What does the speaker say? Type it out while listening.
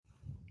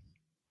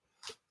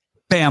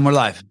Bam, we're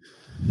live.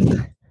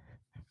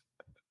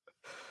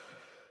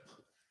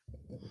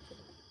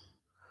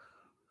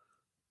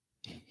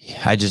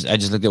 I just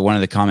looked at one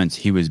of the comments.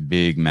 He was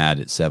big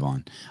mad at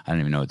Sevon. I don't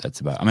even know what that's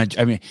about. I'm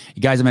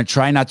gonna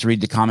try not to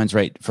read the comments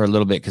right for a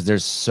little bit because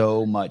there's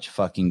so much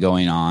fucking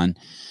going on.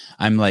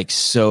 I'm like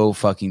so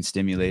fucking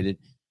stimulated.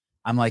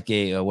 I'm like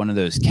one of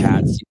those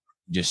cats you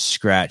just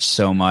scratch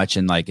so much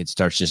and like it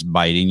starts just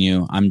biting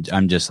you.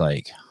 I'm just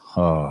like,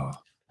 oh,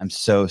 I'm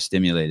so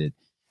stimulated.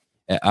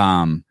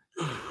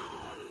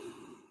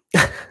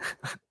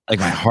 Like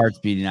my heart's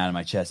beating out of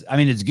my chest. I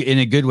mean, it's in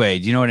a good way.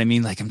 Do you know what I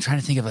mean? Like I'm trying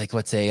to think of like,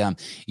 let's say,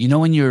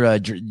 when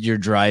you're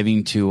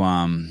driving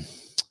to,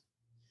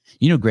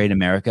 Great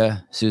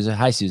America, Sousa.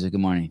 Hi, Sousa. Good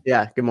morning.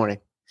 Yeah. Good morning.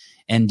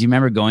 And do you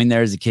remember going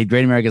there as a kid?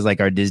 Great America is like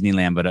our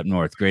Disneyland, but up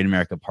north, Great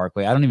America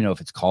Parkway. I don't even know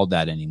if it's called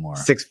that anymore.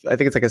 I think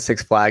it's like a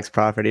Six Flags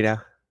property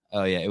now.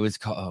 Oh yeah. It was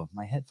called, oh,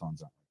 my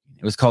headphones aren't working.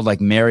 It was called like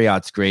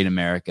Marriott's Great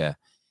America.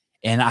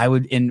 And I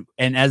would, and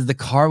as the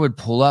car would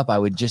pull up, I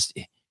would just,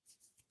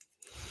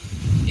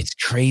 it's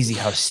crazy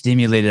how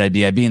stimulated I'd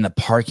be. I'd be in the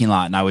parking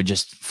lot and I would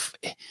just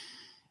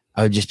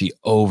be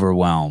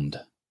overwhelmed,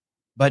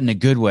 but in a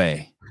good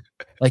way.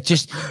 Like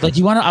just like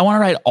I want to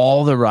ride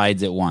all the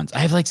rides at once. I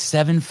have like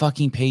 7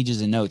 fucking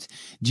pages of notes.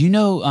 Do you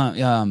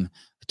know,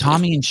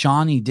 Tommy and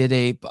Shawnee did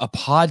a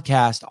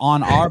podcast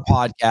on our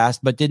podcast,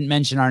 but didn't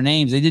mention our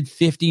names. They did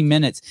 50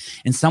 minutes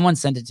and someone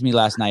sent it to me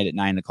last night at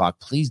 9:00.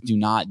 Please do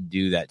not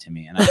do that to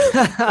me. And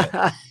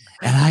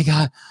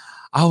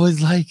I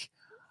was like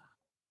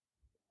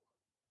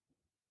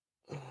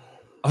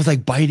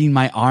biting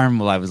my arm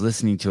while I was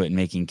listening to it and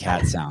making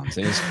cat sounds.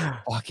 It was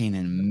fucking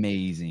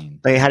amazing.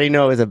 Like, how do you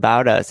know it was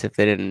about us if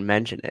they didn't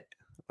mention it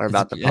or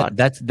about the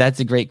podcast? That's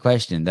a great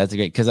question. That's a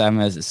great, because I'm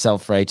a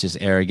self-righteous,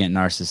 arrogant,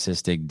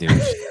 narcissistic douche.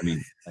 I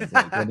mean,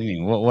 what do you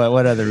mean?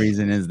 What other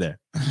reason is there?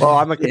 Well,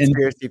 I'm a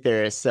conspiracy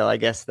theorist, so I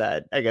guess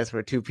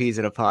we're 2 peas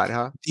in a pod,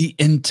 huh?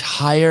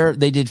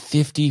 They did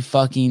 50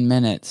 fucking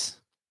minutes.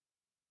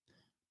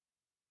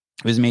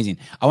 It was amazing.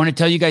 I want to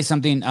tell you guys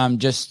something.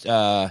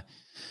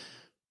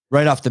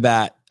 Right off the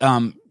bat,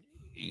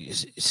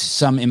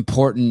 some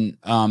important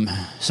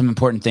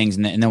things,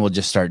 and then we'll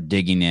just start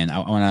digging in. I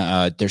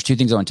want to. There's 2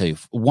 things I want to tell you.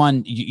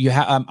 One,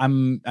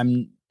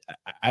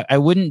 I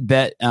wouldn't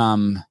bet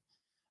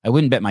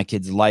my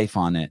kid's life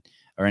on it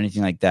or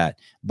anything like that.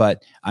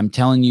 But I'm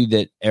telling you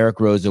that Eric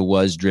Roza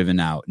was driven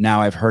out.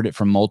 Now I've heard it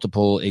from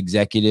multiple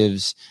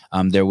executives.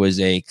 There was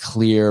a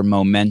clear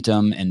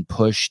momentum and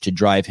push to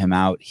drive him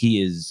out.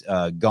 He is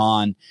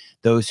gone.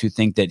 Those who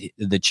think that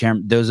the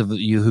chairman, those of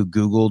you who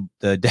Googled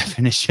the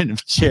definition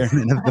of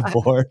chairman of the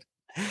board,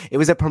 it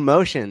was a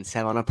promotion,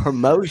 Sam, on a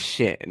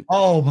promotion.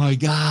 Oh my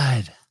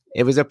God.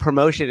 It was a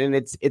promotion, and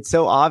it's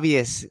so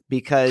obvious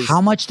because how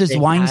much does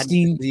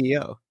Weinstein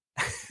CEO?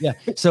 Yeah.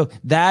 So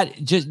that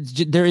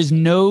there is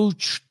no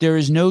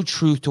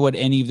truth to what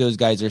any of those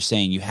guys are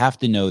saying. You have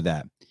to know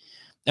that,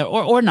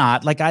 or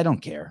not. Like, I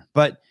don't care,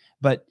 but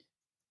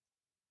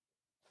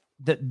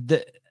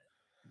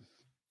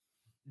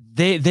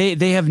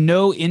they have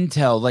no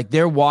intel. Like,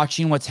 they're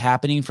watching what's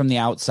happening from the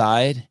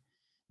outside.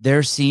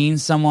 They're seeing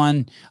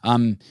someone.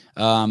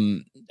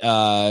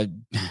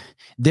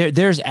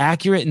 There's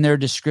accurate in their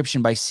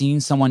description by seeing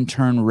someone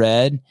turn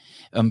red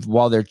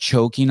while they're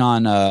choking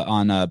on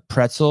a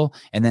pretzel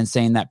and then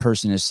saying that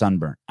person is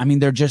sunburnt. I mean,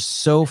 they're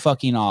just so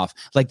fucking off.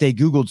 Like, they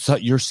Googled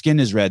your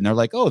skin is red and they're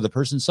like, oh, the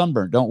person's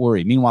sunburnt. Don't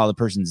worry. Meanwhile, the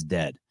person's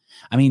dead.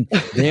 I mean,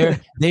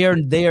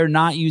 they are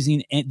not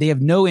using. They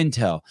have no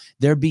intel.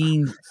 They're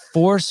being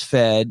force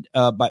fed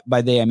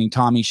by they. I mean,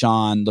 Tommy,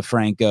 Sean,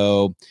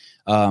 LaFranco,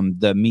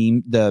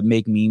 the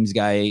make memes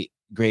guy,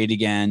 great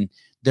again.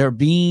 They're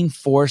being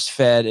force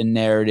fed a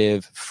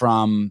narrative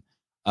from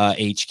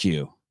HQ,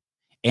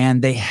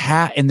 and they're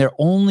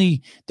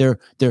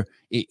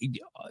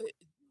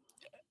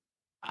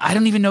I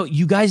don't even know.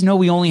 You guys know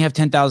we only have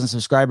 10,000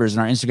 subscribers,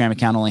 and our Instagram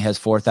account only has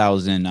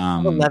 4,000.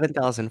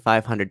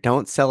 11,500.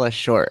 Don't sell us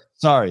short.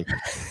 Sorry,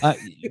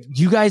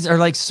 you guys are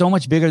like so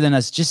much bigger than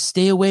us. Just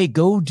stay away.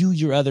 Go do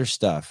your other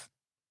stuff.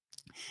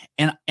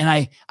 And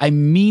I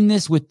mean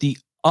this with the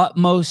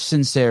utmost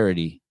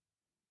sincerity,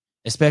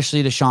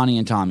 especially to Shawnee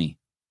and Tommy.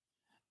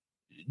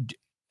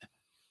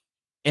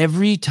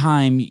 Every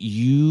time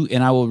you,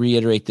 and I will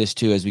reiterate this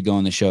too as we go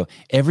on the show,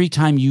 every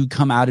time you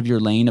come out of your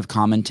lane of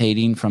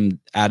commentating from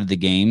out of the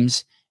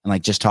games and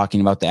like just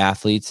talking about the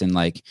athletes and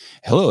like,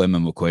 hello, Emma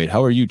McQuaid,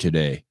 how are you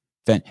today?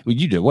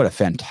 You did what a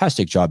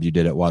fantastic job you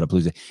did at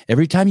Wadapalooza.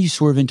 Every time you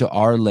swerve into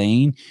our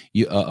lane,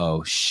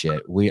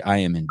 shit, I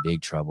am in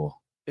big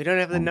trouble. We don't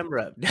have the number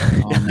up.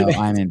 Oh no,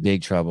 I'm in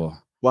big trouble.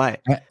 Why?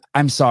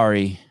 I'm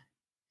sorry.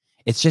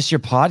 It's just your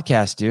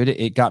podcast, dude.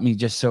 It got me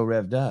just so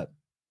revved up.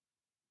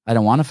 I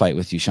don't want to fight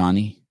with you,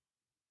 Shawnee.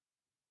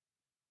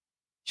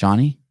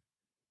 Shawnee?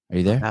 Are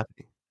you there?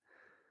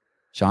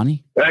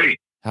 Shawnee? Hey.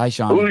 Hi,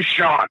 Sean. Who's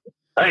Sean?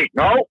 Hey,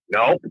 no.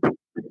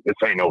 This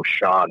ain't no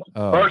Sean.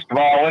 Oh. First of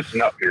all,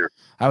 listen up here.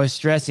 I was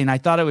stressing. I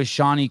thought it was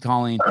Shawnee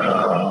calling.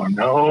 Oh,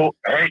 no.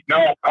 Hey,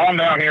 no. Calm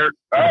down here.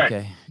 All right.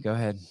 Okay, go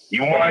ahead.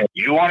 You want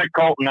it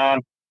Colton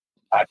on?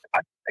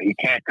 he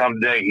can't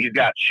come today. He's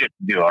got shit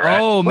to do. All right.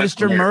 Oh,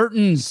 Mr.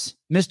 Mertens.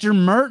 Nice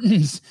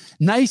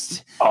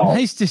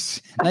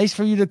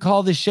for you to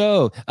call the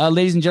show.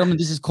 Ladies and gentlemen,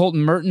 this is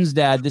Colton Mertens'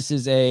 dad. This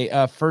is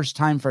a first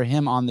time for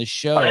him on the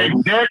show. My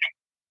name's Dick.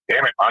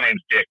 Damn it, my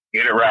name's Dick.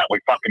 Get it right. We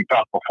fucking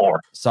talked before.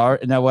 Sorry.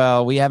 No,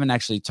 well, we haven't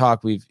actually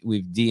talked. We've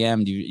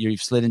DM'd you.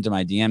 You've slid into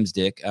my DMs,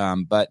 Dick.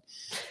 But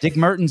Dick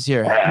Mertens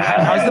here.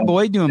 How's the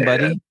boy doing,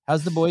 buddy?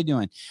 How's the boy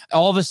doing?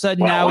 All of a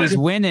sudden now he's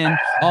winning.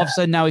 All of a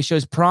sudden now he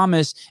shows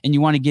promise, and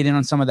you want to get in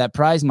on some of that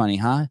prize money,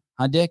 huh?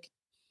 Huh, Dick?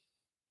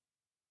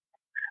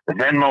 The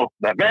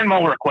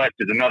Venmo request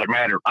is another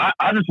matter.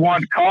 I just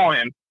wanted to call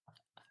in.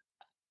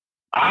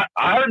 I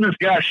heard this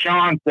guy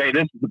Sean say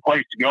this is the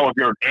place to go if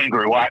you're an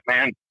angry white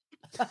man.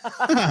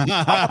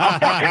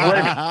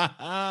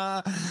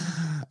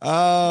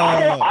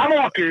 I'm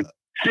walking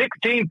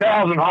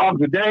 16,000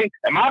 hogs a day,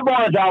 and my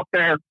boy's out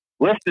there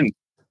lifting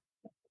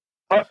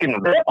fucking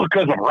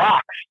replicas of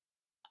rocks.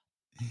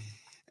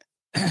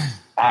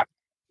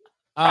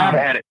 I've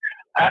had it.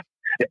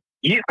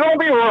 It's gonna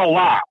be a little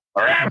while,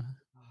 all right?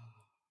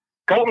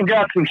 Colton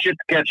got some shit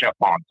to catch up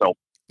on, so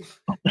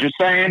just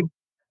saying.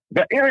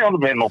 The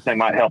Venmo thing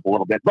might help a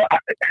little bit, but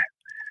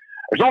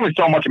there's only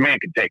so much a man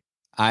can take.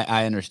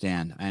 I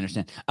understand.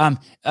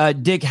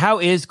 Dick, how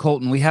is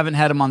Colton? We haven't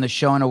had him on the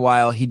show in a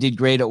while. He did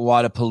great at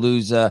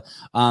Wadapalooza.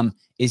 How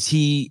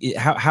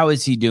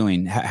is he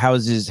doing?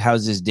 How's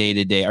his day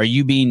to day? Are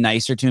you being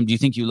nicer to him? Do you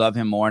think you love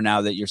him more now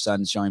that your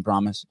son's showing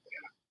promise?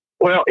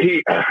 Well,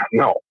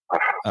 no.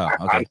 Oh,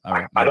 okay. All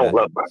right. I don't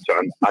love my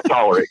son. I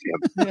tolerate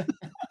him.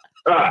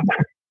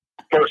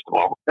 First of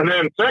all, and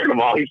then second of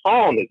all, he's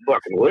following this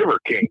fucking Liver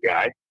King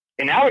guy,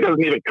 and now he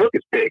doesn't even cook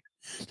his pigs.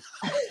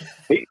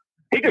 He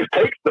just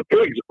takes the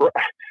pigs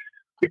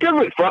because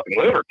of this fucking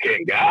Liver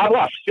King guy. I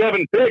lost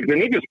 7 pigs,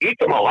 and he just eats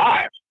them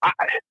alive.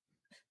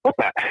 What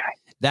the?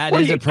 That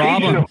is a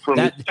problem. From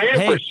San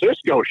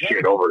Francisco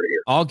shit over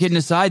here. All kidding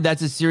aside,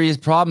 that's a serious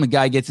problem. A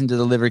guy gets into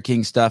the Liver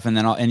King stuff, and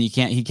then he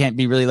can't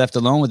be really left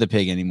alone with a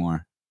pig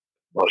anymore.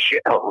 Well,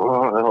 shit.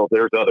 Oh,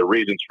 there's other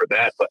reasons for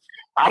that, but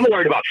I'm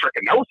worried about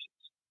trichinosis.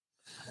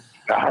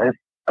 All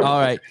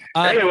right.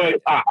 Anyway,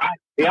 I'm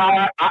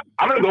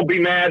gonna go be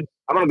mad.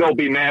 I'm gonna go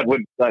be mad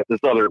with this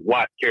other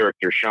white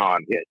character,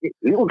 Sean.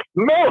 He looks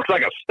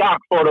like a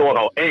stock photo of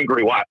an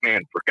angry white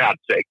man. For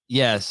God's sake.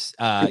 Yes.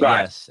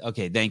 Yes.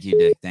 Okay. Thank you,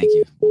 Dick. Thank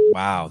you.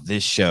 Wow,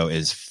 this show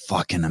is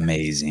fucking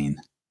amazing.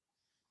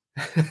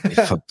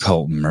 For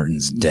Colton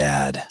Mertens'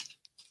 dad,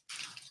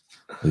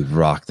 we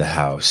rocked the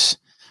house.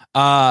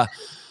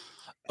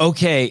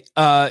 Okay.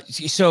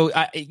 So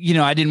I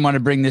didn't want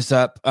to bring this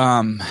up.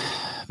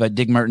 But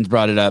Dick Mertens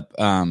brought it up.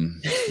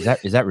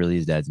 Is that really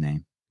his dad's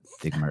name?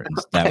 Dick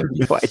Mertens. That I have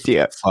no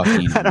idea.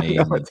 Fucking I don't amazing.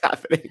 know what's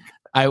happening.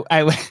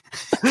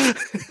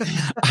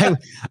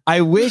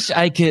 I wish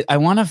I could. I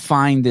want to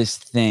find this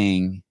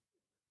thing.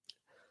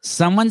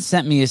 Someone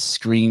sent me a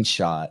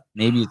screenshot.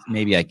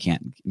 Maybe I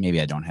can't. Maybe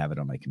I don't have it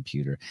on my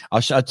computer.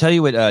 I'll tell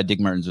you what Dick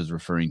Mertens was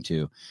referring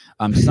to.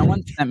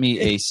 Someone sent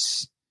me a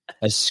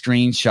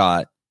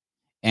screenshot,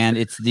 and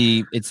it's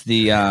the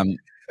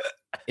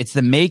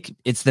make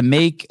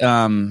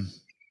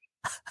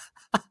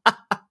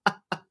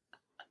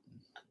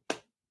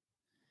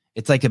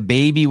it's like a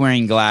baby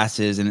wearing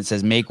glasses, and it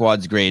says "Make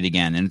Wads Great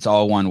Again," and it's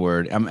all one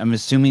word. I'm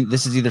assuming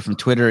this is either from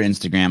Twitter or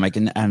Instagram. I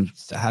don't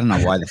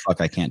know why the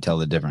fuck I can't tell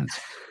the difference,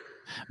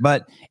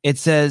 but it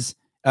says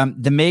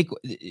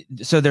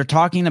so they're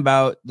talking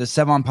about the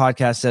Sevon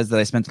podcast says that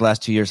I spent the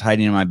last 2 years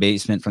hiding in my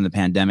basement from the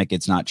pandemic.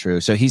 It's not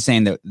true. So he's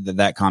saying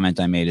that comment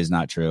I made is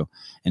not true.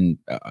 And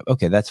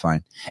okay, that's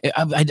fine.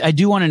 I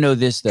do want to know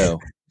this though.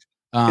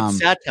 It's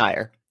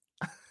satire.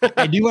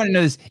 I do want to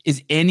know this.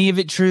 Is any of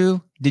it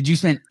true? Did you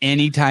spend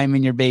any time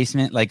in your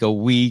basement, like a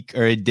week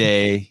or a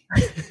day?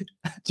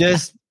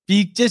 Just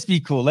be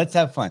cool. Let's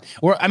have fun.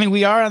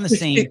 We are on the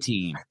same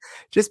team.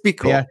 Just be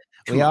cool.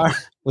 Yeah,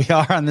 we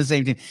are on the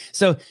same team.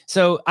 So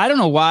I don't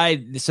know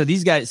why. So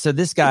these guys, so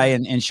this guy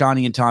and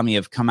Shawnee and Tommy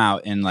have come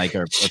out and like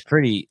are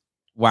pretty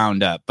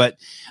wound up. But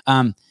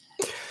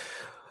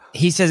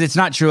he says it's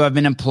not true. I've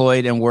been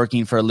employed and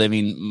working for a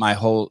living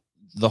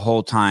the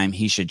whole time.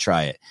 He should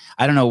try it.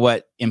 I don't know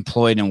what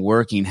employed and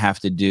working have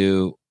to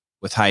do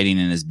with hiding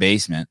in his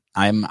basement.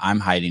 I'm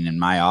hiding in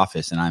my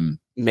office, and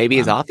maybe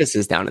his office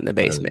is down in the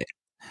basement.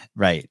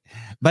 Right.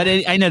 But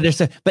I know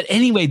but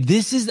anyway,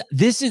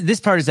 this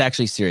part is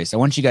actually serious. I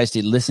want you guys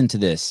to listen to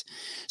this.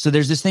 So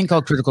there's this thing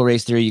called critical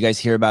race theory. You guys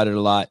hear about it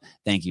a lot.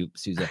 Thank you,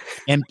 Susan.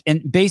 And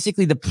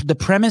basically the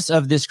premise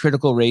of this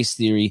critical race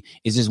theory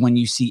is when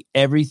you see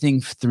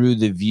everything through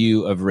the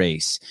view of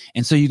race.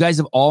 And so you guys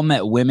have all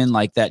met women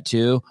like that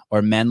too,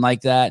 or men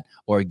like that,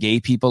 or gay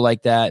people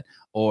like that,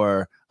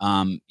 or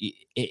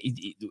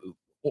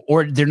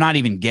or they're not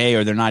even gay,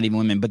 or they're not even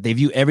women, but they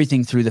view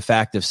everything through the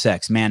fact of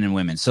sex, man and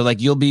women. So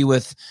like you'll be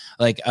with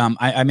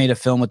I made a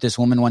film with this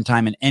woman one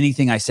time, and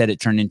anything I said, it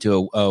turned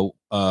into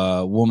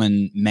a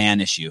woman-man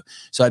issue.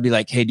 So I'd be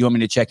like, hey, do you want me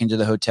to check into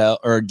the hotel,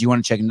 or do you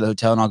want to check into the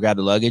hotel and I'll grab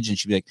the luggage? And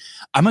she'd be like,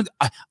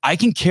 I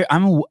can carry,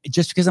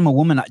 just because I'm a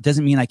woman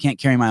doesn't mean I can't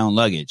carry my own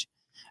luggage.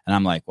 And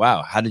I'm like,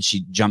 wow, how did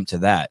she jump to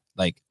that?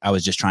 Like, I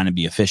was just trying to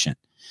be efficient.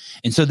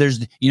 And so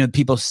there's,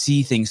 people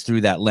see things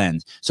through that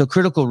lens. So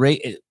critical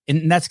race,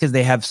 and that's because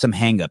they have some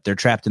hang up. They're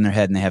trapped in their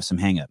head and they have some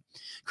hang up.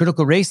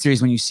 Critical race theory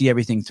is when you see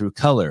everything through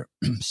color.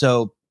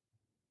 So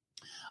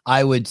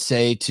I would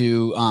say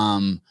to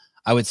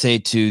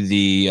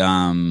the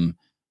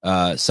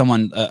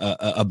someone,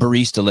 a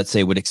barista, let's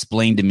say, would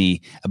explain to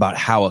me about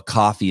how a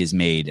coffee is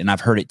made, and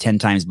I've heard it 10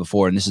 times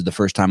before, and this is the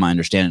first time I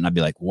understand it, and I'd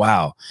be like,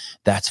 wow,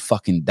 that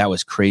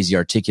was crazy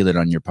articulate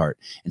on your part.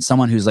 And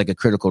someone who's like a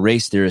critical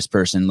race theorist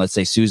person, let's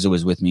say Souza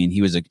was with me and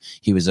he was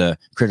a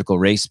critical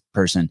race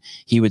person,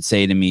 he would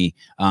say to me,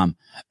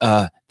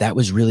 that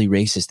was really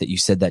racist that you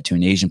said that to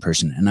an Asian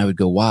person. And I would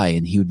go, why?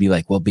 And he would be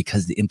like, well,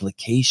 because the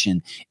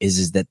implication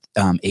is that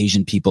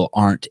Asian people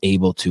aren't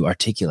able to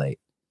articulate.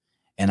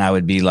 And I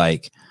would be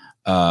like,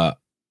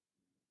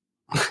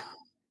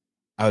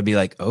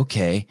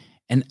 okay.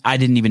 And I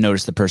didn't even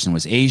notice the person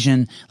was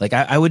Asian. Like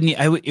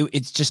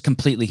it's just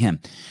completely him.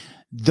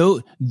 Though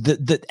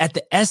at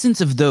the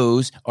essence of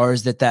those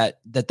is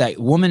that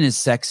woman is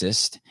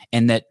sexist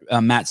and that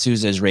Matt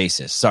Souza is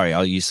racist. Sorry,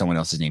 I'll use someone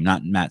else's name,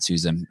 not Matt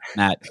Souza,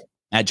 Matt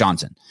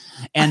Johnson.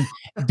 And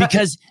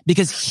because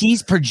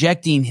he's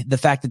projecting the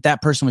fact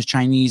that person was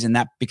Chinese, and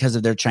that because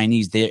of their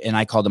Chinese, and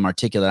I called them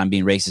articulate, I'm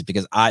being racist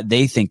because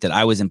they think that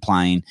I was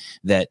implying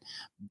that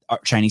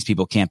Chinese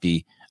people can't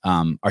be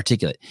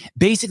articulate.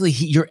 Basically,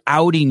 you're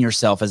outing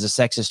yourself as a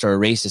sexist or a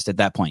racist at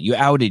that point. You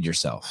outed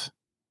yourself.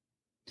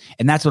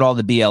 And that's what all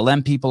the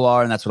BLM people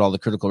are, and that's what all the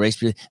critical race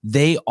people,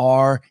 they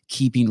are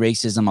keeping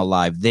racism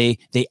alive. They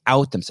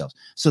out themselves.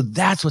 So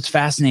that's what's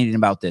fascinating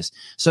about this.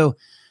 So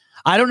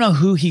I don't know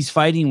who he's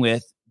fighting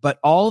with, but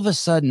all of a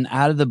sudden,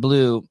 out of the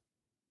blue,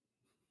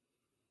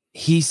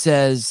 he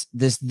says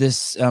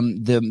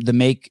the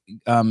Make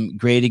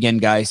Great Again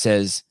guy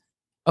says,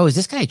 oh, is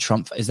this guy a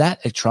Trump? Is that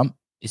a Trump?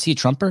 Is he a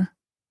Trumper?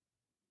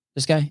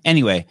 This guy?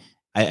 Anyway,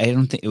 I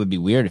don't think it would be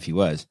weird if he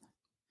was.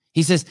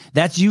 He says,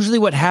 that's usually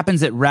what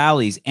happens at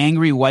rallies.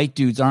 Angry white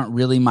dudes aren't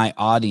really my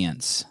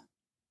audience.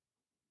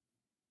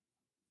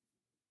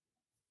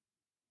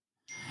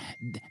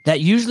 That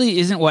usually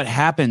isn't what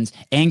happens.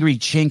 Angry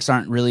chinks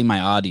aren't really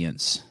my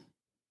audience.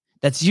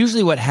 That's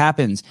usually what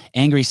happens.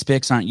 Angry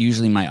spicks aren't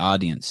usually my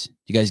audience.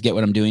 You guys get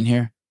what I'm doing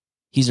here?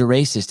 He's a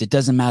racist. It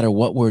doesn't matter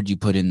what word you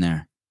put in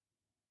there.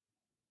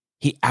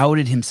 He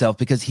outed himself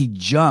because he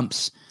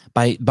jumps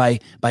by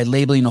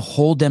labeling a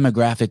whole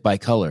demographic by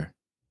color.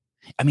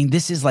 I mean,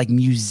 this is like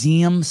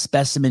museum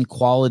specimen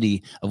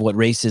quality of what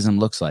racism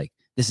looks like.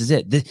 This is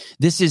it.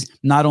 This is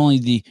not only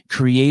the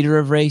creator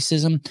of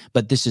racism,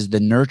 but this is the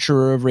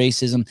nurturer of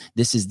racism.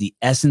 This is the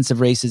essence of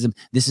racism.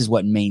 This is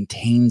what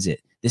maintains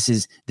it. This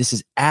is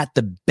at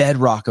the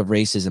bedrock of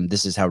racism.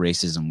 This is how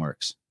racism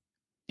works.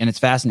 And it's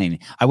fascinating.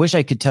 I wish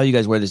I could tell you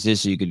guys where this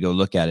is so you could go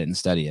look at it and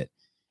study it.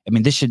 I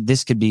mean,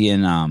 this could be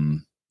in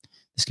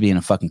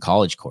a fucking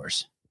college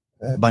course.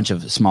 A bunch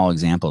of small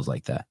examples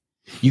like that.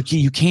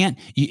 You can't,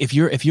 if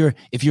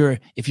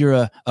you're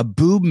a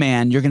boob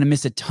man, you're going to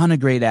miss a ton of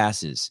great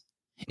asses.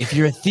 If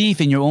you're a thief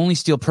and you only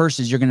steal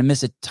purses, you're going to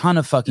miss a ton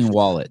of fucking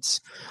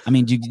wallets. I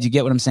mean, do you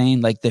get what I'm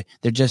saying? Like they're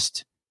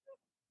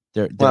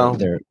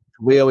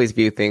we always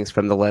view things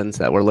from the lens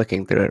that we're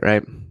looking through it,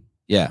 right?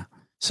 Yeah.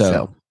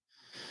 So.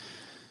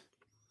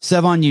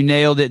 Sevon, you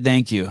nailed it.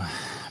 Thank you.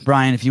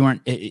 Brian, if you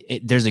weren't,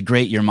 there's a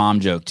great your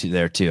mom joke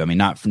there too. I mean,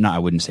 not I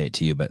wouldn't say it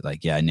to you, but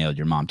like, yeah, I nailed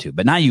your mom too,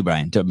 but not you,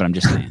 Brian. But I'm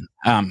just saying,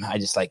 I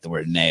just like the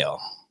word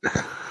nail.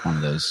 One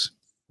of those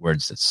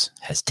words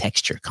has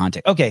texture,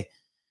 context. Okay.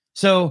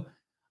 So,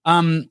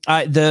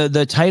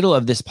 the title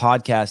of this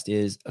podcast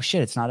is, oh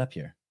shit, it's not up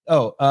here.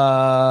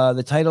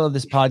 The title of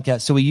this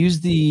podcast. So we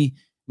use the,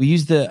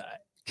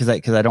 cause I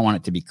don't want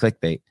it to be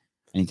clickbait.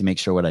 I need to make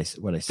sure what I said.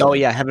 Oh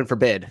yeah. Heaven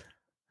forbid.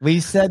 We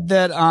said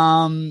that,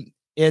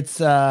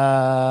 it's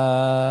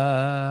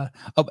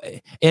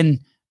and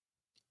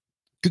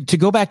to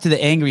go back to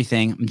the angry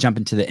thing, I'm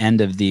jumping to the end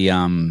of the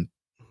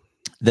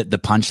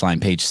punchline,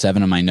 page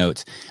 7 of my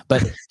notes.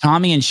 But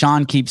Tommy and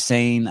Sean keep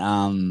saying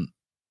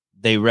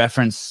they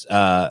reference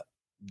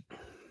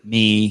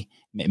me,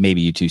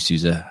 maybe you too,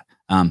 Souza,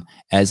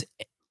 as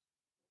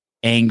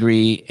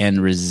angry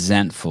and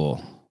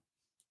resentful,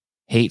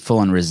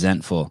 hateful and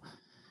resentful.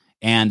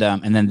 And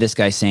then this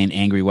guy saying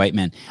angry white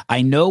men.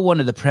 I know one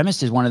of the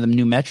premises, one of the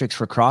new metrics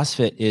for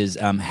CrossFit is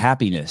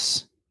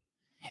happiness.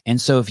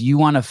 And so if you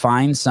want to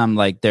find some,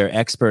 like their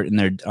expert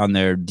on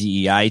their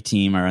DEI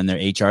team or on their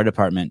HR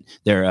department,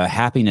 they're a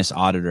happiness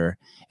auditor,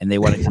 and they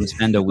want to come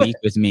spend a week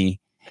with me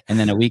and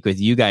then a week with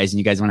you guys, and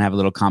you guys want to have a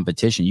little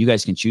competition, you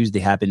guys can choose the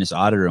happiness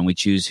auditor, and we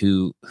choose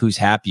who's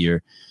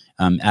happier.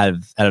 Out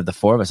of the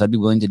 4 of us, I'd be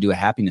willing to do a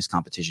happiness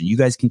competition. You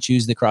guys can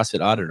choose the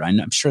CrossFit auditor.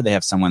 I'm sure they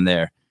have someone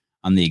there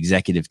on the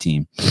executive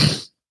team.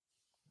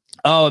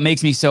 Oh, it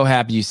makes me so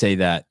happy you say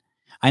that.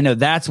 I know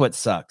that's what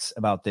sucks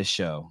about this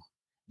show.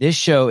 This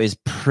show is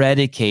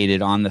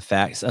predicated on the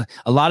facts.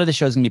 A lot of the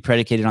show is going to be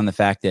predicated on the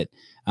fact that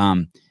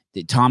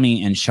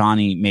Tommy and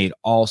Shawnee made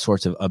all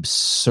sorts of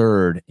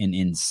absurd and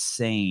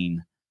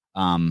insane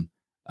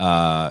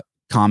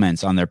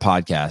comments on their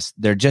podcast.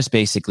 They're just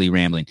basically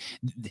rambling.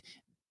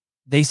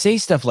 They say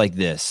stuff like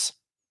this.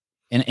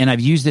 And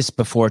I've used this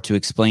before to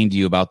explain to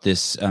you about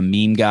this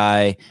meme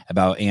guy,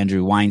 about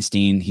Andrew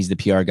Weinstein. He's the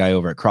PR guy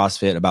over at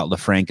CrossFit, about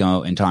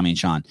LaFranco and Tommy and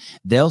Sean.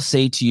 They'll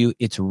say to you,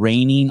 it's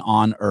raining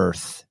on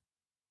Earth.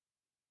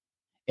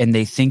 And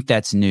they think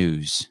that's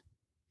news.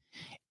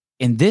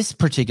 In this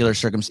particular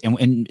circumstance,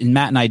 and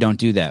Matt and I don't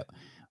do that.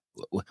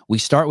 We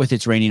start with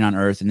it's raining on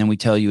Earth, and then we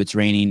tell you it's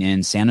raining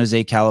in San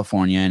Jose,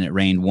 California, and it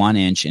rained 1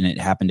 inch, and it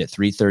happened at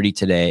 3:30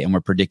 today, and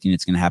we're predicting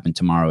it's going to happen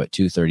tomorrow at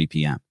 2:30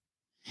 p.m.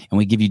 And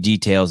we give you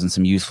details and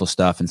some useful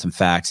stuff and some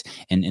facts.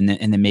 And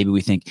then maybe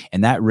we think,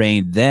 and that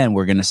rain, then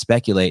we're going to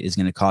speculate is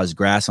going to cause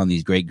grass on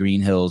these great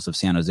green hills of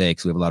San Jose,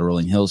 because we have a lot of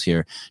rolling hills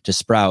here, to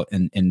sprout.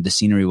 And the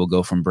scenery will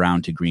go from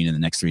brown to green in the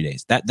next 3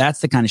 days.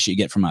 That's the kind of shit you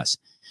get from us.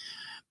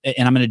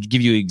 And I'm going to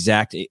give you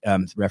exact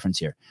reference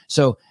here.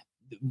 So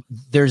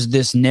there's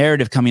this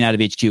narrative coming out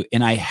of HQ.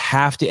 And I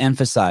have to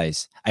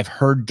emphasize, I've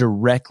heard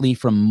directly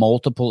from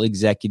multiple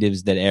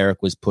executives that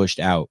Eric was pushed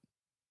out.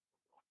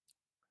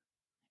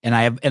 And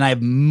I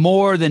have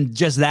more than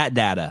just that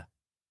data.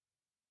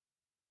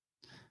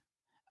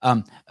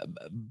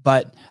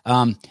 But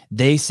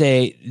they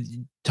say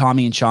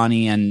Tommy and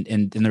Shawnee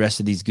and the rest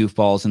of these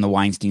goofballs and the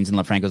Weinsteins and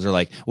LaFrancos are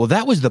like, well,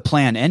 that was the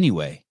plan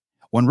anyway.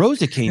 When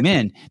Roza came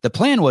in, the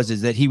plan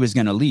was that he was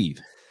going to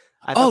leave.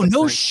 Oh,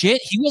 no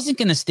shit. He wasn't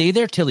going to stay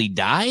there till he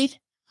died.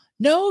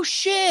 No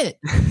shit.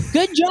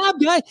 Good job,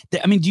 guy.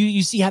 I mean, do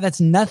you see how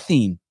that's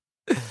nothing?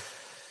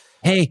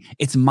 Hey,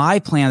 it's my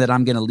plan that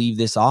I'm going to leave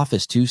this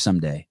office too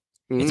someday.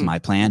 It's my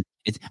plan.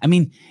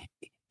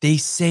 They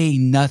say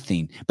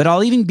nothing, but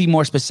I'll even be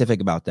more specific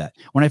about that.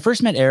 When I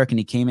first met Eric and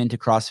he came into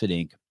CrossFit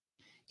Inc.,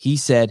 he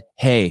said,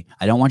 hey,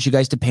 I don't want you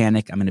guys to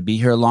panic. I'm going to be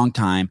here a long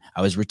time.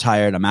 I was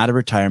retired. I'm out of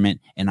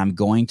retirement, and I'm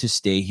going to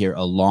stay here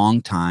a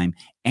long time.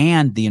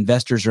 And the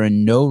investors are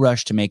in no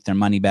rush to make their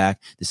money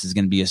back. This is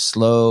going to be a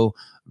slow,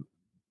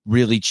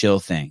 really chill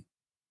thing.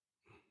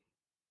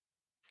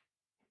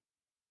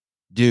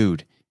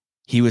 Dude,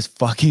 he was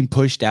fucking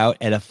pushed out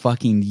at a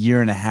fucking 1.5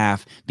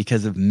 years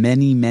because of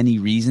many, many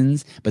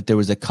reasons. But there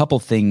was a couple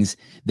things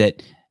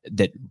that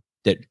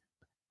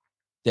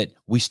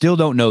we still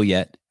don't know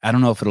yet. I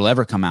don't know if it'll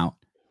ever come out.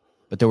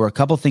 But there were a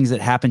couple things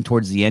that happened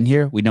towards the end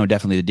here. We know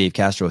definitely the Dave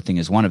Castro thing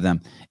is one of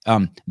them,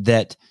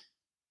 that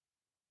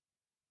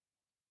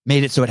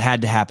made it so it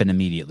had to happen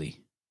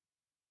immediately.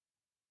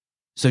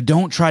 So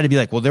don't try to be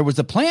like, well, there was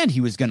a plan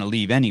he was going to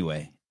leave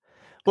anyway.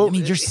 Well, I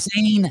mean, you're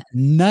saying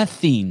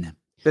nothing.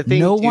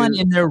 No one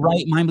in their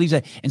right mind believes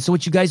that. And so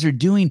what you guys are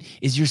doing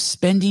is you're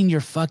spending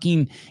your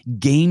fucking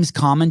games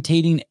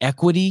commentating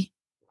equity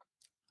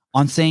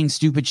on saying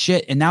stupid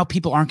shit. And now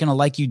people aren't going to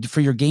like you for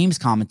your games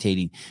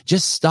commentating.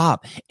 Just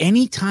stop.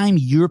 Anytime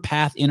your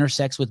path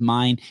intersects with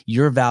mine,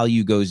 your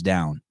value goes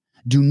down.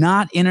 Do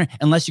not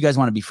unless you guys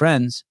want to be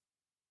friends.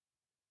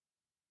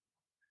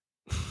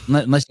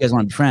 Unless you guys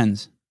want to be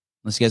friends.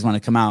 Unless you guys want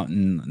to come out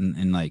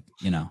and like,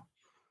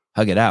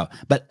 hug it out.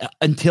 But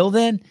until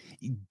then,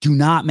 do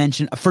not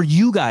mention, for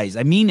you guys,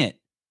 I mean it.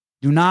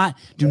 Do not,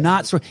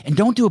 and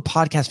don't do a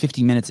podcast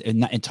 15 minutes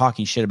and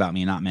talking shit about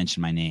me and not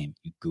mention my name,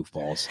 you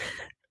goofballs.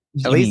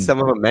 At least some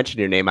of them mention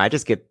your name. I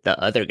just get the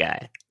other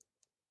guy.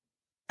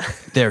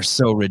 They're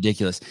so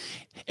ridiculous.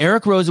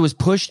 Eric Roza was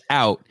pushed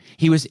out.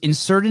 He was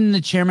inserted in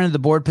the chairman of the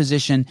board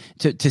position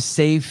to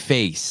save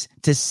face.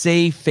 To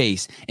save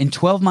face. In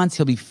 12 months,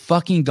 he'll be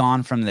fucking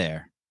gone from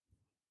there.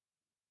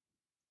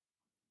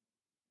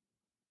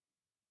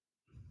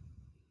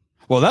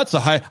 Well, that's the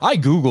high. I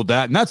Googled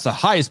that, and that's the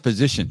highest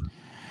position.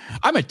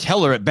 I'm a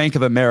teller at Bank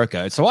of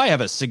America, so I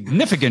have a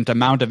significant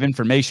amount of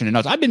information. And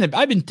I've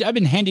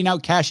been handing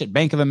out cash at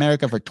Bank of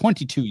America for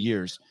 22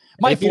 years.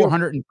 My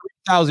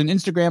 403,000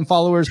 Instagram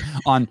followers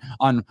on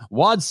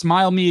Wad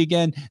Smile Me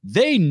Again,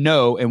 they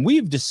know, and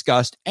we've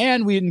discussed,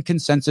 and we in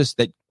consensus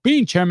that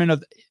being chairman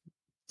of,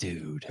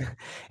 dude.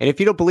 And if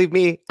you don't believe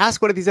me,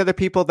 ask one of these other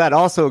people that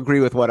also agree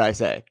with what I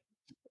say,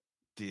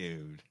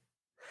 dude.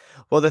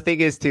 Well, the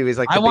thing is, too, is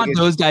like I want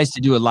those guys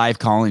to do a live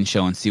call-in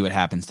show and see what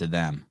happens to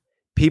them.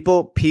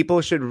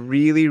 People should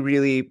really,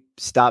 really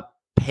stop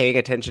paying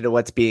attention to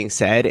what's being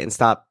said and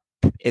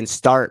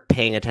start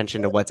paying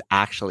attention to what's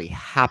actually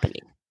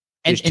happening.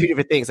 There's two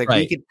different things. Like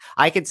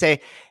I could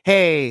say,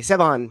 "Hey,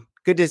 Sevan,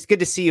 good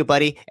to see you,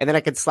 buddy," and then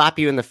I could slap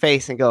you in the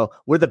face and go,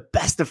 "We're the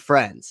best of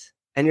friends."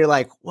 And you're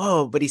like,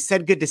 "Whoa!" But he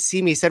said, "Good to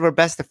see me." He said, "We're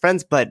best of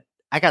friends," but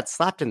I got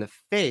slapped in the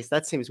face.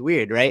 That seems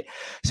weird, right?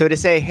 So to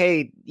say,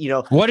 hey,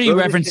 what are you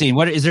referencing?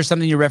 What is there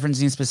something you're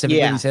referencing specifically?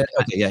 Yeah.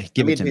 Okay, yeah,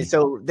 give it to me.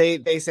 So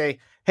they say,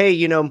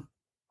 hey,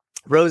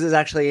 Rose is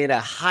actually in a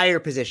higher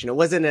position. He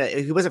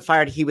wasn't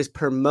fired. He was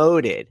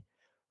promoted,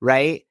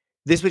 right?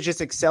 This was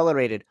just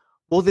accelerated.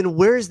 Well, then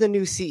where's the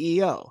new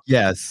CEO?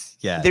 Yes.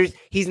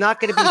 He's not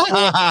going to be.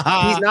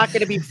 He's not going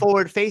to be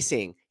forward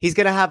facing. He's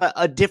going to have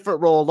a different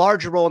role, a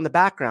larger role in the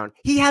background.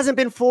 He hasn't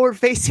been forward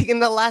facing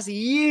in the last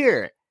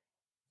year.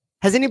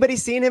 Has anybody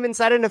seen him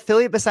inside an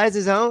affiliate besides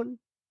his own?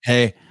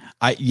 Hey,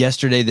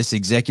 yesterday this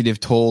executive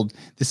told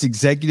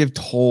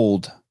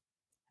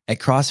at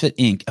CrossFit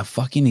Inc., a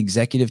fucking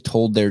executive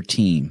told their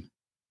team.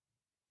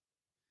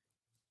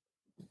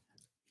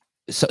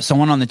 So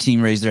someone on the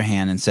team raised their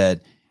hand and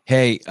said,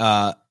 "Hey,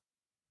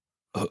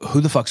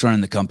 who the fuck's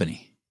running the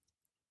company?"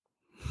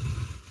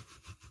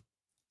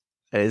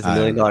 That is $1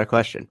 million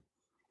question.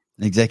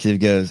 The executive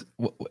goes,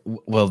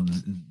 "Well,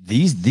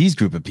 these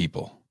group of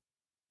people,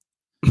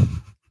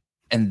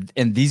 and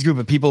these group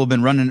of people have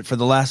been running it for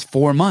the last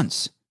 4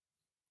 months,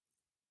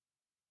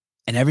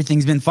 and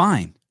everything's been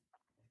fine.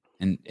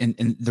 And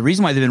the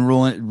reason why they've been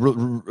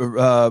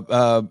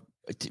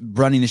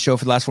running the show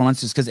for the last 4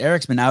 months is because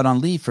Eric's been out on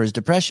leave for his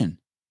depression."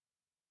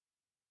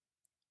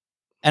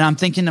 And I'm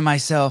thinking to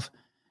myself,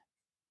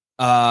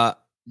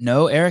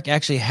 no, Eric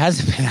actually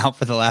hasn't been out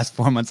for the last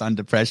 4 months on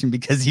depression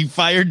because he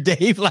fired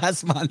Dave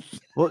last month.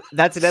 Well,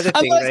 that's another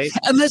thing, right?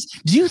 Unless,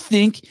 do you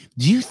think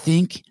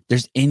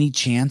there's any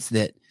chance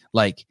that,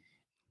 like,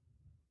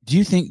 do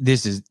you think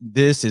this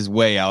is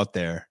way out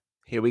there?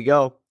 Here we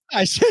go.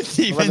 I shouldn't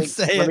even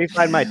say it. Let me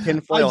find my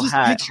tinfoil hat.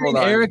 I'm just picturing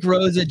Eric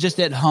Roza just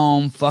at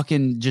home,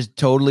 fucking just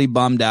totally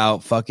bummed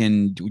out,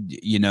 fucking,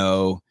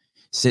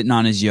 sitting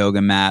on his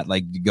yoga mat,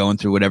 like going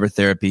through whatever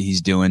therapy he's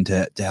doing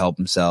to help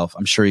himself.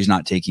 I'm sure he's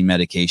not taking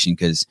medication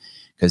because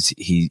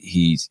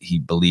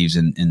he believes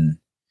in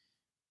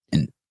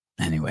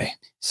anyway.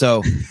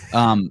 So,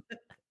 do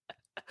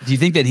you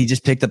think that he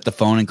just picked up the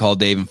phone and called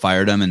Dave and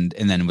fired him and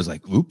then it was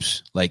like,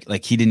 oops,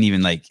 like he didn't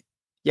even like.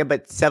 Yeah,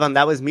 but Sevan,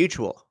 that was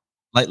mutual.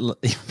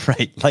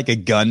 Like a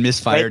gun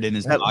misfired in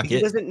his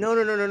pocket.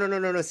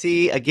 No.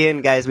 See, again,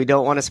 guys, we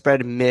don't want to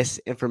spread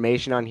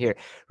misinformation on here.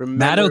 Remember,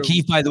 Matt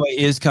O'Keefe, by the way,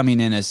 is coming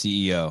in as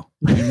CEO.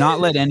 Do not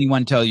let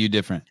anyone tell you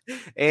different.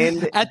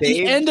 And at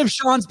the end of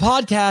Sean's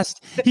podcast,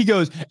 he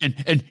goes,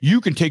 and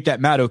you can take that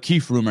Matt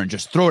O'Keefe rumor and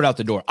just throw it out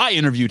the door. I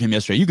interviewed him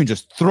yesterday. You can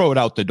just throw it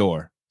out the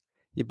door.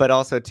 But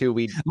also, too,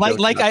 I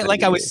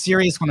was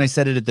serious when I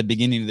said it at the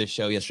beginning of the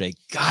show yesterday.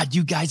 God,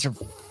 you guys are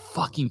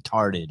fucking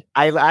tarded.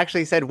 I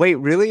actually said, wait,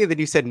 really? And then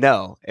you said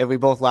no. And we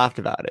both laughed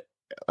about it.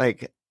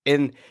 Like,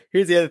 and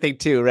here's the other thing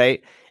too,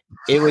 right?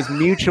 It was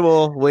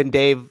mutual when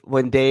Dave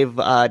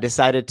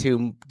decided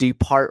to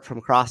depart from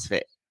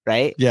CrossFit,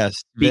 right? Yes,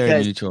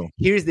 very mutual.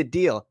 Here's the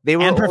deal. They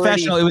were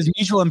professional. It was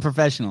mutual and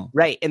professional.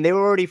 Right. And they were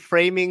already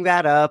framing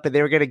that up and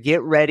they were going to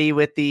get ready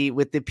with the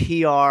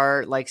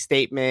PR like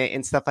statement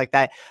and stuff like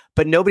that.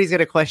 But nobody's going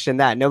to question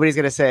that. Nobody's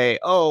going to say,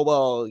 oh,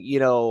 well,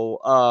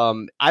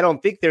 I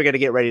don't think they're going to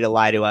get ready to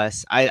lie to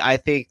us. I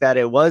think that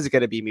it was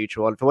going to be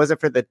mutual. And if it wasn't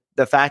for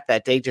the fact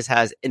that Dave just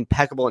has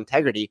impeccable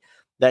integrity,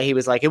 that he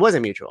was like, it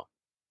wasn't mutual.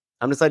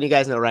 I'm just letting you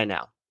guys know right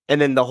now.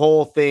 And then the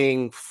whole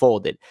thing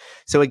folded.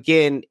 So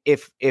again,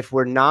 if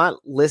we're not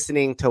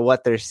listening to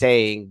what they're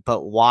saying,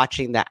 but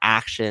watching the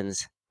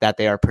actions that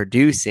they are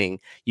producing,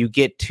 you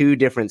get two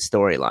different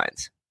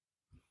storylines.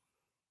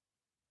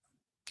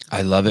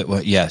 I love it.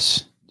 Well,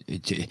 yes.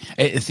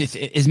 It's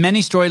as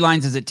many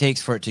storylines as it takes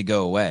for it to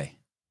go away.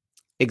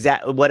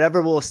 Exactly.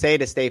 Whatever we'll say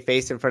to stay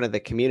face in front of the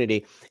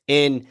community.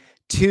 And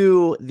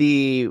to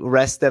the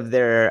rest of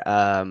their,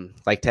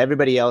 to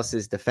everybody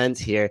else's defense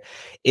here,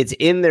 it's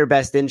in their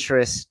best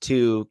interest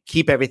to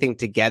keep everything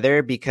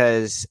together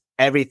because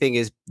everything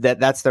is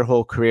that's their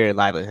whole career and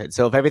livelihood.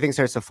 So if everything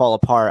starts to fall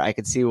apart, I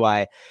could see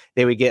why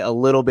they would get a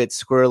little bit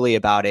squirrely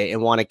about it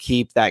and want to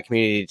keep that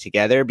community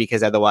together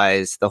because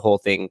otherwise the whole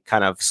thing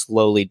kind of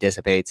slowly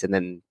dissipates and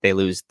then they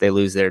lose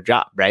their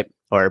job, right?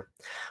 Or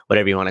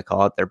whatever you want to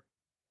call it, their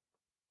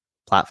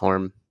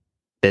platform,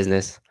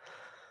 business.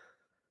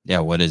 Yeah,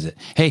 what is it?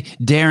 Hey,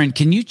 Darren,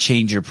 can you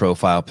change your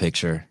profile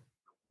picture?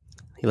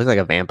 He looks like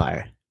a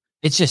vampire.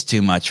 It's just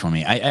too much for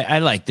me. I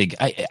like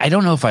I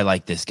don't know if I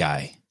like this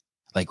guy.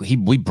 Like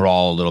we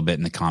brawl a little bit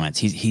in the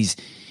comments.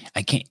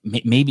 I can't.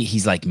 Maybe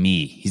he's like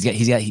me. He's got.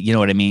 You know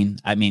what I mean?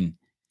 I mean,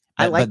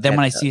 I like. But then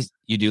when I see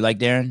you do like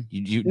Darren,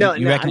 no.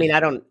 I mean, I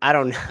don't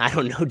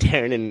know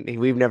Darren, and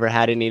we've never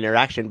had any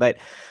interaction. But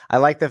I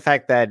like the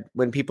fact that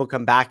when people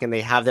come back and they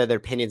have their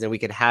opinions, and we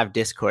could have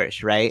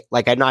discourse, right?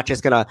 Like I'm not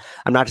just gonna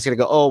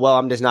go. Oh well,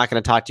 I'm just not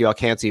gonna talk to you. I'll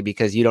cancel you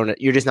because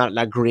you're just not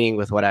agreeing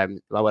with what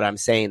I'm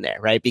saying there,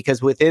 right?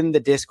 Because within the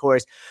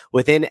discourse,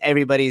 within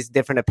everybody's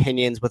different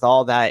opinions, with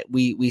all that,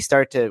 we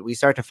start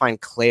to find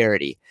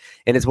clarity.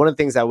 And it's one of the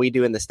things that we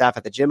do in the staff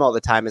at the gym all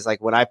the time. Is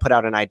like when I put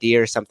out an idea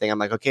or something, I'm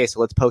like, okay, so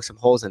let's poke some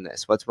holes in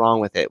this. What's wrong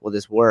with it? Will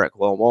this work?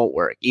 Well, it won't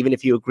work. Even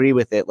if you agree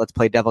with it, let's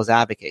play devil's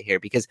advocate here.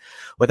 Because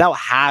without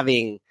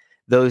having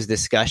those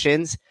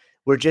discussions,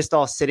 we're just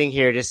all sitting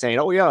here just saying,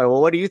 oh yeah,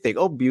 well, what do you think?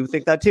 Oh, you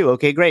think that too?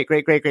 Okay,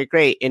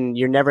 great. And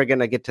you're never going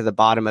to get to the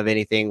bottom of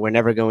anything. We're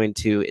never going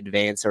to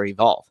advance or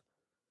evolve.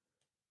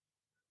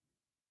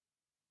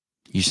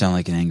 You sound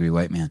like an angry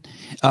white man.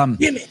 Damn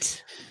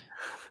it.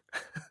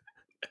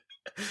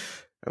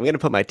 I'm going to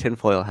put my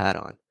tinfoil hat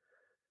on.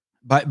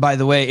 By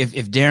the way,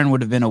 if Darren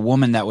would have been a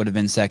woman, that would have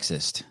been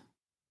sexist.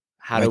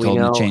 How do we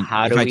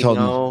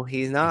know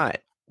he's not?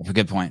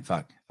 Good point.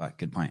 Fuck.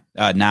 Good point.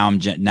 Now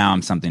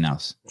I'm something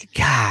else.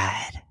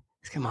 God,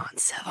 come on,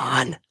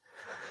 Sevan.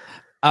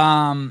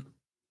 Oh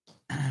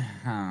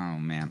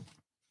man.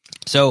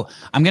 So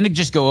I'm going to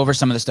just go over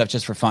some of the stuff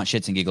just for fun,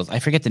 shits and giggles. I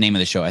forget the name of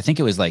the show. I think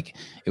it was like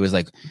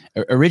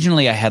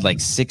originally I had like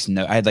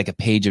I had like a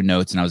page of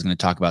notes, and I was going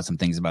to talk about some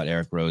things about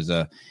Eric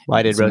Roza.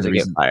 Why did Roza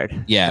get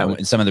fired? Yeah.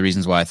 And some of the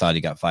reasons why I thought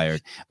he got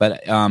fired,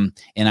 but, and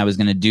I was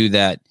going to do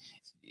that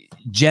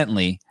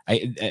gently.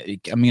 I'm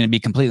going to be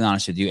completely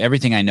honest with you.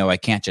 Everything I know, I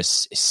can't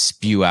just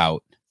spew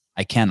out.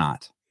 I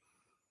cannot.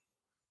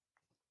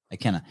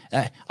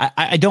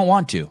 I don't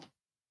want to.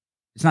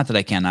 It's not that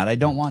I cannot. I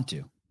don't want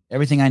to.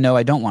 Everything I know,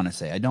 I don't want to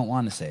say. I don't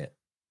want to say it.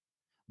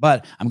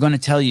 But I'm going to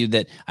tell you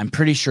that I'm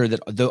pretty sure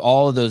that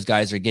all of those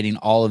guys are getting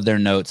all of their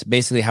notes.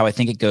 Basically, how I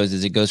think it goes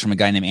is it goes from a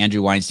guy named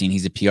Andrew Weinstein.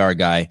 He's a PR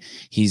guy.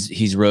 He's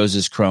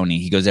Roza's crony.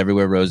 He goes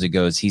everywhere Roza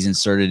goes. He's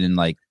inserted in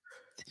like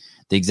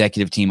the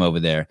executive team over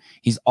there.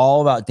 He's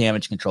all about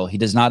damage control. He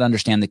does not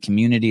understand the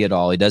community at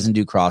all. He doesn't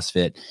do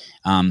CrossFit.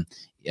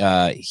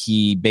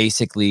 He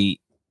basically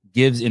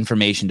gives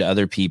information to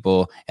other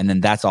people, and then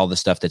that's all the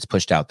stuff that's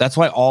pushed out. That's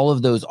why all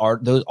of those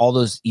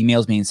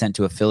emails being sent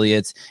to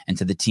affiliates and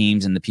to the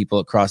teams and the people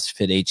at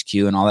CrossFit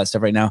HQ and all that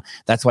stuff right now.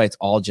 That's why it's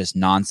all just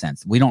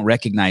nonsense. We don't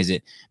recognize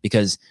it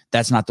because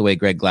that's not the way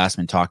Greg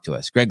Glassman talked to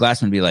us. Greg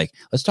Glassman would be like,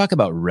 let's talk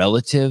about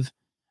relative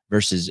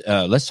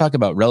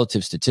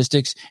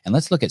statistics, and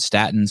let's look at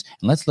statins,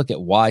 and let's look at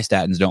why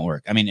statins don't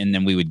work. I mean, and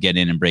then we would get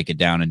in and break it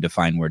down and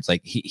define words.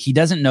 Like he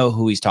doesn't know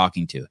who he's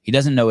talking to. He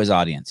doesn't know his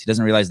audience. He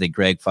doesn't realize that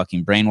Greg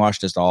fucking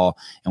brainwashed us all,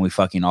 and we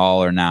fucking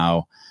all are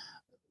now,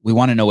 we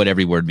want to know what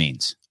every word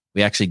means.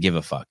 We actually give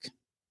a fuck.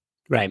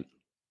 Right.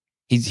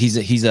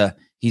 He's a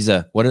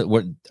what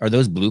are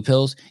those blue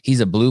pills? He's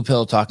a blue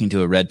pill talking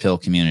to a red pill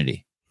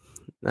community.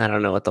 I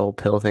don't know what the whole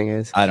pill thing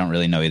is. I don't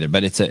really know either,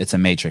 but it's a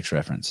Matrix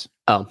reference.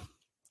 Oh.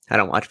 I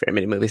don't watch very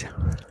many movies.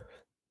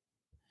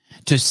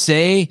 To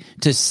say,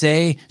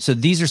 so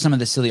these are some of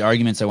the silly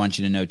arguments I want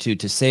you to know too.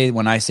 To say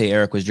when I say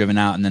Eric was driven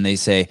out, and then they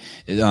say,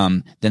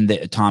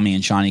 Tommy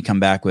and Shawnee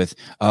come back with,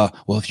 well,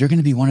 if you're going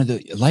to be one of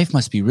the, life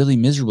must be really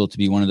miserable to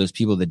be one of those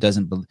people that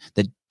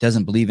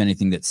doesn't believe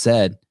anything that's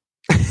said.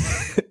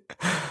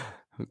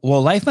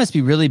 Well, life must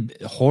be really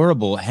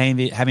horrible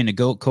having a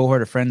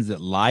cohort of friends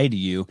that lie to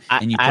you,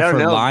 and you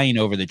prefer lying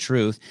over the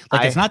truth.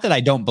 Like, it's not that I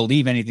don't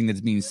believe anything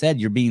that's being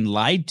said. You're being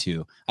lied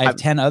to. I have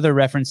 10 other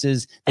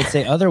references that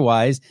say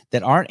otherwise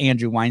that aren't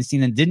Andrew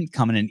Weinstein and didn't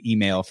come in an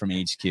email from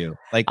HQ.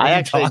 Like, I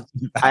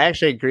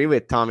actually agree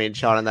with Tommy and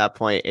Sean on that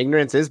point.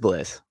 Ignorance is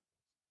bliss.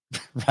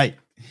 Right.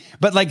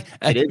 But like,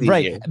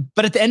 right.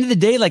 But at the end of the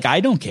day, like,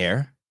 I don't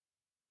care.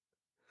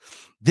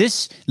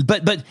 Here's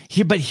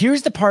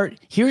the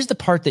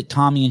part that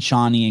Tommy and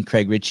Shawnee and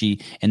Craig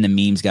Ritchie and the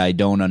memes guy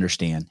don't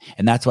understand.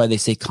 And that's why they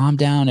say, calm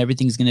down,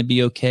 everything's going to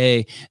be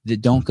okay.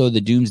 Don't go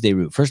the doomsday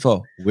route. First of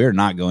all, we're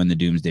not going the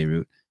doomsday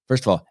route.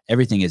 First of all,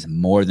 everything is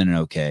more than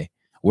okay.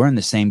 We're in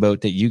the same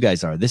boat that you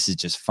guys are. This is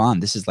just fun.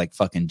 This is like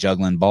fucking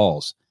juggling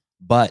balls.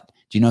 But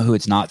do you know who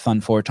it's not fun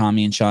for,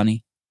 Tommy and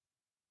Shawnee?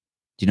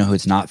 Do you know who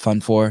it's not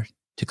fun for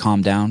to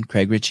calm down,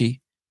 Craig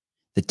Ritchie?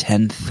 The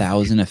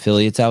 10,000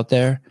 affiliates out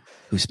there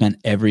who spent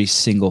every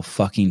single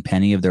fucking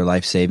penny of their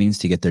life savings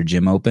to get their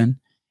gym open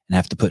and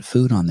have to put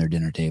food on their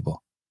dinner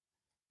table.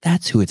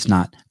 That's who it's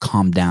not.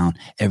 Calm down.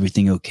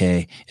 Everything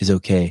is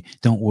okay.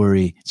 Don't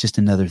worry. It's just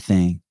another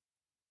thing.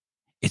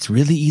 It's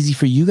really easy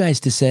for you guys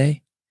to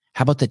say.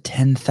 How about the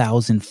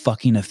 10,000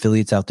 fucking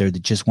affiliates out there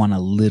that just want a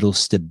little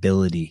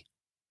stability?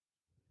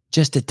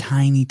 Just a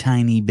tiny,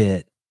 tiny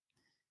bit.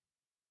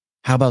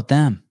 How about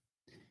them?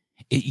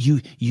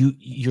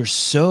 You're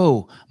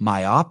so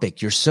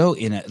myopic. You're so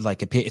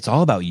it's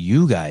all about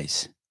you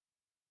guys.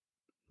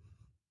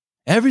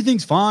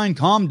 Everything's fine.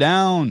 Calm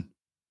down.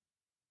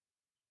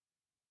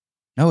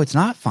 No, it's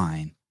not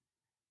fine.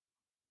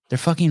 They're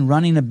fucking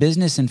running a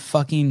business in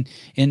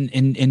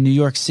New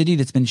York City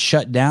that's been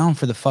shut down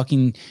for the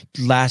fucking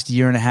last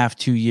year and a half,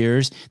 2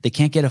 years. They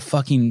can't get a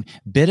fucking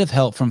bit of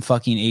help from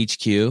fucking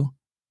HQ.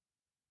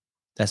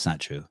 That's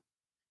not true.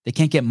 They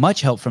can't get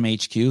much help from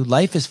HQ.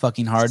 Life is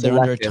fucking hard. They're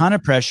under a ton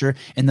of pressure,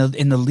 and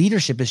the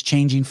leadership is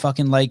changing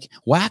fucking like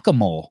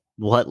whack-a-mole.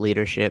 What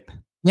leadership?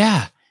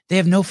 Yeah. They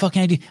have no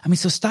fucking idea. I mean,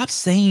 so stop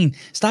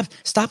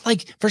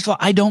like, first of all,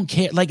 I don't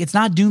care. Like, it's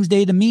not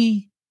doomsday to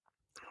me.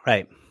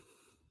 Right.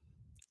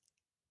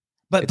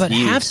 But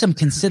have some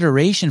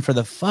consideration for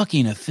the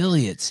fucking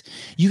affiliates.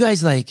 You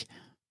guys, like,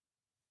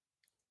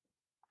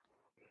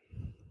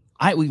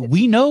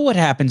 we know what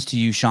happens to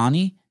you,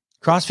 Shawnee.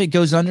 CrossFit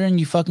goes under and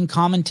you fucking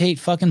commentate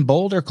fucking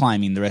boulder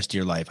climbing the rest of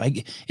your life.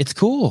 It's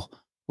cool.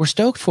 We're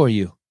stoked for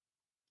you.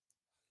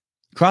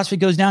 CrossFit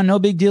goes down, no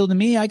big deal to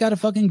me. I got a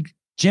fucking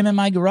gym in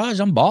my garage.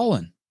 I'm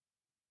balling.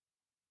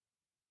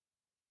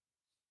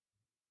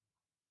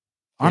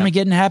 Yeah.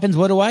 Armageddon happens.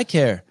 What do I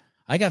care?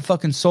 I got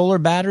fucking solar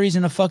batteries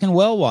and a fucking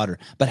well water.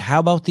 But how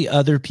about the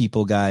other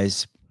people,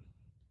 guys?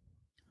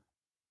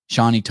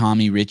 Shawnee,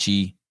 Tommy,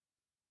 Richie,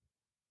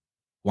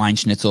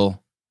 Weinschnitzel,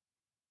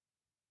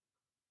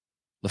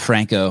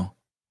 LaFranco.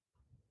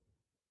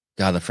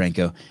 God,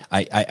 LaFranco.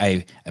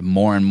 I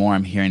more and more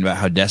I'm hearing about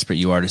how desperate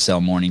you are to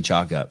sell morning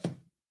chalk up.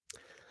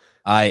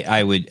 I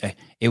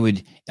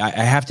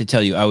have to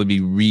tell you, I would be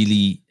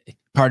really,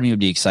 part of me would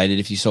be excited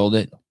if you sold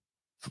it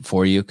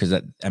for you, because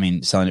that, I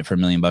mean, selling it for $1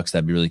 million,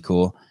 that'd be really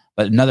cool.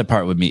 But another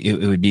part would be,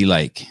 it would be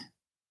like,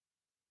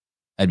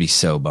 I'd be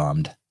so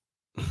bummed.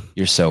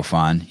 You're so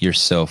fun. You're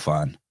so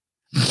fun.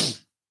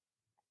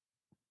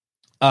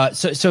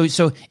 So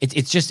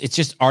it's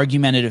just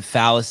argumentative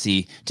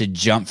fallacy to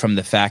jump from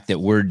the fact that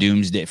we're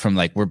doomsday, from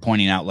like, we're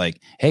pointing out like,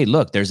 hey,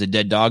 look, there's a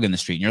dead dog in the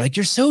street. And you're like,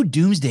 you're so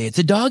doomsday. It's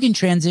a dog in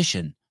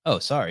transition. Oh,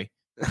 sorry.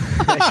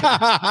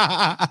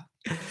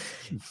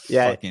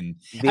 Yeah.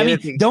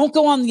 Don't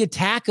go on the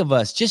attack of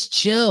us. Just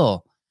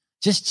chill.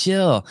 Just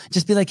chill.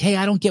 Just be like, hey,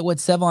 I don't get what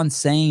Sevon's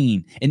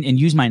saying, and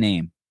use my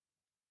name.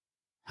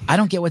 I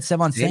don't get what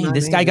Sevon's saying.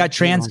 This guy got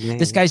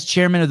this guy's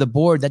chairman of the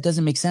board. That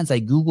doesn't make sense.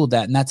 I Googled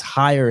that, and that's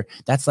higher.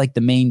 That's like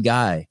the main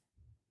guy.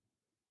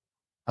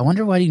 I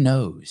wonder what he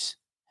knows.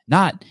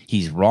 Not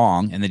he's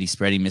wrong and that he's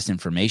spreading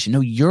misinformation.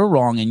 No, you're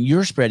wrong and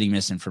you're spreading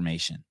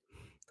misinformation.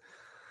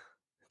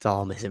 It's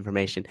all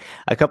misinformation.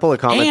 A couple of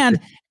comments.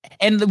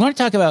 And we want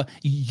to talk about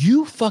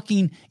you want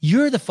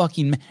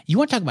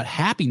to talk about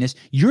happiness.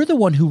 You're the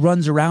one who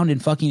runs around in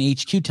fucking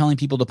HQ telling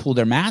people to pull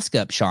their mask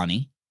up,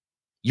 Shawnee.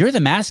 You're the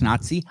mask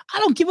Nazi. I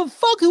don't give a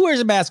fuck who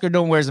wears a mask or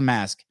don't wears a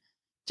mask.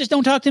 Just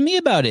don't talk to me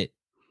about it.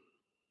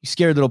 You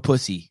scared little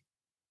pussy.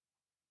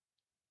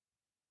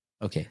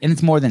 Okay. And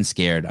it's more than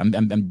scared. I'm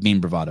being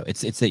bravado.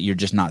 It's that you're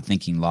just not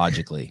thinking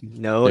logically.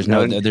 There's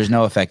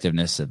no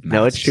effectiveness of masks.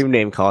 No extreme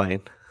name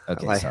calling.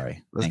 Okay,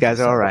 sorry. Those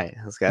guys are all right.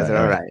 Those guys are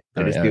all right.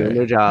 They're just doing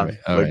their job.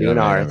 We're doing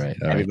ours.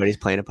 Everybody's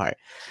playing a part.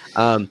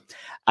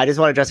 I just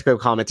want to address a quick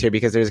comments here,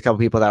 because there's a couple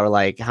people that were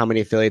like, how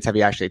many affiliates have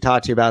you actually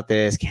talked to about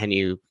this? Can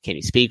you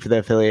speak for the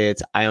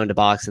affiliates? I owned a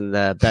box, and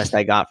the best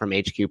I got from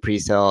HQ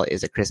pre-sale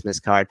is a Christmas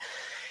card.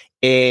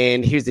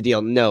 And here's the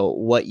deal. No,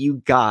 what you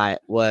got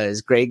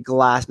was Greg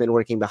Glassman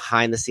working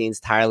behind the scenes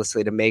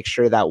tirelessly to make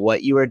sure that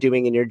what you are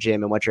doing in your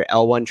gym and what your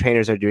L1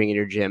 trainers are doing in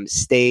your gym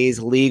stays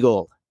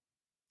legal.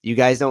 You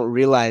guys don't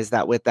realize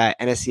that with that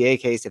NSCA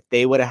case, if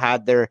they would have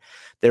had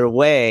their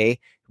way,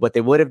 what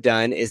they would have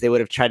done is they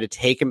would have tried to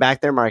take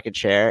back their market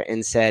share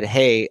and said,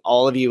 hey,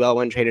 all of you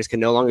L1 trainers can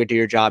no longer do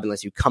your job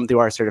unless you come through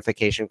our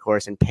certification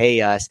course and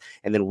pay us,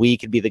 and then we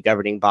could be the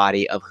governing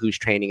body of who's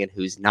training and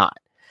who's not.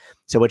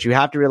 So what you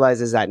have to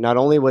realize is that not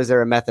only was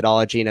there a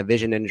methodology and a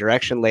vision and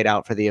direction laid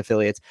out for the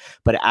affiliates,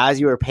 but as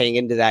you were paying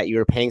into that, you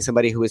were paying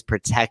somebody who was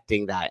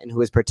protecting that and who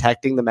was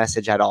protecting the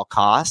message at all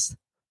costs.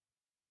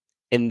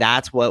 And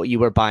that's what you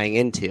were buying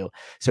into.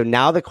 So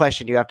now the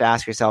question you have to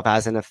ask yourself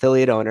as an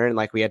affiliate owner, and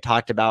like we had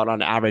talked about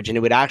on average, and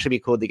it would actually be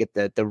cool to get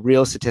the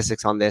real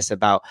statistics on this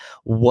about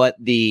what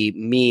the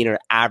mean or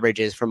average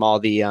is from all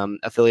the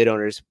affiliate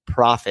owners'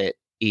 profit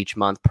each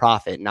month,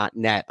 profit, not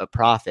net, but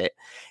profit,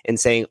 and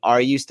saying, are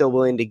you still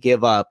willing to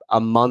give up a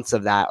month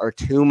of that or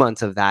 2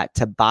 months of that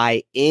to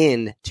buy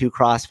in to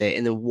CrossFit,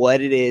 and then what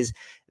it is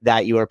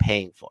that you are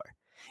paying for?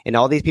 And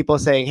all these people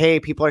saying, hey,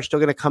 people are still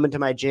going to come into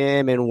my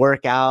gym and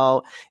work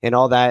out and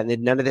all that, and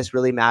then none of this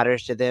really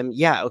matters to them.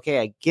 Yeah,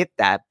 okay, I get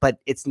that, but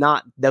it's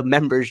not the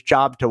member's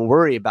job to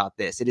worry about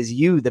this. It is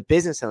you, the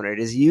business owner. It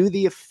is you,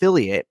 the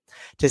affiliate,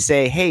 to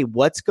say, hey,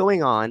 what's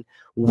going on?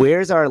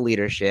 Where's our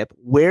leadership?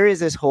 Where is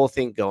this whole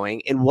thing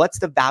going? And what's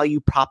the value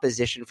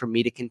proposition for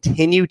me to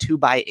continue to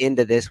buy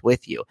into this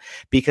with you?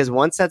 Because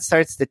once that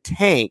starts to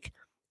tank,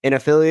 and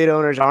affiliate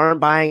owners aren't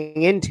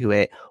buying into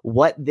it,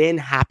 what then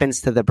happens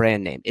to the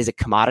brand name? Is it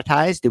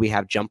commoditized? Do we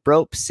have jump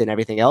ropes and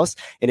everything else?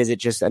 And is it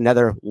just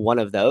another one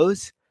of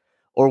those?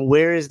 Or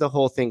where is the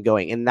whole thing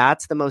going? And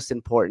that's the most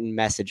important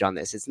message on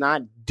this. It's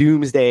not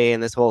doomsday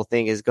and this whole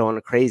thing is going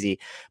crazy,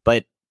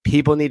 but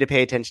people need to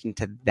pay attention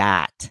to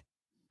that.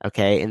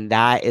 Okay. And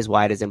that is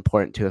why it is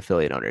important to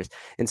affiliate owners.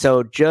 And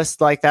so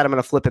just like that, I'm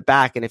going to flip it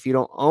back. And if you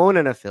don't own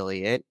an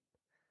affiliate,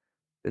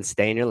 then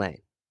stay in your lane.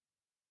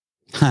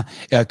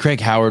 Craig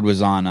Howard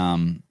was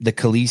on the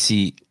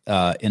Khaleesi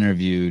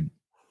interviewed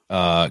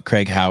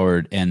Craig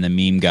Howard and the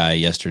meme guy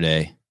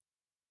yesterday,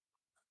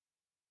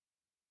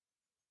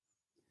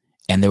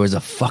 and there was a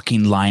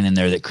fucking line in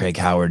there that Craig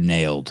Howard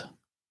nailed.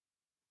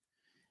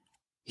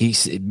 I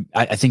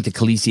think the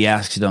Khaleesi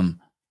asked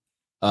him,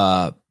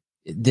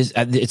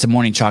 it's a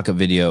morning chocolate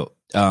video.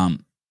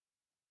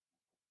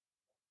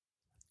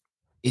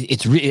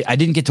 I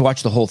didn't get to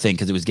watch the whole thing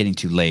because it was getting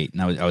too late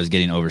and I was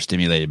getting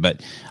overstimulated,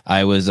 but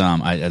I was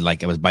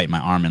biting my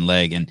arm and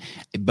leg,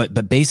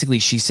 but basically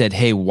she said,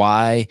 hey,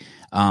 why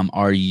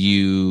are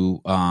you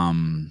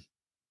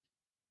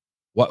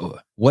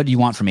what do you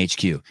want from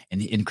HQ?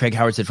 And Craig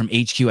Howard said, from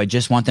HQ, I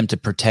just want them to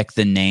protect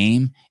the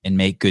name and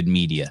make good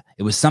media.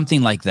 It was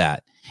something like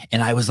that.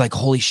 And I was like,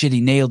 holy shit,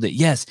 he nailed it.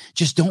 Yes,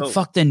 just don't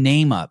fuck the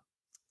name up.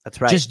 That's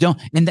right. Just don't.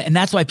 And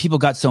that's why people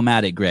got so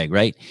mad at Greg,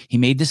 right? He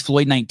made this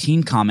Floyd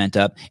 19 comment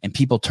up and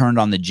people turned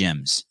on the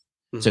gyms.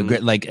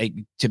 Mm-hmm.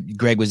 So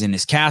Greg was in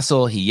his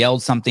castle. He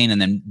yelled something and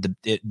then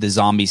the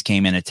zombies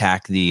came and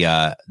attacked the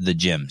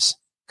gyms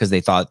because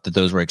they thought that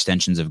those were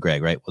extensions of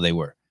Greg, right? Well, they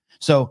were.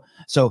 So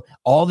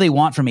all they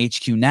want from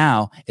HQ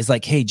now is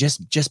like, hey,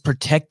 just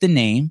protect the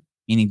name,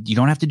 meaning you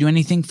don't have to do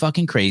anything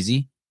fucking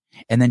crazy.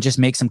 and then just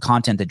make some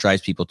content that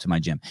drives people to my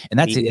gym. And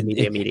that's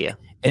media.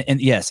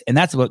 And yes, and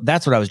that's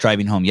what I was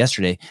driving home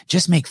yesterday.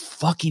 Just make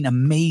fucking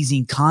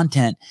amazing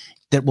content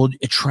that will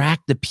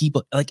attract the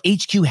people. Like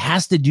HQ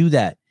has to do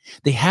that.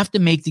 They have to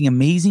make the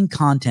amazing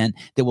content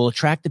that will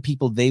attract the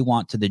people they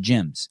want to the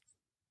gyms.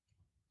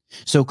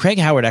 So Craig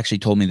Howard actually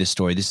told me this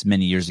story. This is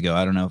many years ago.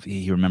 I don't know if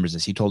he remembers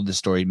this. He told this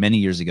story many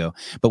years ago,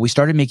 but we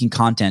started making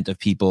content of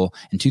people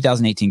in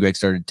 2018. Greg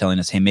started telling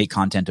us, hey, make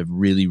content of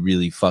really,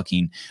 really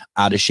fucking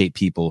out of shape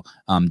people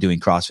doing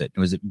CrossFit. It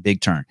was a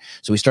big turn.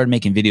 So we started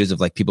making videos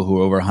of like people who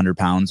were over 100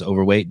 pounds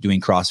overweight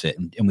doing CrossFit.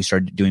 And we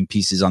started doing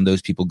pieces on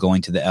those people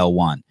going to the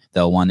L1.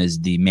 The L1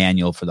 is the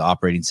manual for the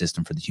operating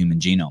system for the human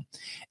genome.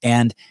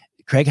 And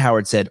Craig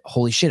Howard said,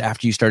 holy shit,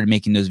 after you started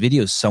making those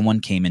videos, someone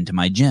came into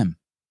my gym.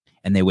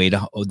 And they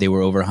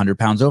were over 100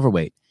 pounds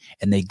overweight,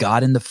 and they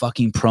got in the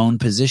fucking prone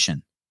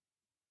position,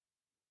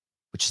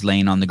 which is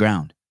laying on the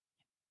ground,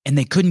 and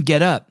they couldn't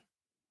get up.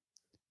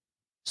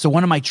 So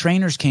one of my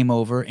trainers came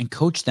over and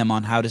coached them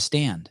on how to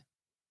stand.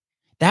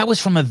 That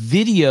was from a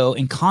video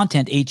and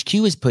content HQ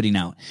is putting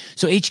out.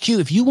 So HQ,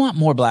 if you want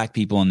more black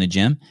people in the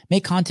gym,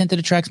 make content that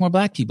attracts more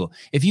black people.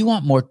 If you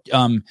want more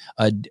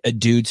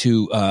dudes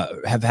who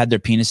have had their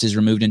penises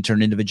removed and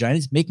turned into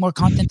vaginas, make more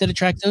content that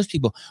attracts those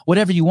people.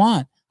 Whatever you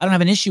want. I don't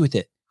have an issue with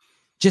it.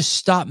 Just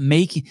stop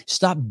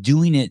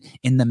doing it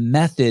in the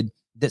method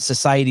that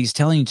society is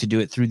telling you to do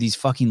it through these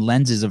fucking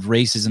lenses of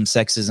racism,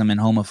 sexism, and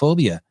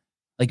homophobia.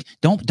 Like,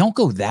 don't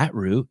go that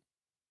route.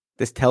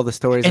 Just tell the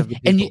stories of the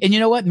people. And you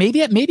know what?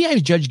 Maybe I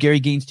judge Gary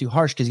Gaines too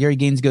harsh because Gary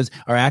Gaines goes,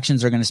 our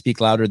actions are going to speak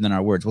louder than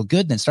our words. Well,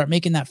 good. Then start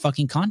making that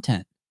fucking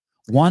content.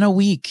 One a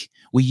week.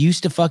 We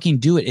used to fucking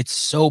do it. It's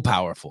so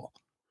powerful.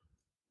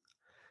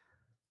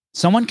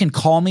 Someone can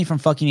call me from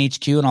fucking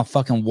HQ and I'll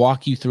fucking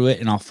walk you through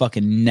it and I'll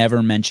fucking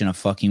never mention a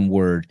fucking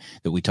word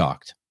that we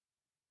talked.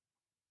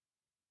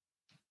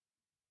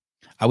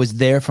 I was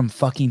there from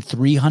fucking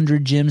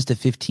 300 gyms to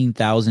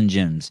 15,000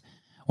 gyms.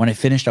 When I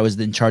finished, I was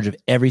in charge of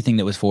everything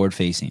that was forward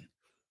facing.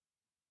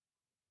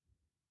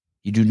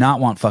 You do not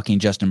want fucking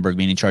Justin Berg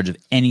being in charge of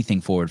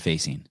anything forward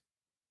facing. Do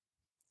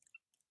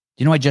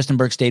you know why Justin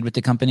Berg stayed with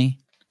the company?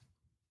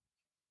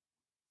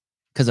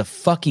 Because of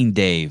fucking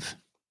Dave.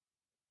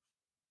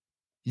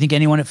 You think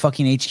anyone at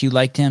fucking HQ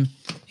liked him?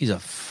 He's a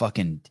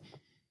fucking...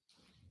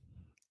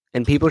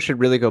 And people should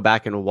really go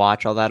back and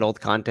watch all that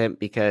old content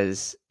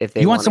because if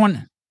they want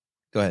someone...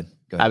 Go ahead.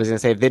 I was going to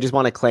say, if they just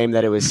want to claim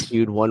that it was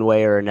skewed one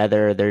way or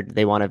another,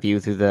 they want to view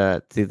through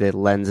the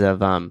lens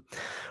of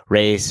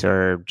race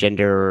or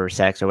gender or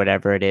sex or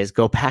whatever it is,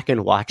 go back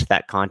and watch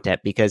that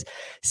content because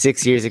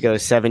 6 years ago,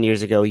 7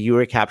 years ago, you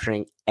were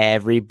capturing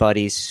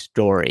everybody's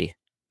story.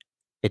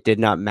 It did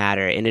not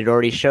matter. And it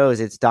already shows,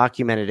 it's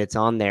documented, it's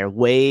on there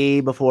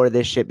way before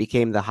this shit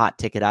became the hot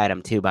ticket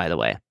item too, by the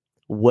way.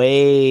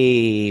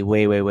 Way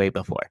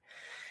before.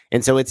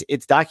 And so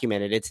it's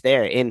documented, it's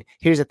there. And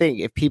here's the thing,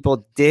 if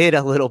people did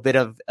a little bit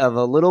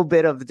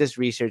of this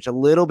research, a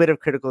little bit of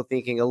critical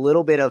thinking, a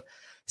little bit of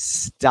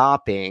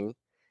stopping,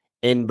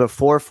 and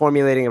before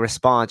formulating a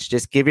response,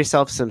 just give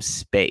yourself some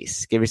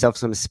space. Give yourself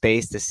some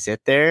space to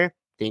sit there.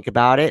 Think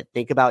about it.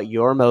 Think about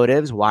your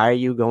motives. Why are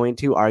you going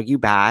to argue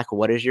back?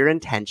 What is your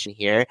intention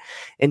here?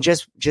 And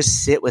just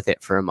sit with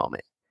it for a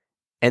moment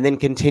and then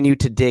continue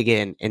to dig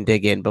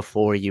in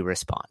before you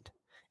respond.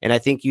 And I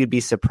think you'd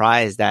be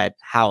surprised at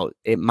how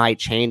it might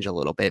change a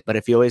little bit. But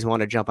if you always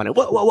want to jump on it,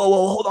 whoa,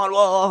 hold on,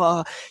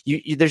 whoa.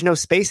 There's no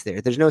space there.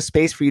 There's no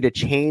space for you to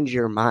change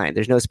your mind.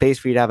 There's no space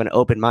for you to have an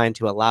open mind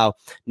to allow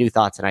new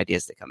thoughts and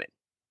ideas to come in.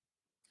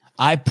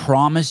 I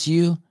promise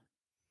you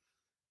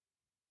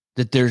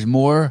that there's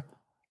more.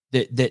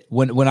 That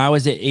when I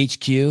was at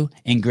HQ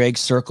in Greg's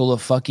circle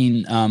of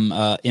fucking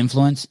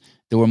influence,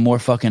 there were more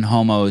fucking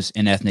homos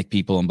and ethnic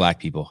people and black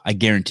people. I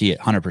guarantee it,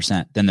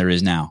 100% than there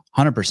is now.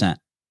 100%.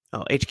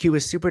 Oh, HQ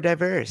was super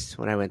diverse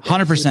when I went there.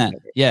 100%.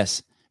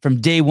 Yes. From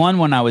day one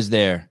when I was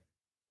there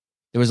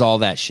was all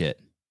that shit.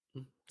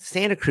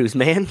 Santa Cruz,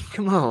 man.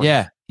 Come on.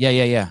 Yeah.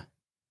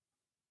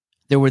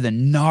 There were the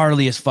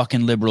gnarliest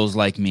fucking liberals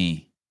like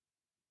me.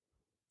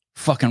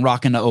 Fucking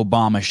rocking the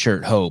Obama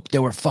shirt hope.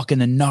 There were fucking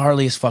the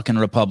gnarliest fucking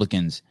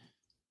Republicans.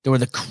 There were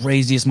the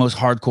craziest, most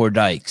hardcore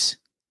dykes.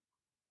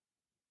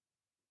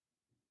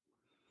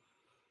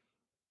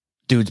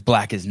 Dudes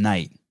black as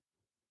night.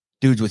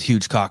 Dudes with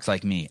huge cocks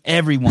like me.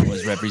 Everyone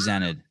was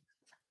represented.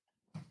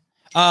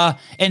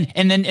 And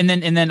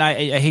then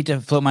I hate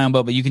to float my own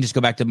boat, but you can just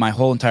go back to my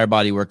whole entire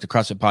body work, the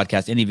CrossFit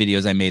podcast, any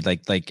videos I made,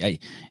 like the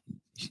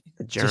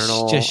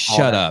journal. Just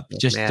shut up.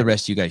 Just man. The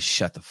rest of you guys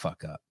shut the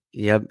fuck up.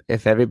 Yep.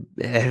 If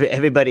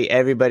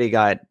everybody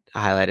got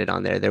highlighted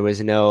on there. There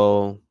was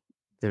no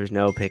There's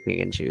no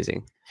picking and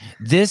choosing.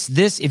 This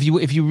if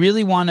you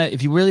really want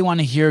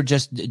to hear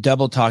just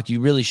double talk, you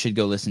really should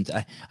go listen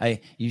to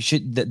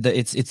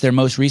it's their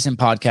most recent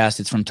podcast.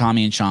 It's from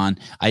Tommy and Sean.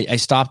 I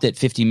stopped at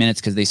 50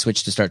 minutes because they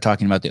switched to start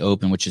talking about the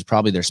Open, which is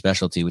probably their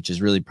specialty, which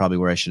is really probably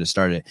where I should have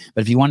started.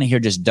 But if you want to hear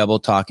just double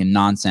talk and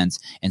nonsense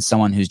and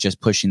someone who's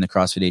just pushing the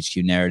CrossFit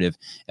HQ narrative,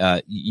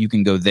 you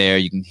can go there.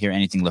 You can hear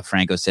anything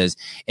LaFranco says,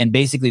 and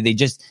basically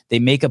they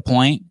make a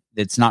point.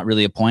 It's not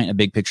really a point, a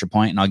big picture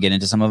point, and I'll get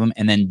into some of them,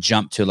 and then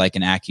jump to like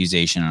an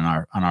accusation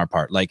on our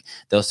part. Like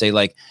they'll say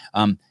like,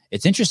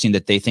 it's interesting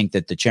that they think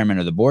that the chairman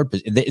of the board,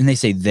 and they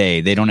say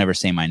they don't ever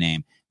say my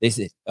name. They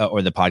say,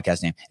 or the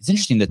podcast name. It's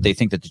interesting that they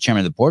think that the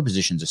chairman of the board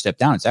position is a step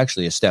down. It's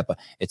actually a step up.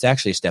 It's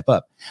actually a step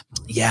up.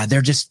 Yeah.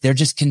 They're just,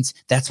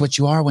 that's what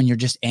you are when you're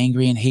just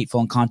angry and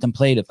hateful and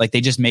contemplative. Like they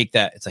just make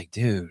that. It's like,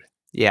 dude.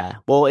 Yeah.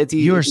 Well, it's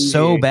you are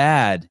so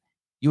bad.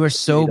 You are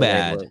so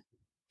bad.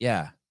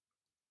 Yeah.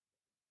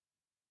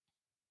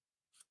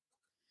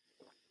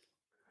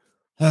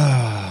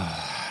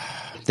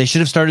 They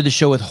should have started the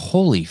show with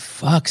 "Holy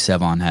fuck,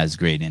 Sevon has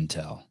great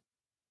intel."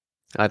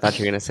 I thought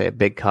you were going to say a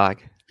big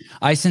cock.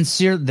 I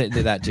sincerely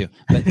that too,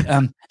 but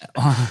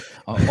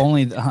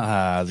only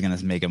I was going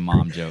to make a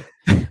mom joke,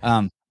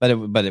 but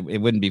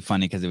it wouldn't be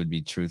funny because it would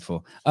be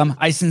truthful.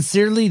 I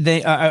sincerely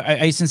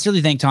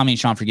thank Tommy and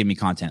Sean for giving me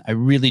content. I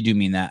really do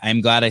mean that. I'm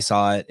glad I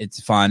saw it.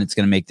 It's fun. It's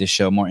going to make this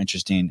show more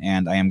interesting,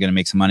 and I am going to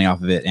make some money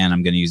off of it, and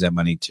I'm going to use that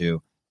money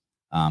to.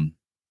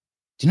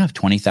 Do you know I have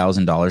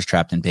 $20,000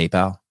 trapped in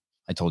PayPal?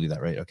 I told you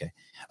that, right? Okay.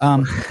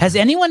 Has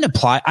anyone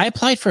applied? I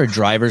applied for a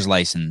driver's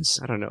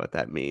license. I don't know what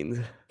that means.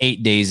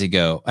 8 days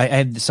ago. I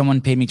had someone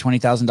paid me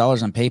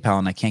 $20,000 on PayPal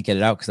and I can't get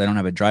it out because I don't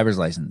have a driver's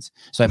license.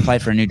 So I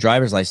applied for a new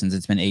driver's license.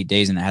 It's been 8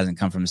 days and it hasn't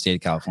come from the state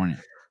of California.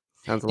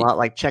 Sounds a lot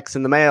like checks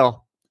in the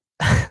mail.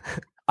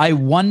 I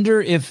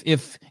wonder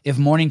if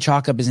Morning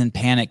Chalk Up is in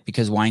panic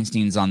because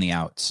Weinstein's on the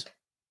outs.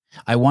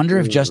 I wonder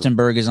if Justin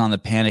Berg is on the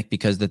panic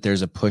because that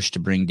there's a push to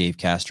bring Dave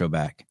Castro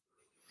back.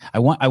 I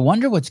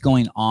wonder what's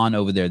going on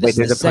over there. Wait,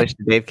 there's a push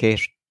to Dave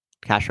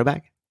Castro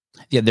back?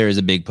 Yeah, there is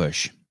a big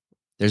push.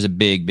 There's a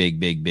big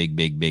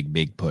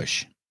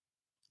push.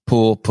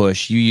 Pull,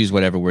 push. You use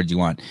whatever word you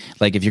want.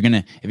 Like if you're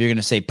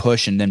gonna say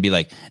push and then be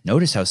like,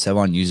 notice how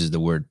Sevon uses the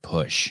word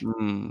push.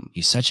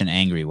 He's such an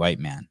angry white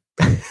man.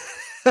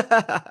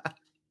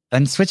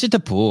 And switch it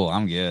to pull.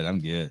 I'm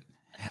good.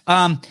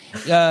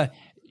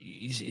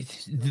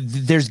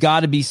 There's got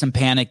to be some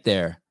panic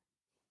there.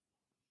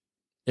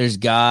 There's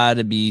got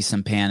to be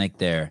some panic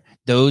there.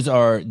 Those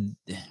are.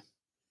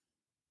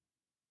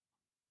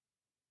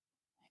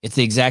 It's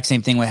the exact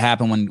same thing what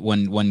happened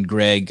when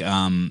Greg did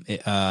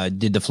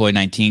the Floyd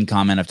 19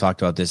 comment. I've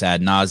talked about this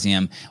ad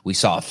nauseum. We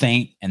saw a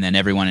feint, and then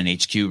everyone in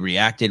HQ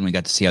reacted, and we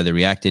got to see how they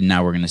reacted.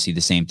 Now we're going to see the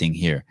same thing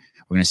here.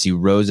 We're going to see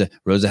Roza.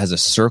 Roza has a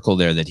circle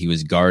there that he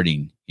was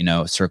guarding.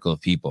 A circle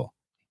of people.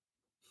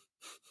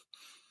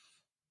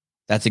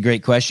 That's a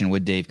great question.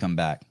 Would Dave come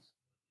back?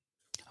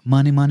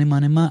 Money.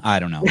 I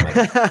don't know.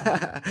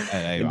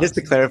 And just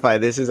to clarify,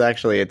 this is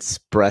actually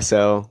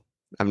espresso.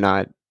 I'm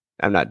not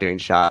doing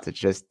shots. It's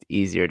just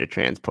easier to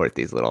transport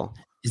these little.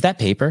 Is that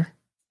paper?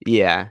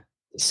 Yeah.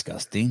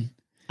 Disgusting.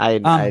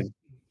 Yeah.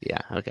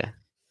 Okay.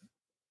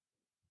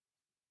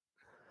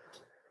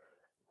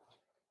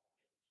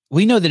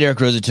 We know that Eric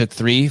Roza took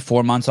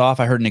 3-4 months off.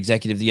 I heard an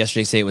executive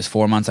yesterday say it was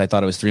 4 months. I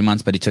thought it was 3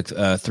 months, but he took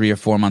 3 or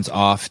 4 months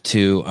off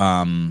to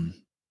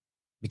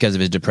because of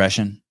his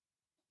depression.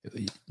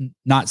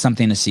 Not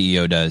something a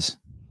CEO does.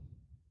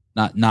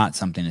 Not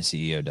something a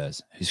CEO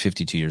does. Who's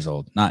 52 years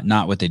old.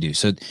 Not what they do.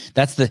 So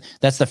that's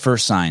the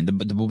first sign.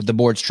 The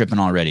board's tripping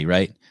already,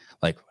 right?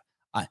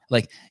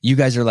 Like you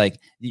guys are like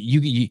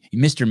you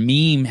Mr.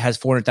 Meme has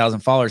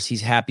 400,000 followers.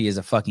 He's happy as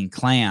a fucking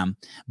clam.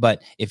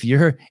 But if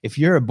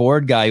you're a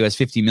board guy who has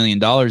 $50 million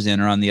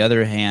in, or on the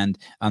other end,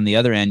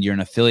 you're an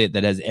affiliate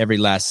that has every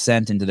last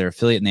cent into their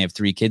affiliate and they have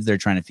 3 kids they're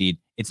trying to feed.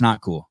 It's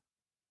not cool.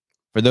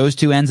 For those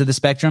two ends of the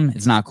spectrum,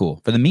 it's not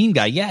cool. For the meme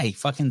guy, yeah,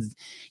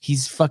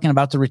 he's fucking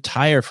about to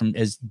retire from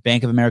as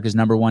Bank of America's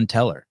 #1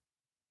 teller.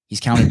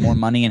 He's counted more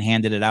money and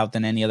handed it out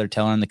than any other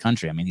teller in the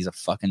country. I mean, he's a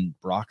fucking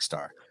rock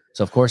star.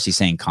 So of course he's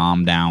saying,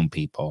 "Calm down,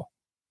 people."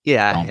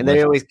 Yeah, and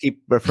they always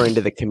keep referring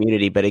to the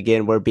community, but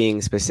again, we're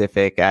being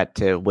specific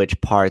to which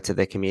parts of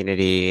the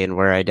community, and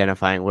we're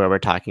identifying where we're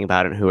talking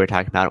about it, and who we're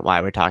talking about, it,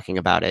 why we're talking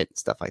about it,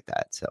 stuff like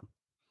that. So,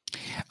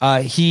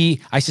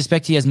 I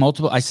suspect he has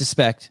multiple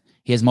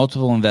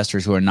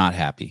investors who are not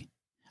happy.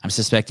 I'm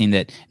suspecting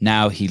that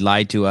now he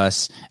lied to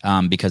us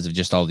because of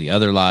just all the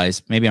other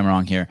lies. Maybe I'm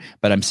wrong here,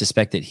 but I'm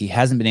suspect that he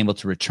hasn't been able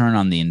to return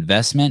on the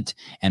investment,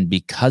 and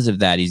because of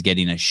that, he's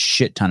getting a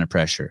shit ton of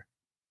pressure.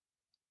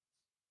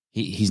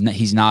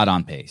 He's not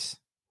on pace.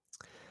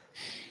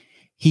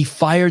 He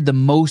fired the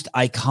most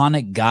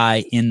iconic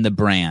guy in the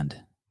brand.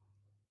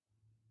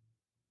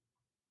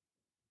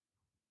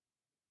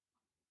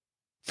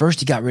 First,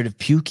 he got rid of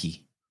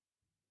Pukey.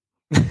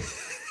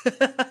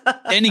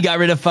 Then he got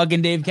rid of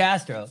fucking Dave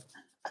Castro.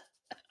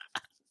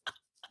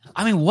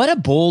 I mean, what a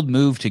bold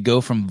move to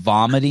go from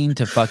vomiting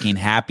to fucking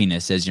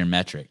happiness as your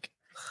metric.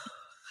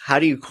 How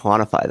do you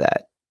quantify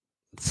that?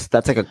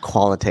 That's like a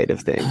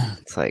qualitative thing.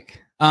 It's like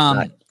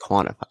not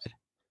quantified,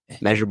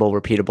 measurable,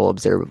 repeatable,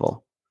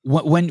 observable.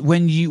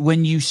 When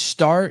you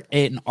start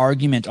an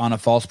argument on a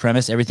false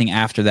premise, everything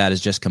after that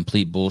is just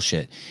complete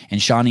bullshit.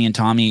 And Shawnee and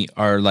Tommy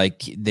are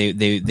like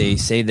they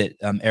say that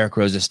Eric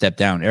Roza stepped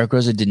down. Eric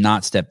Roza did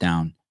not step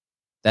down.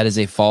 That is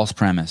a false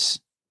premise.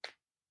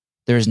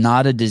 There is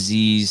not a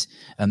disease.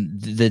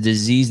 The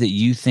disease that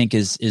you think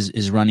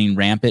is running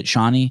rampant,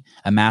 Shawnee,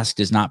 a mask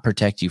does not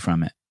protect you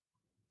from it,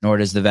 nor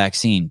does the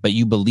vaccine. But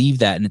you believe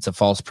that, and it's a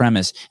false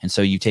premise. And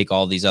so you take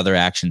all these other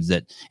actions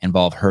that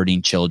involve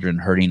hurting children,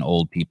 hurting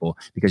old people,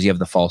 because you have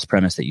the false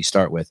premise that you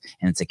start with.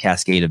 And it's a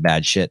cascade of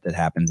bad shit that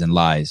happens and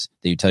lies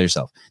that you tell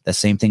yourself. The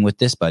same thing with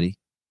this, buddy.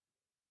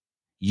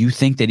 You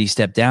think that he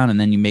stepped down, and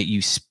then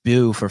you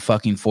spew for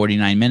fucking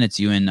 49 minutes.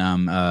 You and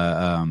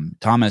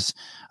Thomas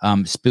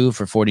spew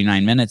for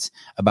 49 minutes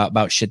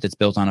about shit that's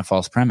built on a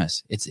false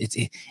premise.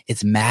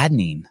 It's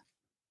maddening.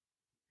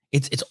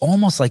 It's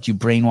almost like you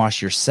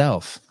brainwash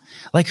yourself.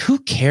 Like, who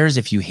cares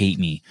if you hate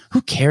me?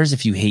 Who cares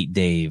if you hate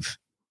Dave?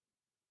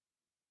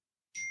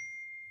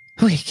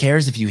 Who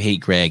cares if you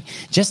hate Greg?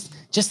 Just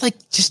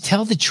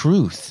tell the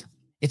truth.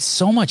 It's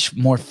so much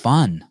more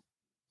fun.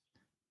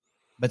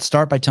 But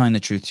start by telling the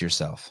truth to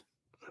yourself.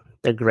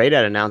 They're great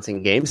at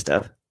announcing game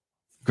stuff.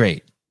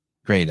 Great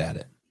at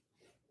it.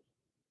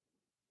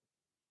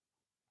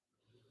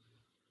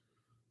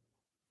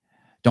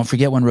 Don't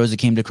forget when Roza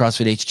came to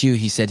CrossFit HQ,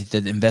 he said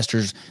that the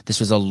investors,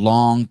 this was a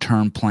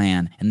long-term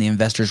plan, and the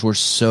investors were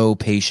so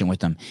patient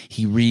with him.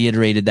 He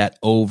reiterated that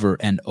over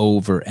and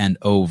over and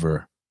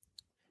over.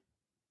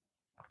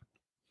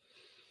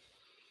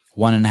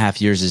 1.5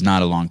 years is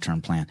not a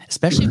long-term plan,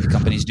 especially if the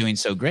company's doing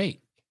so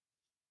great.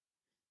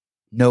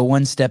 No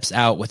one steps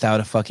out without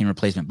a fucking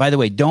replacement. By the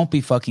way, don't be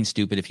fucking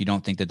stupid if you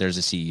don't think that there's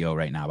a CEO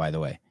right now, by the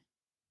way.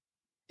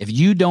 If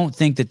you don't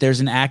think that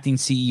there's an acting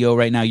CEO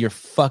right now, you're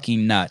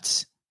fucking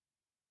nuts.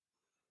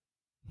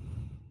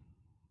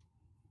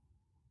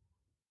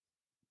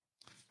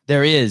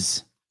 There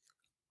is.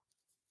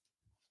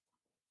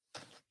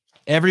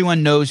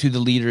 Everyone knows who the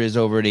leader is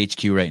over at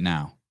HQ right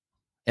now.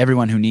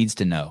 Everyone who needs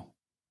to know.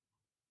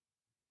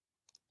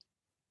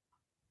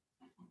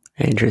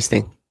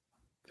 Interesting.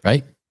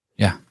 Right?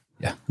 Yeah.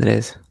 Yeah. It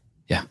is.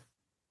 Yeah.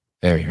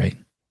 Very right.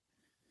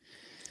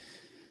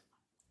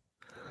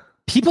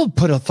 People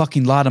put a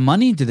fucking lot of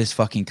money into this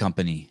fucking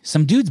company.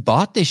 Some dudes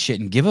bought this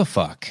shit and give a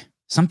fuck.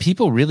 Some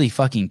people really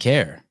fucking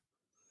care.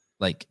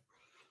 Like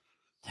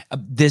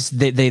this,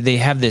 they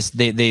have this,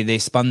 they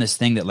spun this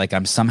thing that like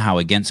I'm somehow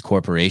against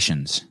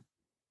corporations.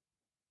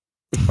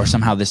 Or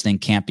somehow this thing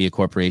can't be a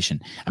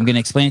corporation. I'm going to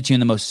explain it to you in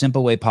the most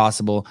simple way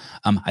possible.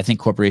 I think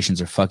corporations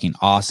are fucking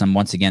awesome.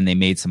 Once again, they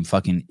made some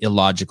fucking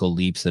illogical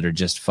leaps that are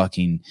just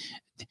fucking,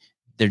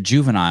 they're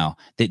juvenile.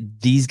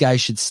 That these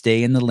guys should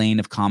stay in the lane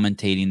of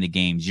commentating the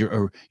games.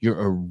 You're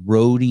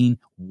eroding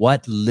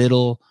what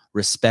little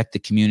respect the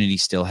community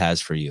still has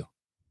for you.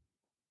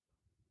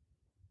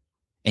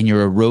 And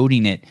you're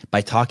eroding it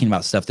by talking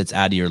about stuff that's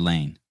out of your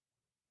lane.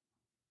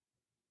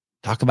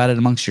 Talk about it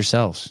amongst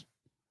yourselves.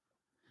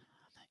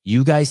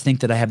 You guys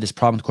think that I have this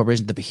problem with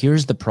corporations, but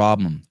here's the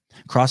problem.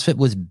 CrossFit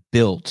was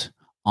built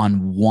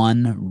on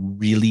one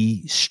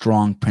really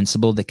strong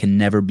principle that can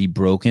never be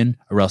broken,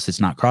 or else it's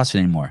not CrossFit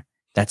anymore.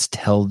 That's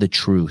tell the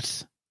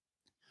truth.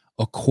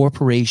 A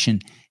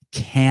corporation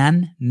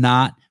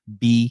cannot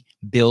be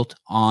built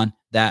on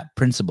that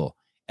principle.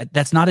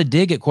 That's not a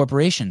dig at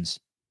corporations.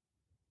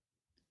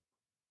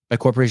 By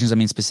corporations, I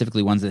mean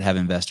specifically ones that have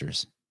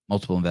investors,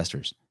 multiple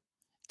investors.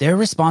 Their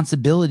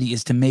responsibility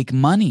is to make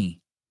money.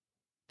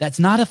 That's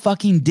not a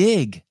fucking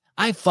dig.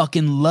 I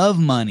fucking love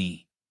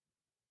money.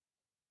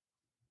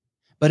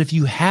 But if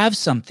you have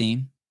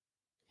something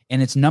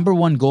and its number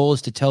one goal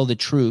is to tell the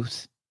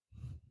truth,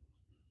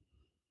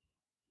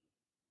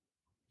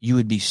 you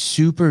would be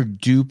super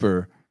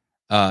duper.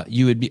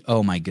 You would be,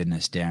 oh my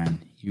goodness, Darren,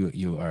 you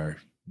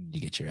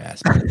get your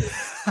ass.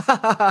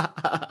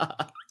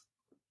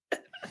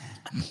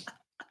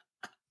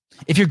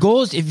 If your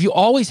goal is, if you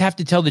always have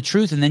to tell the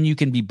truth and then you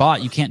can be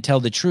bought, you can't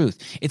tell the truth.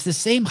 It's the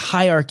same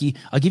hierarchy.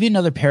 I'll give you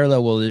another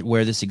parallel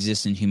where this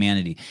exists in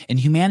humanity. In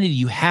humanity,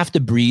 you have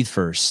to breathe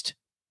first.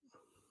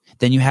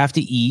 Then you have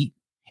to eat.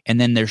 And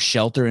then there's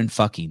shelter and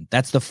fucking.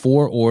 That's the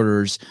 4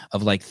 orders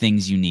of like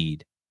things you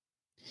need.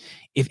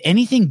 If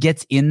anything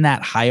gets in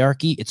that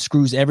hierarchy, it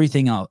screws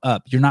everything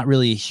up. You're not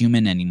really a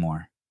human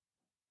anymore.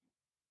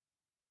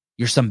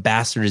 You're some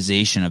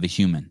bastardization of a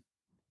human.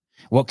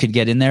 What could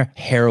get in there?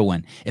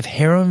 Heroin. If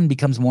heroin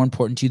becomes more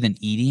important to you than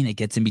eating, it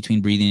gets in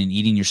between breathing and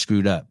eating, you're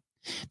screwed up.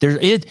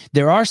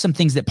 There are some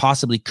things that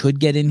possibly could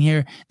get in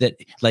here that,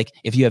 like,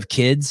 if you have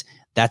kids,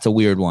 that's a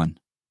weird one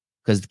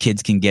because the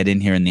kids can get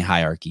in here in the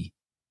hierarchy.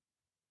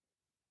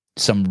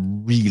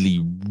 Some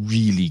really,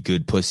 really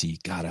good pussy.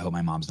 God, I hope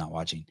my mom's not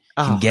watching.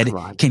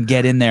 Can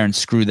get in there and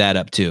screw that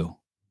up too.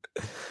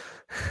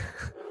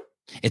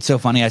 It's so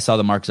funny. I saw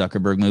the Mark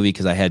Zuckerberg movie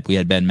because we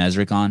had Ben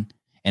Mesrick on.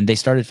 And they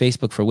started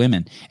Facebook for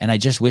women. And I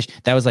just wish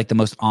that was like the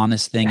most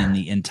honest thing in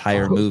the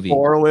entire movie.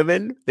 For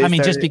women?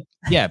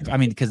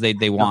 Because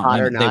they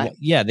want women.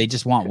 They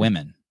just want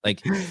women.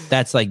 Like,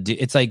 that's like,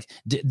 it's like,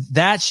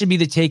 that should be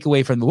the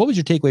takeaway from what was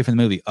your takeaway from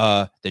the movie?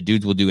 The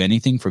dudes will do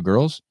anything for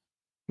girls.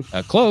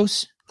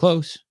 Close.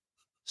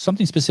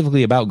 Something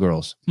specifically about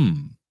girls.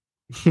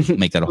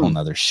 Make that a whole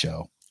nother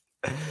show.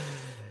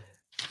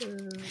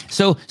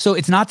 So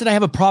it's not that I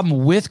have a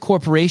problem with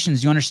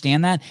corporations. You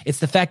understand that? It's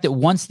the fact that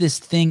once this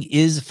thing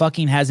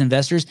has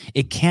investors,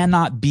 it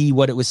cannot be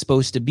what it was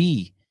supposed to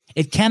be.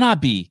 It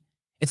cannot be.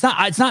 It's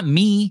not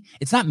me.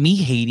 It's not me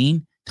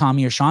hating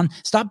Tommy or Sean.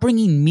 Stop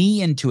bringing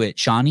me into it,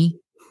 Shawnee.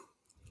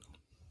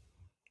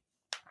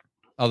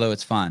 Although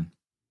it's fun.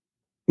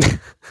 It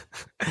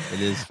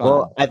is fun.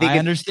 Well, I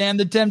understand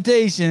the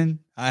temptation.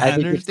 I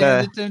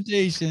understand the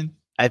temptation.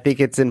 I think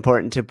it's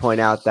important to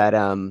point out that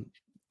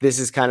this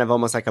is kind of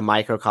almost like a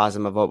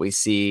microcosm of what we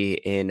see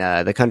in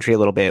the country a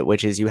little bit,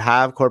 which is you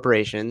have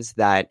corporations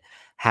that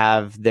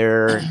have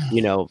their,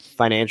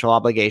 financial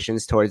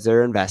obligations towards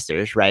their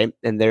investors, right?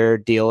 And their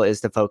deal is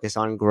to focus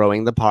on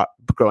growing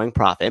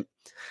profit.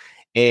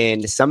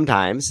 And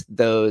sometimes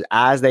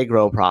as they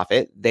grow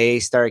profit, they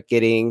start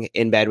getting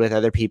in bed with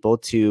other people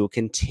to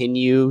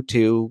continue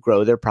to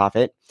grow their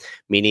profit,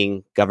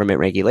 meaning government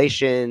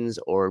regulations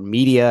or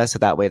media. So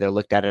that way they're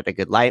looked at a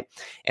good light.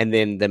 And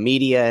then the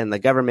media and the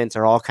governments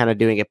are all kind of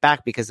doing it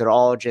back because they're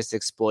all just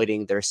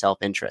exploiting their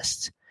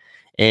self-interest.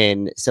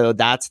 And so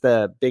that's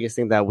the biggest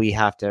thing that we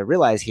have to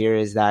realize here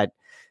is that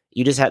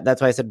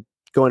that's why I said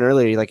going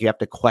earlier, like you have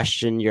to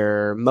question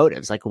your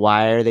motives. Like,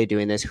 why are they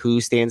doing this?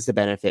 Who stands to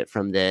benefit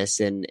from this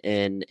and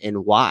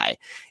why?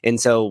 And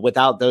so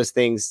without those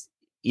things,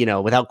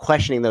 without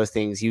questioning those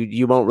things,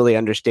 you won't really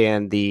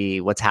understand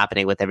what's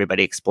happening with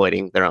everybody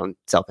exploiting their own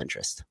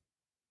self-interest.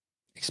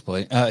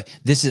 I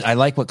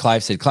like what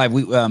Clive said. Clive,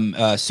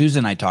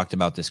 Susan and I talked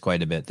about this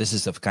quite a bit. This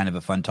is kind of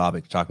a fun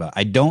topic to talk about.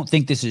 I don't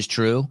think this is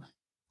true.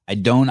 I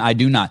do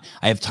not.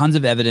 I have tons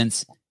of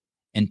evidence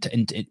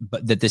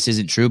but that this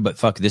isn't true, but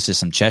fuck, this is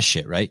some chess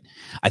shit, right?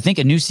 I think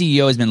a new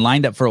CEO has been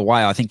lined up for a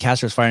while. I think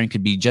Castro's firing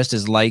could be just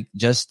as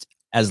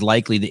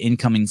likely the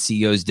incoming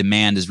CEO's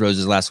demand as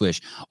Rose's last wish.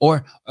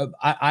 Or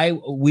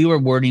we were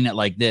wording it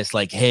like this,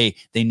 like, hey,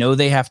 they know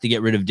they have to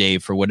get rid of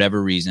Dave for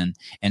whatever reason.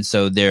 And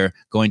so they're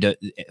going to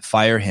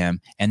fire him.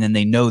 And then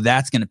they know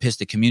that's going to piss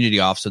the community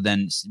off. So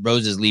then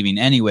Rose is leaving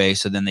anyway.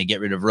 So then they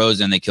get rid of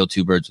Rose and they kill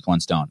two birds with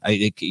one stone.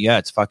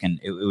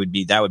 It would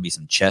be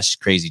some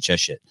crazy chess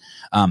shit.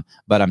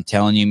 But I'm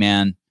telling you,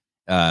 man,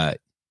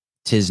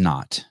 tis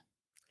not.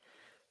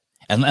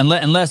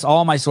 Unless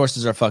all my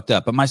sources are fucked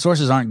up, but my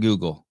sources aren't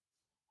Google.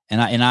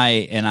 And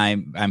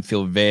I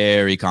feel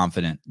very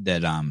confident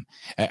that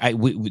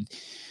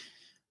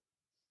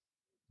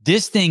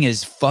this thing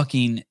is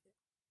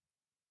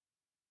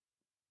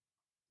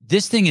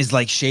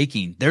like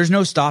shaking. There's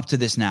no stop to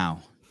this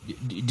now.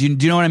 Do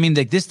you know what I mean?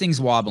 Like, this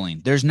thing's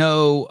wobbling. There's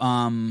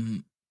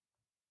no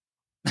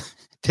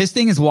this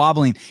thing is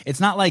wobbling. It's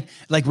not like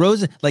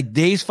Rosa, like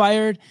Dave's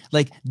fired.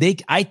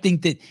 I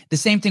think that the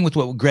same thing with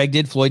what Greg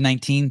did, Floyd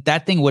 19,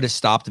 that thing would have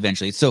stopped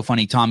eventually. It's so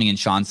funny. Tommy and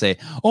Sean say,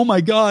 oh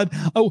my God.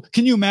 Oh,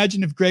 can you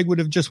imagine if Greg would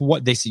have just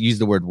they use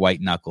the word white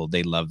knuckled.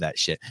 They love that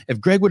shit. If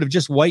Greg would have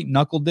just white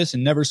knuckled this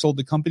and never sold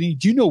the company,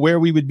 do you know where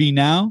we would be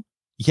now?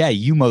 Yeah,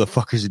 you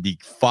motherfuckers would be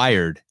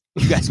fired.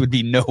 You guys would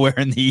be nowhere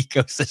in the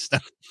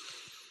ecosystem.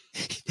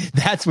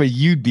 That's where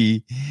you'd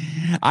be.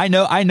 I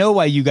know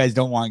why you guys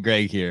don't want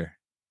Greg here.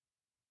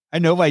 I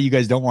know why you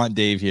guys don't want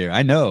Dave here.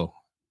 I know.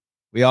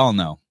 We all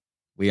know.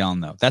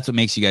 That's what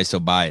makes you guys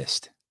so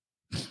biased.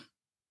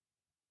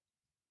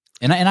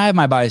 And I have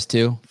my bias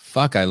too.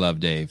 Fuck, I love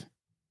Dave.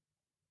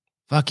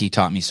 Fuck, he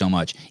taught me so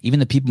much.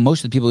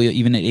 Most of the people,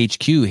 even at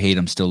HQ, hate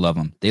him, still love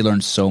him. They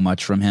learned so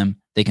much from him.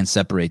 They can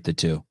separate the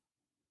two.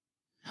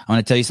 I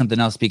want to tell you something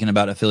else, speaking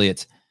about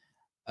affiliates.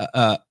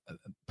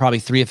 Probably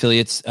 3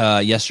 affiliates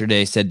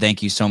yesterday said,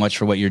 thank you so much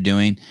for what you're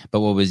doing.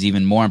 But what was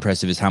even more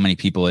impressive is how many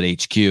people at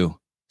HQ,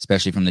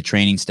 especially from the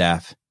training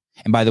staff.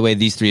 And by the way,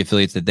 these 3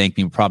 affiliates that thanked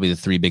me were probably the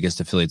 3 biggest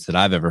affiliates that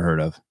I've ever heard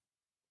of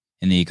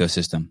in the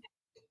ecosystem.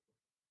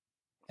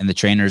 And the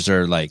trainers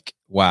are like,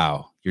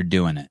 wow, you're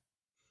doing it.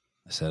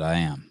 I said, I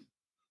am.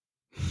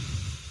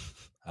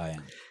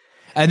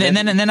 And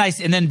then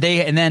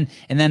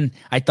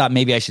I thought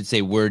maybe I should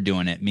say we're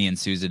doing it, me and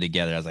Sousa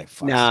together. I was like,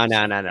 fuck. No.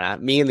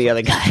 Me and the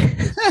other guy.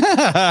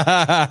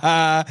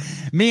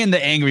 Me and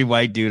the angry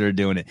white dude are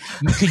doing it.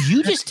 Could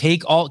you just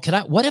take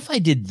what if I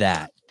did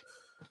that?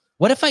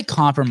 What if I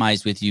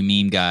compromised with you,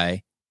 meme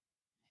guy,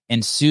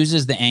 and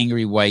Sousa's the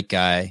angry white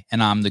guy,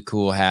 and I'm the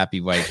cool,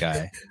 happy white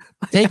guy?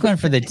 Take one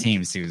for the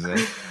team, Sousa.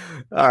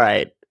 All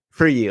right.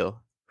 For you.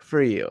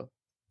 You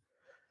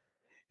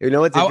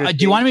know what's interesting?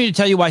 Do you want me to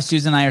tell you why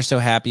Susan and I are so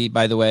happy,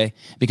 by the way?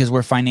 Because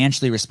we're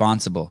financially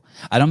responsible.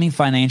 I don't mean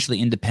financially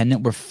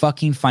independent. We're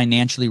fucking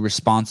financially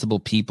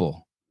responsible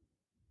people.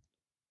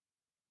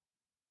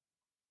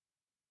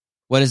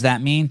 What does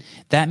that mean?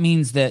 That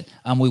means that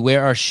we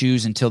wear our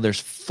shoes until there's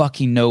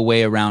fucking no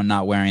way around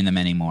not wearing them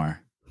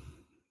anymore.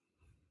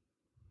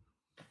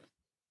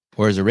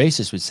 Or as a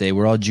racist would say,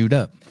 we're all Jewed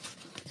up.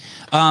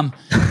 Oh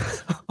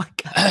my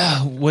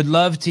God. Would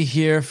love to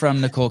hear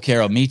from Nicole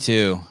Carroll. Me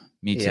too.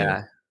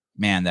 Yeah.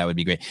 Man, that would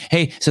be great.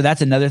 Hey, so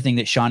that's another thing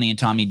that Shawnee and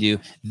Tommy do.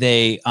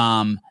 They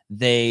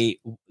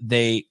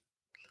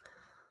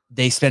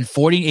spend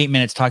 48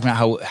 minutes talking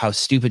about how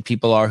stupid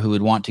people are who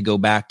would want to go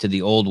back to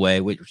the old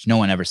way, which no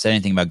one ever said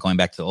anything about going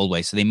back to the old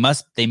way. So they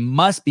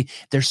must be,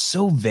 they're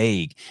so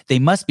vague. They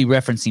must be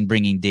referencing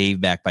bringing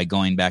Dave back by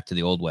going back to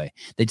the old way.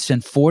 They'd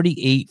spend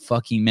 48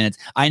 fucking minutes.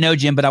 I know,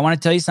 Jim, but I want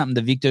to tell you something.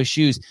 The Victo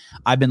shoes,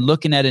 I've been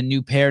looking at a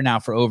new pair now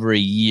for over a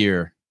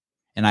year.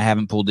 And I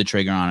haven't pulled the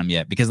trigger on them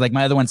yet because like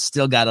my other one's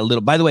still got a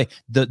little, by the way,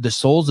 the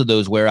soles of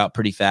those wear out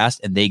pretty fast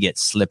and they get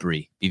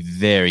slippery. Be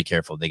very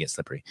careful. They get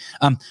slippery.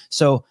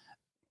 So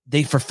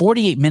they, for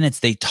 48 minutes,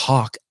 they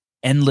talk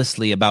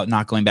endlessly about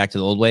not going back to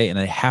the old way. And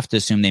I have to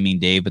assume they mean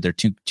Dave, but they're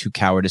too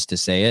cowardice to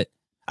say it.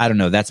 I don't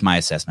know. That's my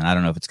assessment. I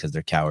don't know if it's because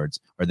they're cowards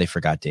or they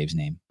forgot Dave's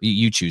name.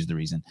 You choose the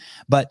reason.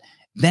 But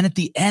then at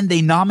the end,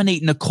 they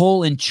nominate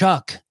Nicole and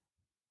Chuck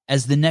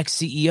as the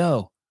next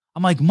CEO.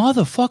 I'm like,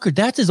 motherfucker,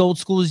 that's as old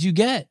school as you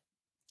get.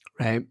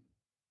 Right.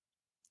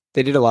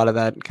 They did a lot of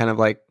that, kind of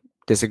like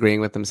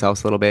disagreeing with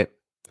themselves a little bit.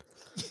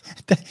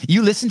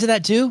 You listened to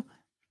that too?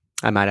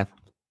 I might have.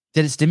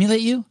 Did it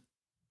stimulate you?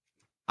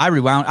 I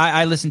rewound.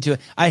 I listened to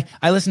it.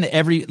 I listened to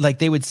every, like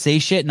they would say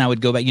shit and I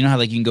would go back. You know how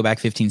like you can go back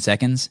 15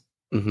 seconds?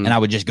 Mm-hmm. And I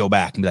would just go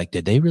back and be like,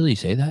 did they really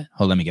say that?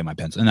 Oh, let me get my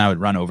pencil. And I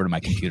would run over to my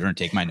computer and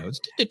take my notes.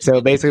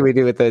 So basically we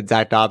do it the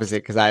exact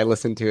opposite because I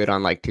listened to it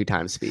on like 2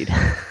 times speed.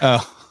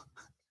 Oh.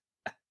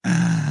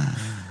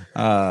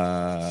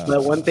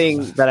 But one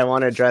thing that I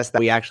want to address that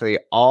we actually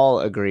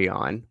all agree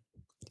on,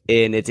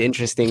 and it's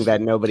interesting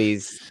that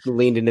nobody's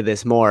leaned into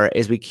this more,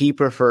 is we keep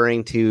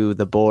referring to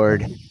the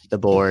board, but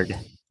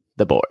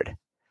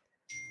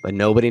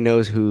nobody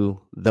knows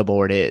who the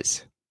board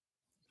is,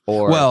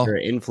 or their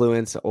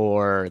influence,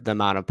 or the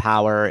amount of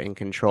power and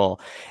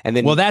control. And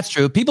then, well, that's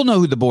true. People know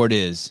who the board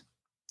is.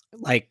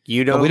 Like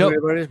you know who the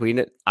board is.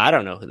 I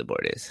don't know who the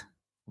board is.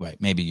 Right?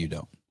 Maybe you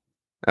don't.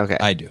 Okay,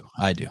 I do.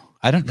 I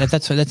don't.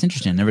 That's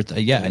interesting. I never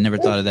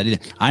thought of that either.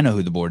 I know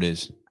who the board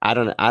is. I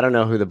don't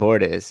know who the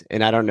board is,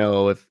 and I don't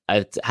know if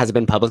has it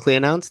been publicly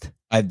announced.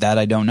 I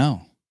don't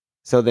know.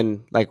 So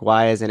then, like,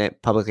 why isn't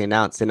it publicly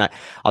announced? And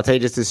I'll tell you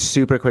just a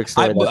super quick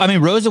story. I mean,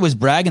 Rosa was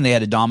bragging they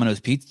had a Domino's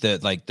Pizza,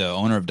 like the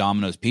owner of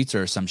Domino's Pizza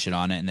or some shit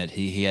on it, and that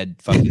he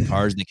had fucking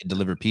cars that could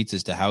deliver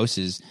pizzas to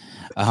houses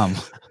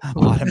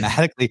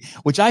automatically,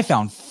 which I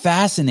found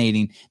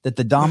fascinating. That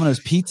the Domino's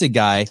Pizza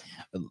guy,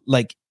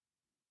 like.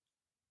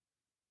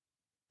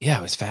 Yeah,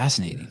 it was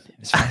fascinating.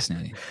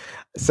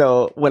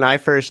 So when I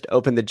first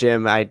opened the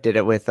gym, I did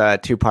it with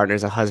 2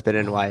 partners, a husband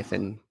and wife,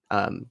 and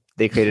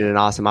they created an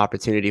awesome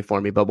opportunity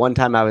for me. But one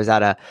time I was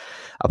at a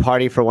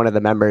party for one of the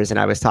members, and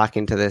I was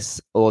talking to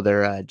this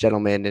older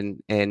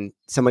gentleman, and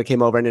someone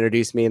came over and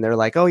introduced me, and they're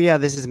like, "Oh yeah,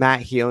 this is Matt.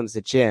 He owns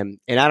the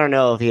gym." And I don't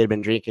know if he had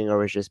been drinking or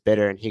was just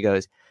bitter. And he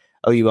goes,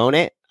 "Oh, you own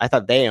it? I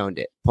thought they owned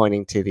it,"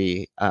 pointing to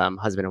the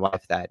husband and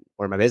wife that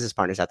were my business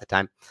partners at the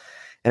time.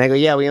 And I go,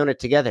 "Yeah, we own it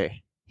together."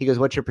 He goes,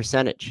 "What's your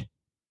percentage?"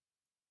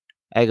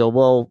 I go,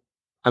 "Well,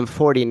 I'm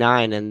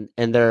 49 and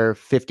they're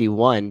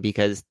 51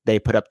 because they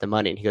put up the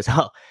money." And he goes,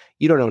 "Oh,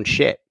 you don't own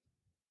shit."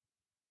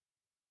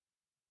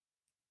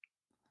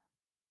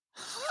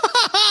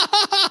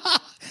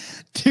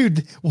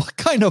 Dude, what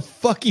kind of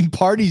fucking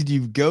parties do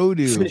you go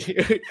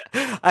to?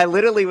 I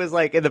literally was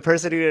like, and the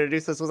person who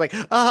introduced us was like,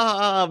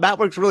 Matt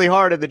works really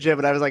hard in the gym.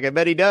 And I was like, I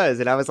bet he does.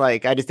 And I was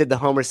like, I just did the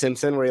Homer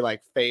Simpson where he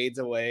like fades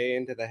away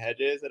into the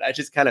hedges. And I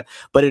just kind of,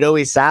 but it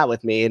always sat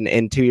with me.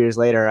 And 2 years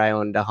later, I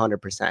owned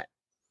 100%.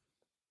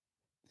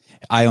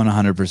 I own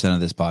 100%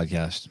 of this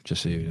podcast,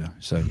 just so you know.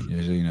 So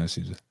you know,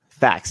 Susan.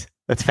 Facts.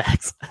 That's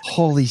facts.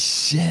 Holy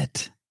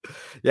shit.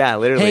 Yeah,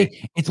 literally.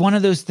 Hey, it's one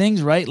of those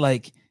things, right?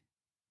 Like,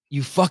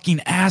 you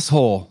fucking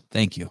asshole.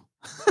 Thank you.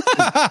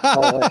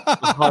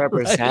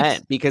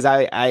 100%. Because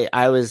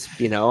I was,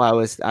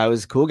 I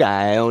was a cool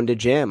guy. I owned a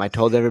gym. I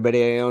told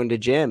everybody I owned a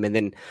gym, and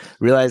then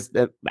realized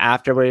that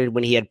afterward,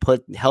 when he had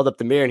held up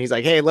the mirror and he's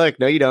like, "Hey, look,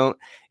 no, you don't."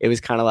 It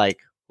was kind of like,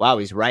 wow,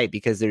 he's right,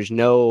 because there's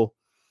no,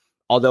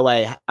 although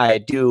I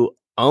do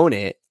own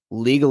it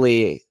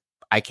legally,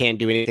 I can't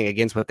do anything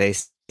against what they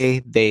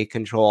say. They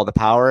control all the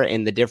power,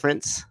 and the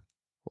difference,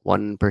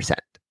 1%.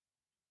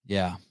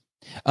 Yeah.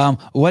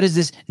 What is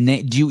this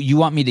name? Do you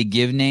want me to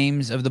give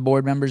names of the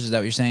board members? Is that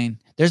what you're saying?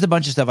 There's a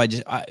bunch of stuff. I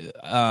didn't.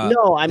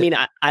 No.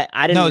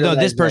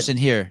 This person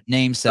here,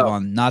 name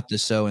Sevon, not the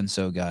so and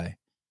so guy.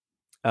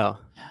 Oh,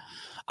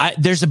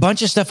 there's a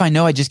bunch of stuff I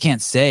know. I just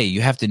can't say.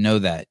 You have to know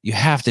that.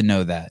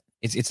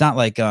 It's not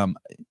like I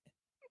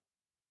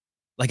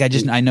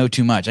know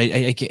too much.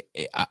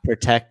 I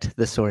protect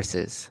the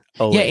sources.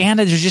 Always. Yeah, and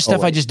there's just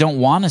stuff I just don't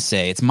want to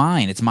say. It's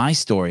mine. It's my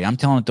story. I'm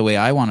telling it the way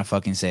I want to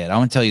fucking say it. I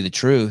want to tell you the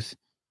truth.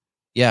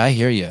 Yeah, I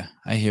hear you.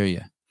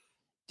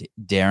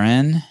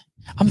 Darren,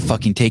 I'm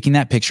fucking taking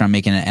that picture. I'm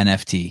making an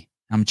NFT.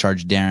 I'm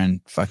charged Darren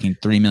fucking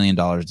 $3 million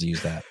to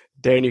use that.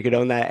 Darren, you could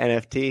own that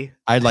NFT.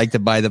 I'd like to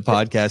buy the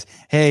podcast.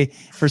 Hey,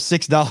 for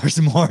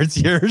 $6 more, it's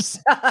yours.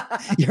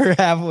 You're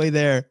halfway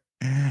there.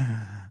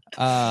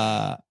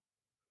 I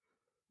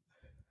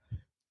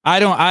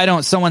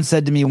don't. Someone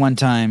said to me one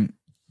time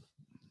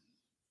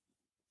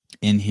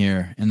in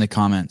here in the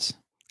comments.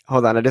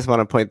 Hold on, I just want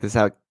to point this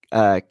out.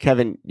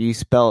 Kevin, you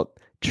spelled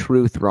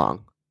truth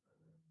wrong.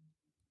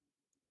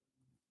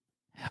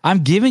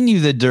 I'm giving you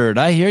the dirt.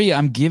 I hear you.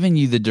 I'm giving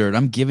you the dirt.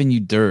 I'm giving you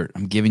dirt.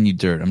 I'm giving you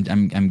dirt.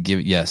 I'm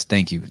giving. Yes,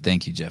 thank you,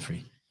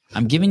 Jeffrey.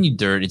 I'm giving you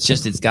dirt.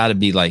 It's got to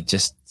be like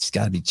it's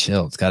got to be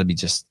chill. It's got to be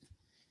just.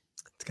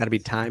 It's got to be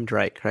timed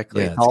right,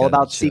 correctly. Yeah, it's all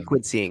about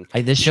sequencing.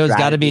 This show's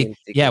got to be.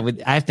 Yeah,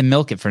 I have to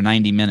milk it for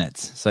 90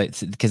 minutes. So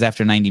because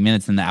after 90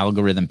 minutes, then the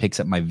algorithm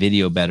picks up my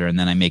video better, and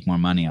then I make more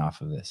money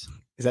off of this.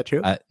 Is that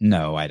true?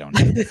 No, I don't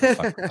know what the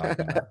fuck we're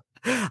talking about.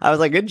 I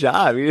was like, good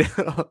job.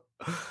 Little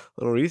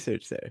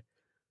research there.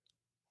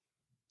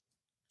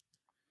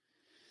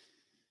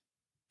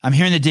 I'm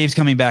hearing that Dave's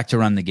coming back to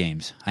run the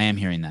games. I am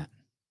hearing that.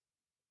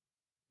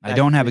 I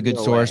don't have a good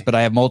source, but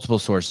I have multiple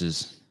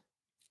sources.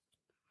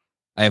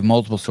 And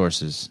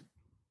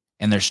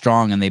they're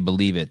strong and they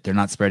believe it. They're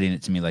not spreading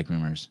it to me like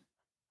rumors.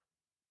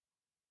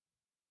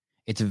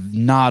 It's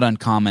not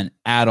uncommon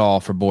at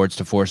all for boards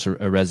to force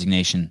a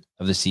resignation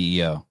of the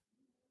CEO.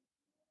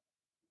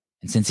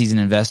 And since he's an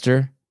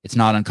investor, it's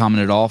not uncommon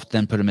at all to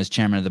then put him as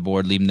chairman of the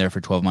board, leave him there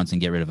for 12 months and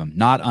get rid of him.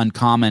 Not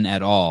uncommon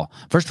at all.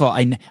 First of all,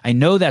 I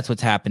know that's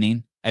what's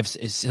happening. I have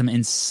some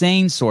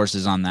insane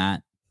sources on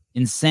that.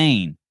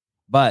 Insane.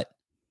 But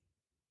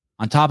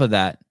on top of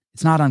that,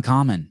 it's not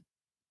uncommon.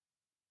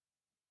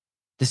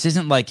 This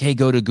isn't like, hey,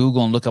 go to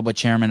Google and look up what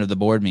chairman of the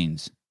board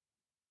means.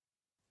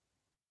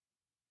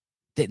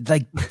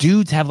 Like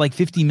dudes have like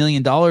 $50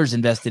 million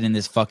invested in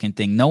this fucking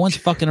thing. No one's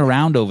fucking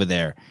around over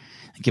there.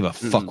 I give a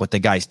fuck what the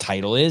guy's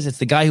title is. It's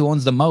the guy who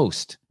owns the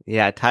most.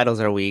 Yeah, titles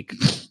are weak.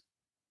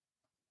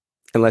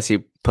 Unless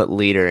you put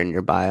leader in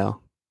your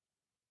bio.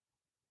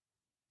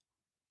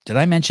 Did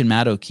I mention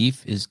Matt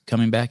O'Keefe is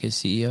coming back as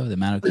CEO? The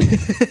Matt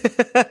O'Keefe.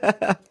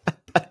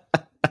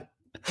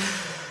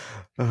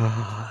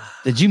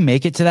 Did you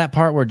make it to that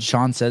part where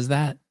Sean says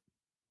that?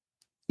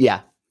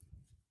 Yeah.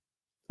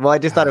 Well, I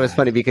just thought it was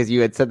funny because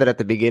you had said that at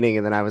the beginning,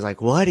 and then I was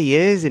like, "What, he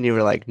is?" And you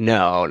were like,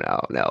 "No.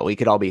 We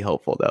could all be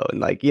hopeful, though." And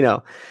like,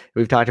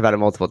 we've talked about it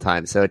multiple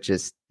times, so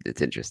it's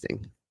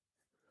interesting.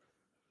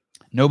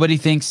 Nobody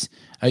thinks.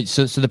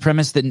 So the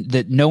premise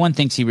that no one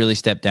thinks he really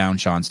stepped down.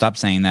 Sean, stop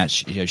saying that.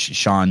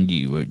 Sean,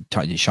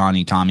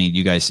 Shawnee, Tommy,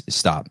 you guys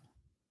stop.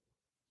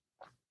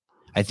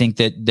 I think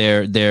that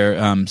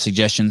their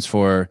suggestions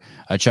for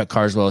Chuck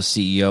Carswell as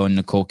CEO and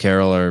Nicole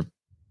Carroll are,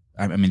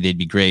 I mean, they'd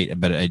be great,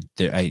 but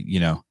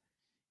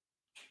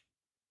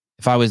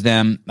if I was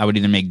them, I would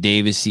either make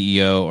Dave as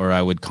CEO or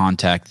I would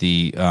contact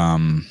the.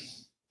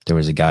 There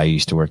was a guy who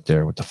used to work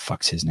there. What the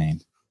fuck's his name?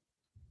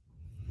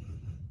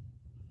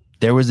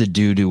 There was a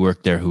dude who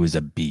worked there who was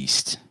a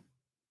beast.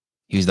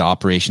 He was the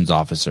operations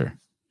officer.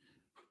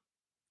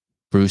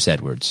 Bruce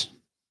Edwards.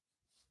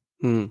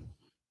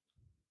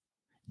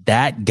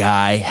 That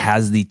guy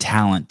has the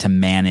talent to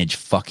manage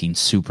fucking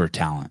super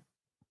talent.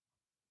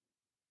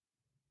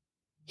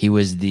 He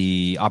was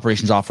the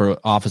operations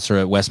officer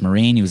at West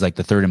Marine. He was like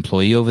the third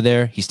employee over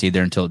there. He stayed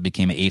there until it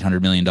became an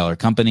 $800 million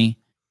company.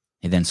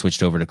 He then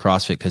switched over to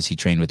CrossFit because he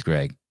trained with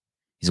Greg.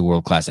 He's a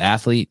world-class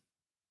athlete.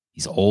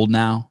 He's old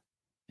now.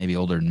 Maybe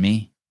older than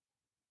me.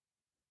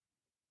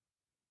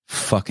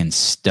 Fucking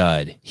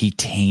stud. He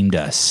tamed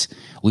us.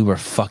 We were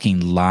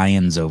fucking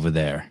lions over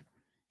there.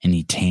 And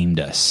he tamed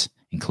us,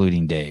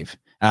 including Dave.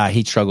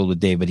 He struggled with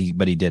Dave,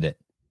 but he did it.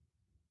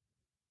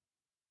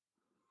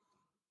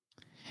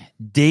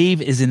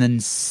 Dave is an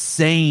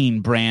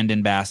insane brand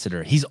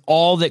ambassador. He's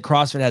all that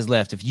CrossFit has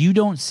left. If you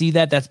don't see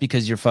that, that's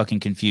because you're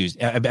fucking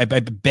confused. I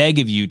beg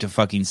of you to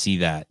fucking see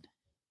that.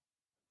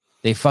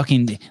 They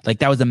fucking, like,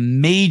 that was a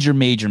major,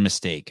 major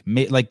mistake.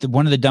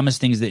 One of the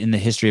dumbest things that in the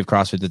history of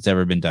CrossFit that's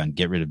ever been done.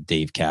 Get rid of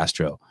Dave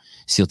Castro.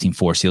 SEAL Team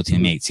 4, SEAL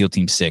Team 8, SEAL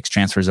Team 6,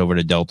 transfers over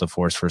to Delta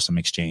Force for some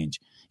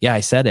exchange. Yeah, I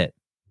said it.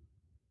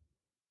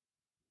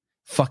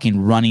 Fucking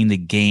running the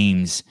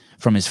games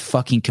from his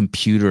fucking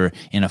computer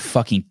in a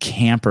fucking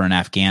camper in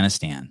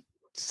Afghanistan.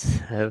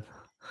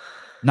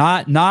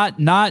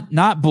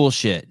 Not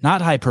bullshit.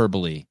 Not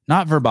hyperbole.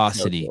 Not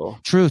verbosity. No.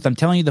 Truth. I'm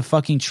telling you the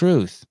fucking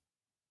truth.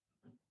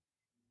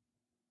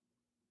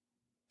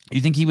 You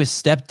think he was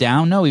stepped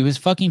down? No, he was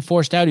fucking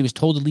forced out. He was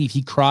told to leave.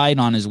 He cried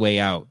on his way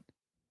out.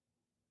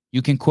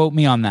 You can quote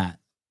me on that.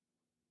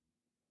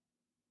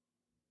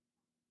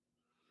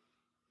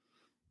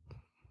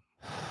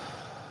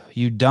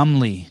 You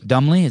dumbly,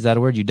 is that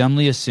a word? You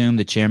dumbly assume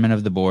the chairman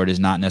of the board is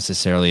not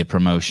necessarily a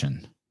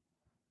promotion.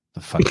 The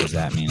fuck does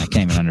that mean? I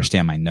can't even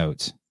understand my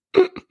notes.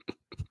 You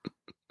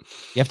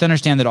have to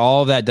understand that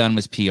all of that done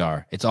was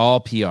PR. It's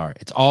all PR.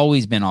 It's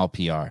always been all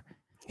PR.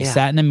 He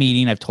sat in a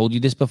meeting, I've told you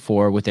this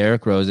before, with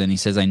Eric Roza, and he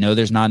says, I know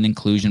there's not an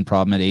inclusion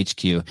problem at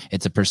HQ.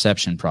 It's a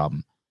perception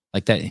problem.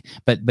 Like that,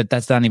 but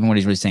that's not even what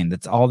he's really saying.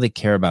 That's all they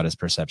care about is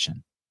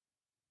perception.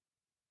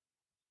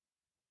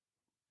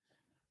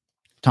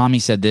 Tommy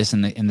said this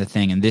in the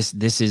thing, and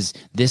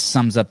this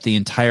sums up the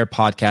entire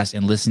podcast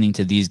and listening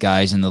to these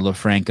guys and the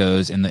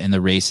LaFrancos and the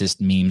racist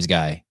memes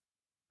guy,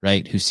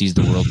 right? Who sees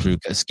the world through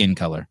skin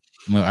color.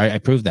 Well, I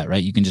proved that,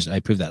 right? I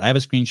proved that. I have a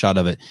screenshot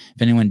of it.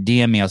 If anyone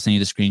DM me, I'll send you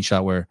the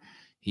screenshot where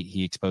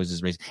he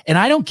exposes race. And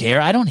I don't care.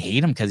 I don't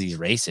hate him because he's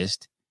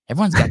racist.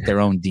 Everyone's got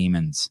their own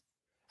demons.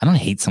 I don't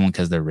hate someone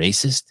because they're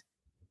racist.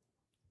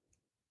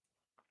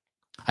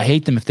 I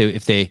hate them if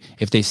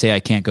they say I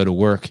can't go to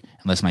work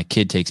unless my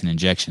kid takes an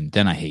injection.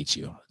 Then I hate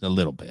you a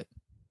little bit.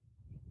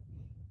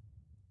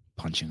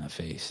 Punch you in the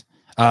face.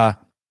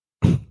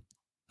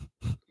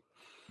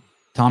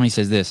 Tommy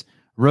says this.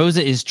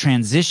 Roza is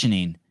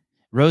transitioning,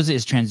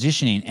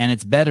 and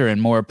it's better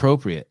and more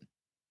appropriate.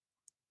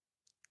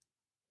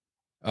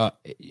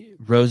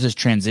 Rosa's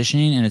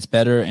transitioning, and it's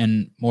better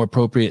and more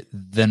appropriate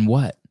than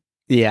what?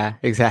 Yeah,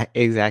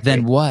 exactly.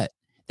 Than what?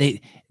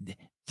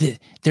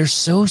 They're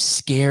so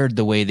scared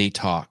the way they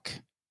talk.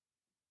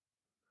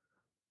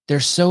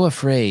 They're so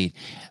afraid.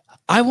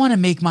 I want to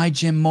make my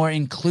gym more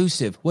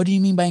inclusive. What do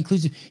you mean by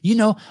inclusive?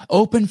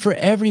 Open for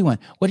everyone.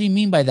 What do you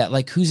mean by that?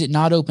 Like, who's it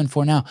not open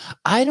for now?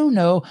 I don't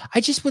know.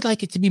 I just would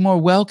like it to be more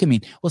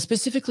welcoming. Well,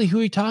 specifically, who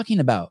are you talking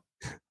about?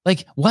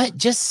 Like, what?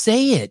 Just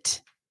say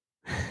it.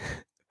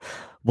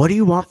 What do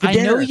you want for dinner?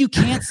 I know you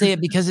can't say it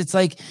because it's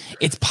like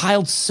it's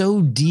piled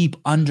so deep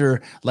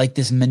under like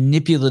this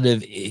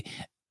manipulative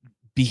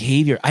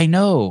behavior. I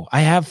know.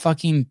 I have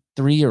fucking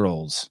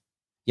 3-year-olds.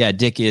 Yeah,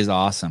 Dick is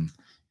awesome.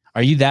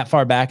 Are you that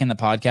far back in the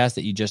podcast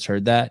that you just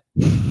heard that?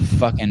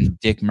 Fucking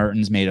Dick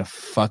Mertens made a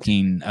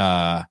fucking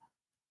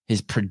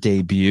his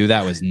debut.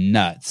 That was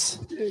nuts.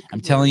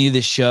 I'm telling you,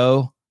 this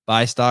show,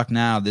 buy stock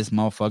now. This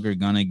motherfucker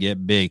gonna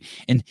get big.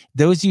 And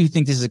those of you who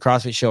think this is a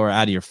CrossFit show are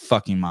out of your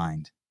fucking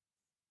mind.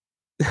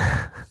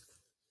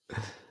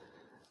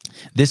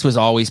 This was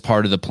always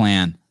part of the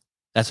plan.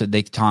 That's what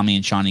Tommy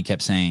and Shawnee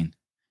kept saying.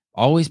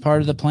 Always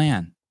part of the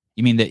plan.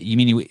 You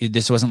mean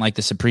this wasn't like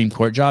the Supreme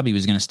Court job? He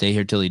was going to stay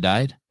here till he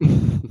died?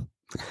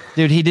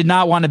 Dude, he did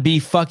not want to be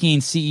fucking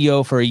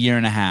CEO for a year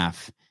and a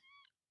half.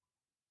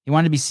 He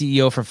wanted to be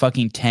CEO for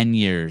fucking 10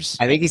 years.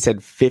 I think he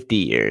said 50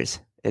 years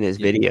in his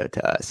video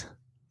to us.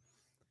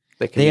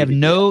 They have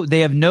no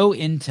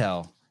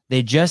intel.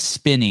 They just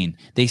spinning.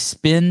 They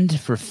spinned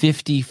for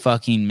 50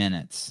 fucking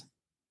minutes.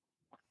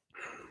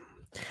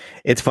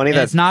 It's funny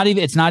that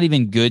it's not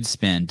even good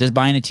spin. Does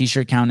buying a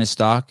t-shirt count as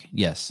stock?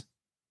 Yes.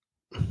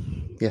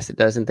 Yes, it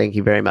does. And thank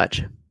you very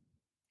much.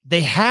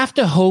 They have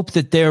to hope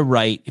that they're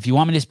right. If you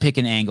want me to pick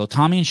an angle,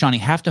 Tommy and Shawnee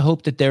have to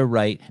hope that they're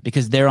right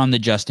because they're on the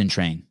Justin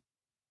train.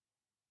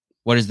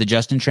 What is the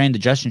Justin train? The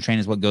Justin train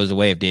is what goes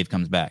away if Dave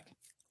comes back.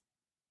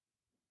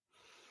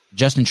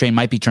 Justin train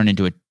might be turned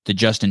into the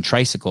Justin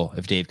tricycle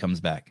if Dave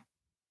comes back.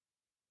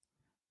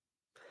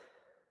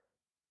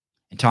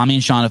 And Tommy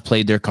and Sean have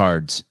played their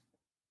cards.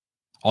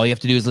 All you have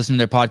to do is listen to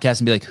their podcast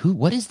and be like,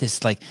 what is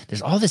this? Like,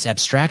 there's all this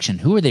abstraction.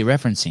 Who are they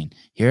referencing?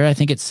 Here, I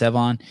think it's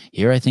Sevon.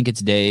 Here, I think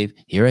it's Dave.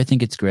 Here, I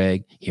think it's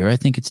Greg. Here, I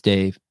think it's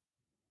Dave.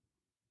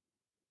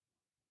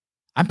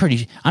 I'm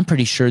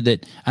pretty sure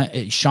that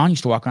Sean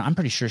used to walk around. I'm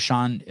pretty sure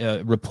Sean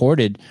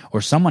reported,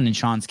 or someone in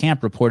Sean's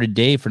camp reported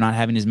Dave for not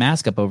having his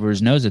mask up over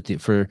his nose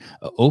for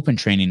open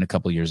training a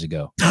couple years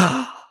ago.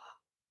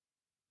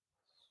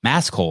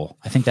 Mask hole.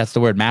 I think that's the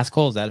word. Mask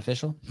hole. Is that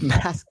official?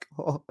 Mask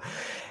hole.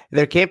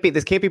 This can't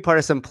be part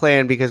of some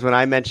plan, because when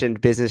I mentioned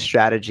business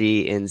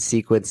strategy and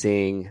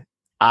sequencing,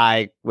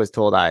 I was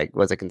told I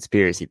was a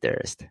conspiracy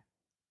theorist.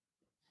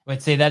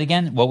 Wait, say that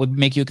again. What would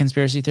make you a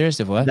conspiracy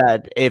theorist? If what?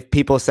 That if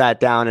people sat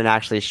down and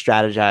actually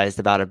strategized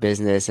about a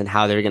business and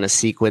how they're going to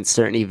sequence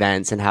certain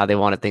events and how they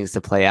wanted things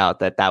to play out,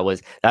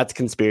 that's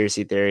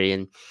conspiracy theory.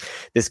 And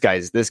this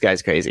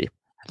guy's crazy.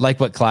 Like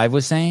what Clive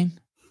was saying?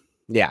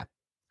 Yeah.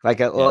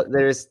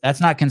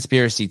 That's not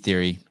conspiracy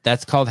theory.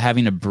 That's called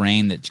having a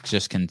brain that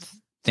just can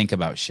think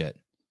about shit.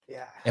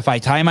 Yeah. If I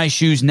tie my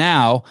shoes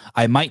now,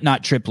 I might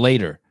not trip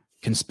later.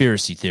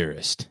 Conspiracy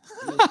theorist.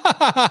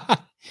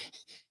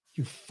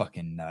 You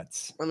fucking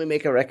nuts. Let me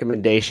make a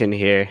recommendation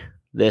here.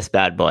 This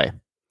bad boy.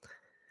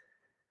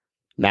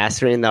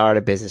 Mastering the Art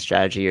of Business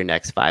Strategy, Your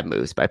Next 5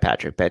 Moves by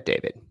Patrick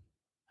Bet-David.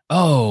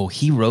 Oh,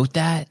 he wrote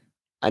that?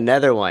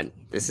 Another one.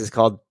 This is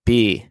called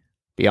Beyond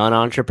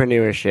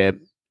Entrepreneurship,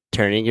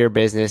 Turning Your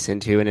Business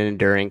into an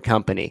Enduring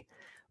Company.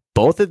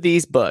 Both of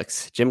these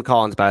books, Jim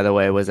Collins, by the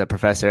way, was a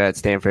professor at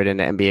Stanford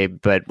and an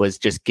MBA, but was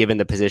just given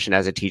the position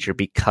as a teacher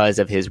because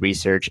of his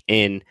research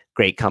in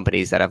great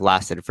companies that have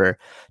lasted for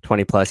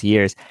 20 plus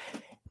years.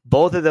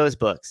 Both of those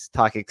books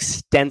talk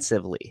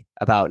extensively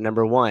about,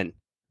 number one,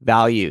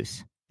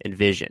 values and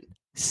vision,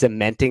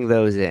 cementing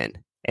those in.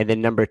 And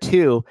then number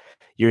two,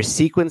 your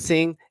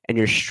sequencing and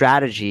your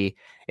strategy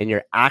and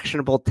your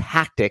actionable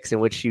tactics in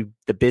which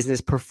the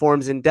business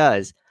performs and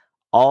does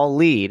all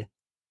lead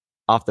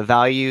off the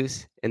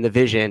values and the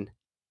vision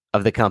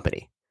of the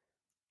company.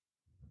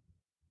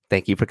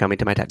 Thank you for coming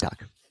to my TED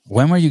Talk.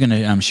 When were you going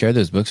to share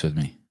those books with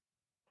me?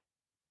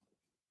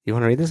 You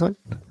want to read this one?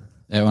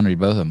 I want to read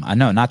both of them. I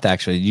know, not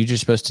actually. You're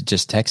just supposed to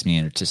just text me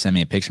or to send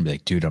me a picture and be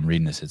like, dude, I'm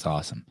reading this. It's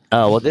awesome.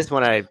 Oh, well, this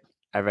one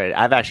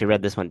I've actually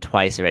read this one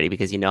twice already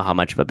because you know how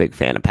much of a big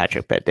fan of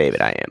Patrick Bet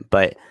David I am.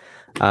 But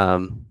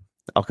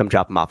I'll come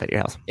drop him off at your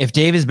house. If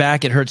Dave is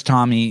back, it hurts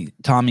Tommy.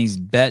 Tommy's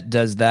bet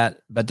does that,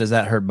 but does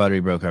that hurt Buttery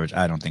Bro coverage?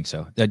 I don't think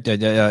so.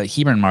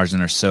 Heber and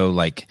Marsden are so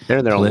like they're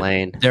in their own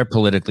lane. They're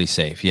politically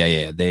safe.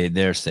 Yeah.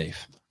 They're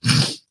safe.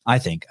 I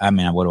think. I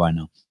mean, what do I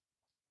know?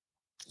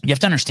 You have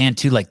to understand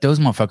too, like those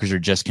motherfuckers are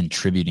just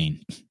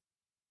contributing.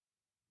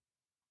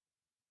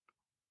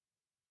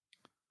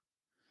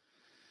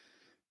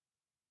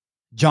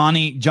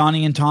 Johnny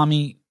and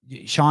Tommy,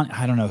 Sean,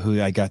 I don't know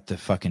who, I got the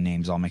fucking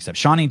names all mixed up.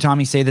 Shawnee and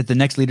Tommy say that the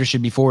next leader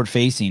should be forward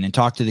facing and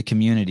talk to the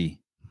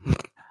community.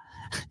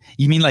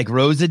 You mean like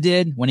Roza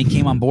did when he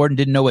came on board and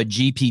didn't know what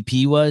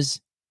GPP was?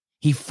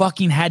 He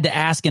fucking had to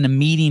ask in a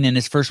meeting in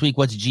his first week,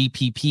 what's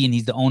GPP? And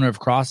he's the owner of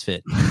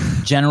CrossFit.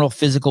 General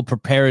Physical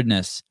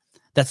Preparedness.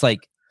 That's like,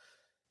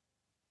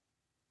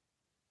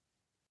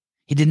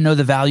 he didn't know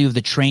the value of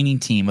the training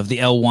team, of the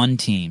L1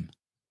 team.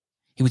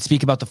 He would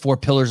speak about the 4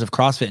 pillars of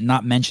CrossFit and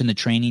not mention the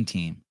training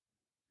team.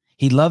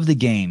 He loved the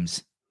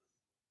games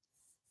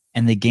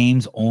and the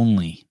games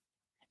only.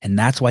 And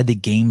that's why the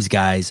games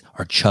guys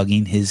are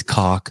chugging his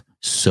cock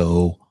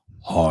so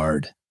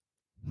hard.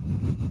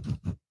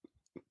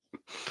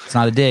 It's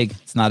not a dig.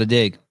 It's not a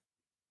dig.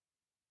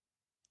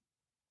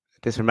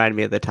 This reminded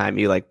me of the time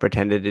you like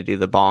pretended to do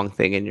the bong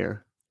thing in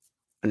your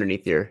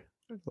underneath your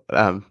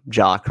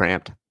jaw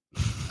cramped.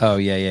 Oh,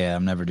 yeah.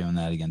 I'm never doing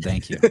that again.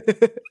 Thank you.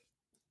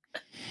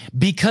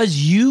 Because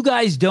you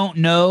guys don't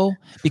know,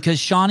 because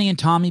Shawnee and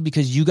Tommy,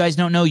 because you guys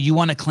don't know, you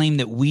want to claim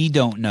that we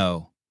don't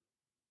know.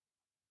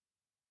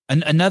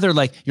 Another,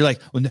 like, you're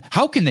like, well,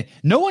 how can they?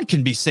 No one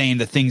can be saying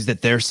the things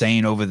that they're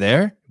saying over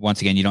there.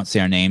 Once again, you don't say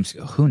our names.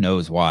 Who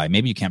knows why?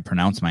 Maybe you can't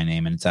pronounce my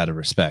name and it's out of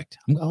respect.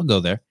 I'll go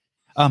there.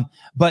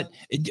 But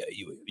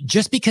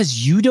just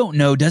because you don't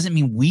know doesn't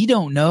mean we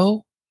don't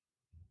know.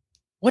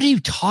 What are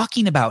you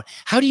talking about?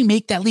 How do you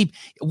make that leap?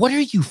 What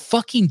are you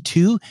fucking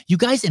to? You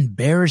guys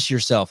embarrass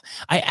yourself.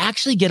 I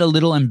actually get a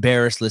little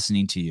embarrassed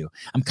listening to you.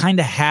 I'm kind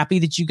of happy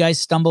that you guys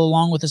stumble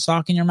along with a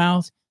sock in your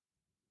mouth.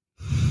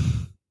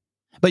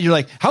 But you're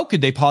like, how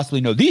could they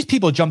possibly know? These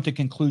people jump to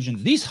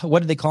conclusions. These,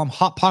 what do they call them?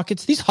 Hot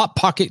pockets. These hot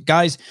pocket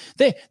guys,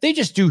 they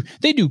do.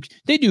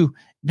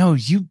 No,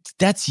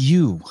 that's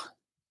you.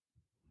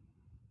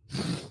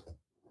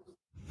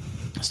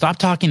 Stop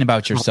talking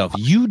about yourself.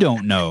 You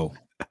don't know.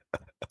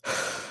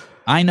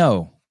 I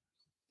know.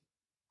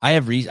 I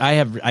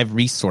have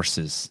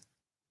resources.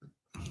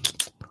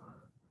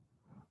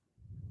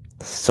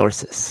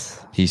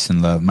 Sources. Peace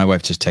and love. My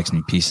wife just texted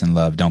me, peace and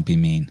love. Don't be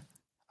mean.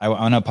 I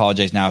want to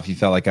apologize now if you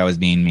felt like I was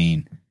being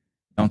mean.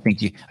 I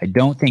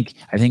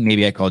think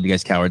maybe I called you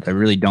guys cowards. I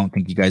really don't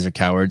think you guys are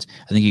cowards.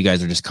 I think you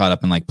guys are just caught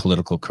up in like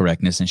political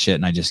correctness and shit.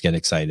 And I just get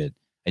excited.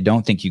 I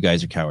don't think you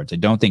guys are cowards. I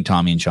don't think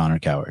Tommy and Sean are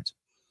cowards.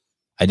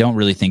 I don't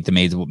really think the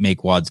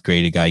Make Wads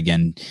Great a guy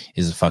again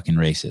is a fucking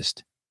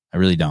racist. I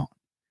really don't.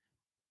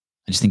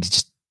 I just think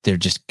they're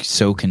just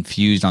so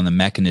confused on the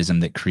mechanism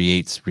that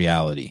creates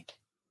reality.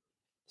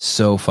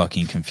 So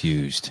fucking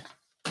confused.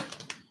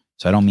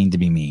 So I don't mean to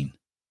be mean.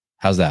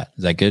 How's that?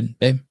 Is that good,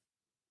 babe?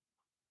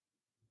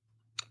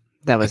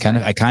 That was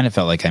I kind of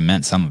felt like I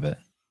meant some of it.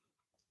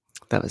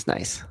 That was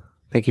nice.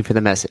 Thank you for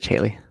the message,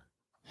 Haley.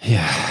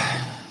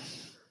 Yeah.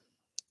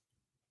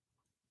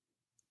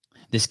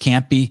 This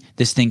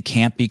thing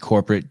can't be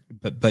corporate,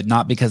 but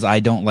not because I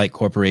don't like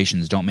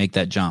corporations. Don't make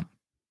that jump.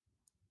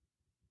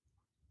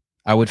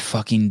 If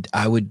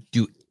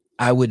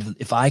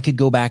I could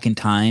go back in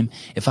time,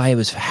 if I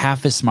was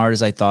half as smart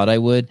as I thought I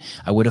would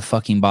have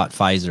fucking bought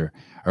Pfizer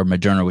or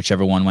Moderna,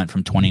 whichever one went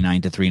from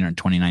 $29 to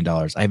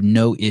 $329. I have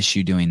no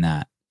issue doing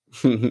that.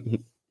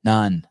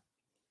 None.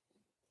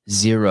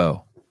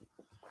 Zero.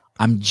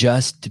 I'm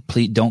just,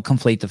 please don't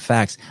conflate the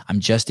facts. I'm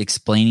just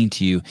explaining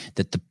to you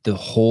that the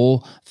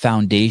whole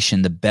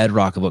foundation, the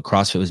bedrock of what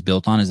CrossFit was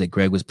built on is that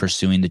Greg was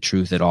pursuing the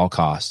truth at all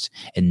costs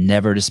and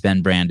never to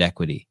spend brand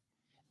equity.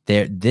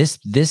 A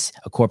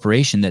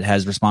corporation that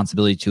has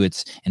responsibility to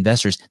its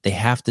investors, they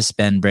have to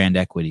spend brand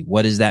equity.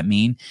 What does that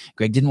mean?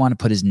 Greg didn't want to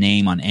put his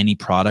name on any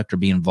product or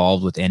be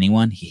involved with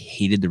anyone. He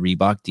hated the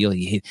Reebok deal.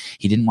 He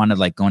didn't want to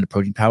like go into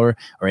Protein Power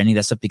or any of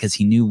that stuff because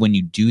he knew when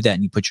you do that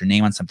and you put your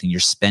name on something, you're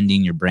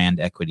spending your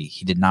brand equity.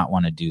 He did not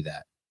want to do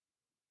that.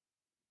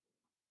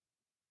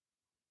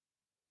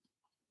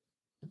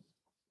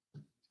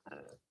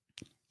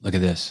 Look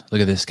at this.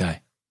 Look at this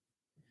guy.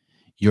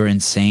 You're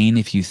insane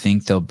if you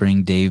think they'll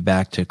bring Dave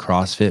back to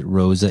CrossFit.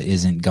 Roza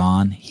isn't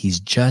gone. He's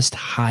just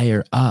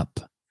higher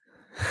up.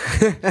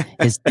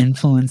 His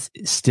influence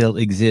still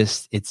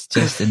exists. It's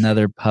just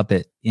another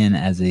puppet in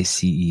as a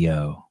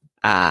CEO.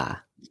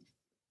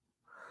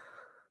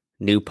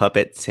 New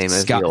puppet, same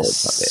as the old puppet.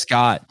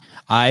 Scott,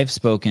 I've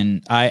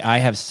spoken. I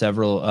have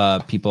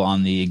several people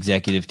on the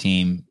executive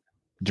team,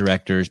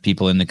 directors,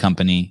 people in the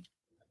company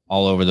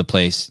all over the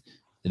place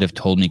that have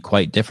told me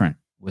quite different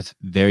with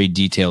very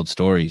detailed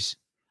stories.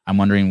 I'm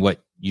wondering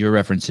what your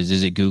references?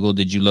 Is it Google?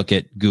 Did you look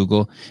at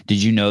Google?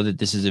 Did you know that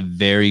this is a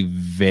very,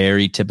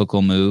 very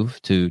typical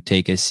move to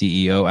take a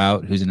CEO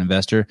out who's an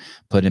investor,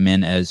 put him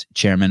in as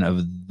chairman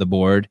of the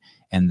board,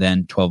 and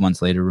then 12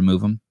 months later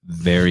remove him?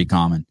 Very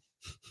common.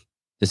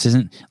 This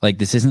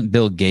isn't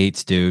Bill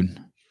Gates, dude.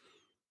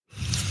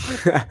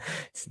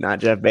 It's not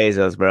Jeff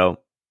Bezos, bro.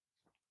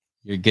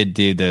 You're a good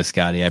dude, though,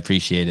 Scotty. I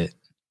appreciate it.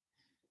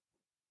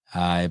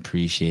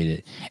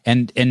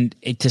 And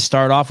to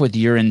start off with,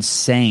 you're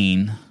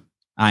insane.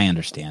 I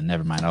understand.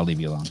 Never mind. I'll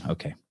leave you alone.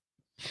 Okay.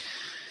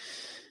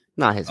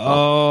 Not his fault.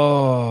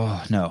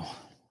 Oh, no.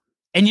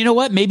 And you know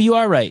what? Maybe you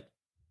are right.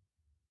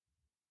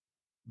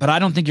 But I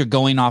don't think you're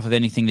going off of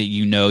anything that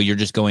you know. You're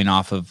just going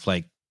off of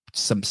like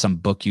some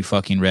book you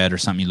fucking read or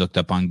something you looked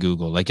up on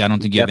Google. Like, I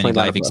don't think you have any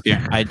life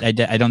experience. I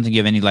don't think you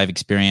have any life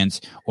experience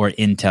or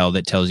intel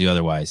that tells you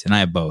otherwise. And I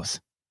have both.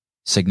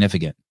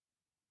 Significant.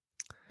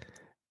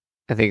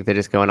 I think they're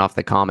just going off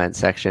the comment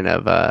section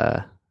of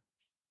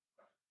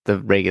the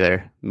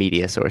regular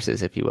media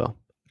sources, if you will.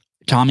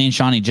 Tommy and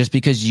Shawnee, just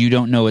because you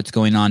don't know what's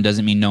going on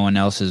doesn't mean no one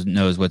else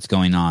knows what's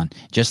going on.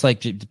 Just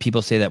like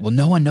people say that, well,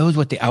 no one knows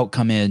what the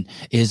outcome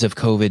is of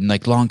COVID and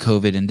like long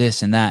COVID and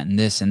this and that and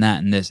this and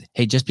that and this.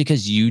 Hey, just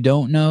because you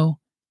don't know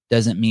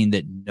doesn't mean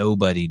that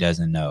nobody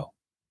doesn't know.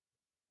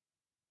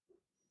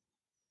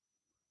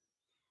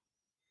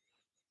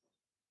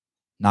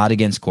 Not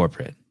against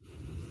corporate.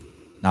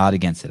 Not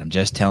against it. I'm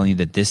just telling you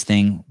that this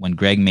thing, when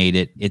Greg made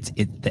it,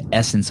 the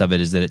essence of it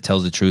is that it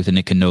tells the truth and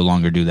it can no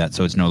longer do that.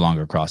 So it's no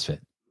longer CrossFit.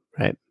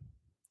 Right.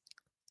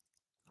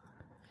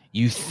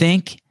 You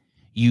think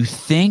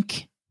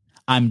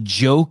I'm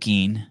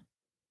joking?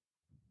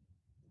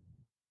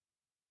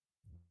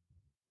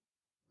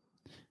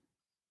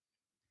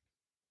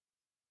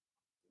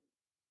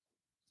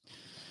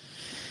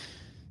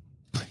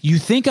 You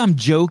think I'm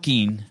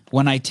joking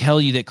when I tell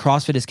you that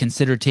CrossFit is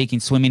considered taking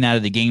swimming out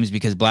of the games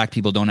because black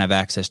people don't have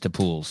access to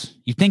pools.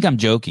 You think I'm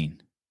joking?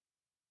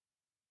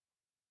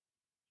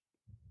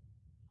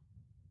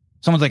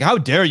 Someone's like, how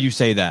dare you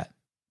say that?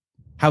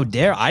 How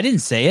dare I didn't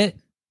say it.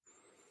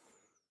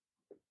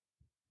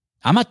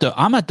 I'm not the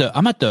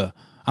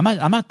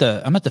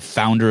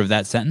founder of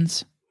that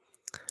sentence,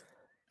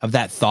 of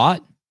that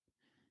thought.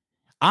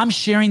 I'm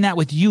sharing that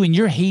with you and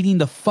you're hating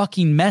the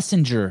fucking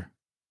messenger.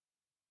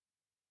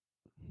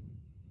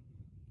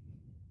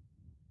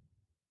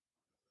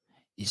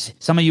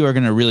 Some of you are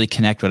going to really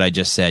connect what I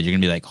just said. You're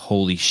going to be like,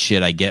 holy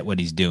shit, I get what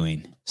he's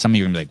doing. Some of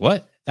you are going to be like,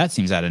 what? That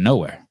seems out of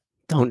nowhere.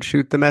 Don't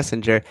shoot the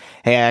messenger.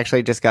 Hey, I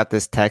actually just got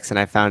this text and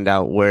I found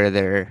out where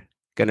they're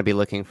going to be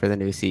looking for the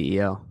new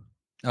CEO.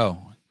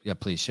 Oh, yeah,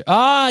 please share.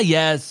 Ah,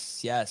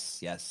 yes.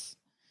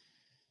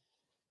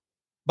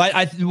 But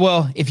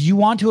if you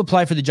want to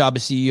apply for the job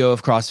of CEO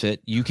of CrossFit,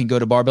 you can go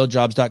to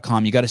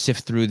barbelljobs.com. You got to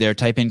sift through there,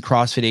 type in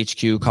CrossFit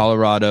HQ,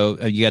 Colorado.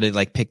 You got to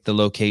like pick the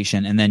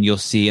location and then you'll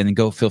see, and then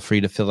feel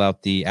free to fill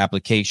out the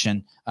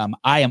application.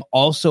 I am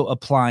also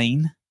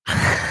applying.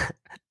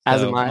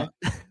 As am I.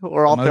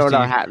 We're all throwing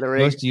our hat in the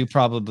ring. Most of you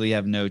probably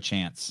have no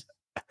chance.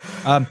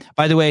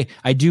 By the way,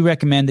 I do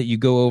recommend that you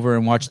go over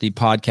and watch the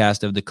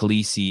podcast of the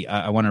Khaleesi.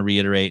 I want to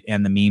reiterate,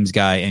 and the memes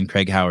guy and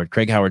Craig Howard.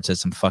 Craig Howard says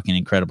some fucking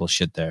incredible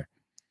shit there.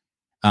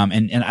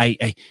 And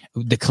I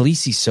the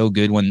Khaleesi's so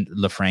good when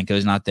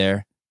LaFranco's not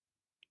there.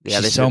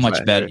 Yeah, she's so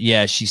much better.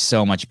 Yeah, she's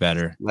so much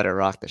better. Let her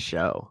rock the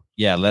show.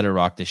 Yeah, let her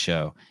rock the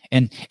show.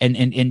 And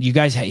you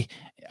guys, I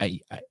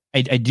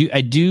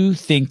do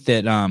think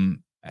that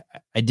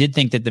I did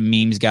think that the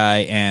memes guy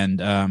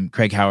and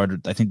Craig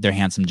Howard, I think they're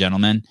handsome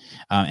gentlemen.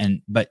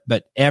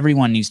 But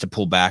everyone needs to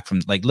pull back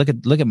from, like, look at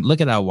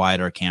how wide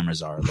our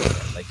cameras are.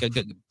 Like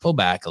pull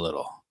back a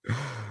little.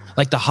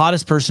 Like the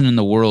hottest person in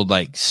the world,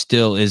 like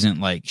still isn't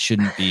like,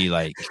 shouldn't be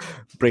like.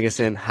 Bring us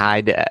in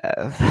high def.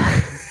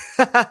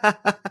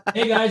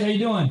 Hey guys, how you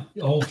doing?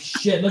 Oh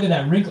shit! Look at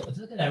that wrinkle.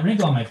 Look at that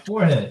wrinkle on my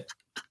forehead.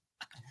 I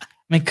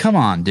mean, come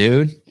on,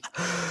 dude.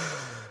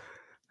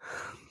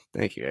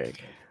 Thank you,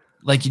 Eric.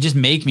 Like, you just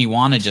make me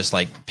want to just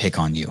like pick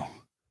on you.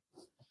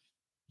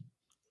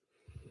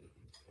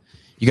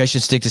 You guys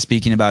should stick to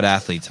speaking about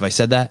athletes. Have I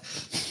said that?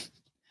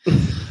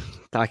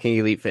 Talking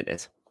elite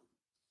fitness.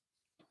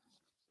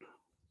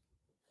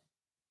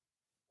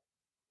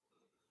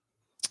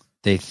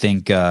 They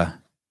think I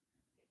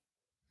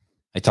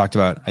talked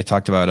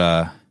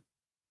about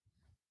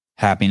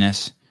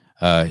happiness.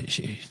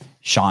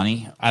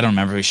 Shawnee, I don't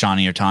remember if it was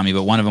Shawnee or Tommy,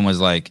 but one of them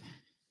was like,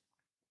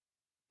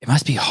 it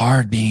must be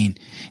hard being,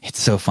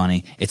 it's so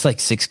funny. It's like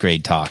 6th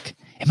grade talk.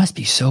 It must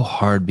be so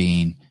hard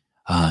being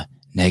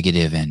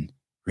negative and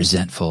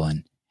resentful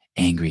and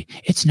angry.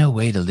 It's no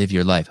way to live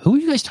your life. Who are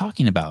you guys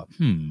talking about?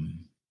 Who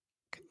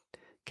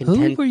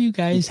were you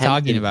guys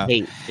talking about?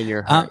 Hate in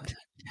your heart.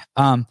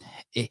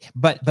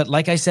 But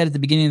like I said at the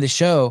beginning of the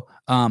show,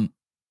 I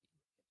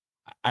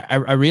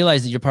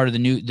realize that you're part of the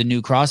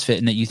new CrossFit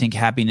and that you think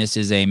happiness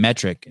is a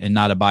metric and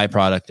not a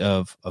byproduct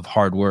of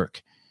hard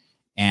work.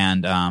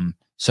 And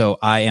so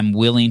I am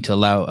willing to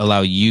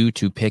allow you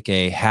to pick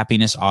a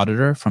happiness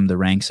auditor from the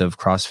ranks of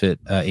CrossFit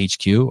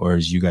HQ, or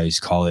as you guys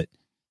call it,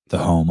 the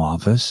home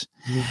office.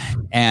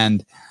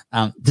 And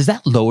does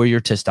that lower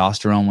your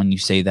testosterone when you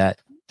say that,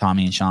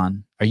 Tommy and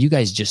Sean? Are you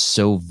guys just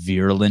so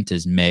virulent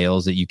as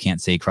males that you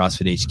can't say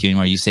CrossFit HQ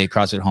anymore? You say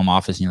CrossFit home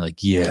office and you're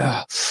like,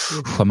 yeah,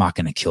 I'm not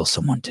going to kill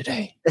someone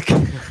today.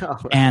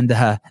 And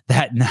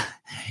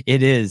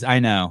it is, I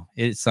know,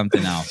 it's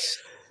something else.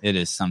 It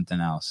is something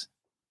else.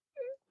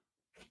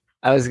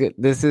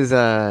 This is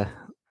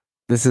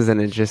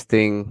an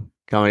interesting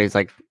comment. It's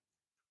like,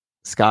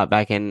 Scott,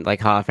 back in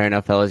like, fair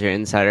enough, fellas, your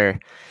insider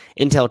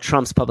intel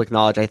trumps public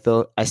knowledge.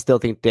 I still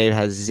think Dave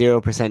has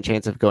 0%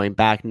 chance of going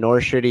back,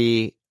 nor should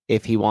he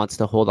if he wants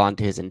to hold on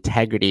to his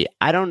integrity.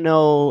 I don't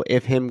know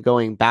if him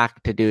going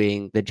back to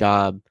doing the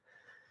job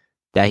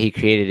that he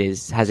created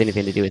has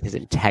anything to do with his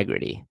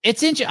integrity.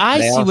 It's interesting. I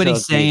see what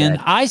he's saying.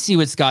 I see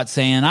what Scott's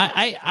saying.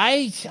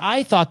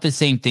 I thought the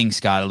same thing,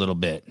 Scott, a little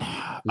bit.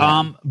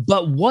 Yeah.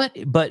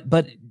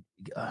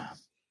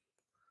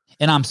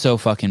 And I'm so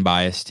fucking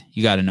biased.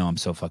 You got to know I'm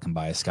so fucking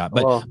biased, Scott.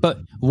 But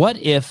what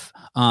if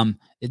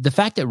the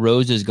fact that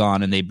Roza is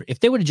gone and if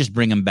they were to just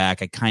bring him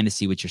back, I kind of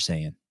see what you're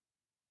saying.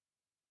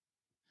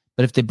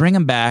 But if they bring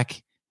him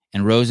back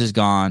and Roza is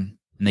gone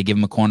and they give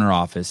him a corner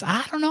office,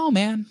 I don't know,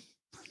 man.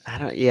 I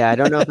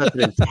don't know if that's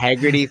an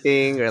integrity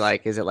thing or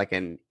like, is it like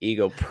an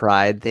ego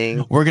pride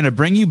thing? We're going to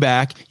bring you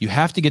back. You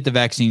have to get the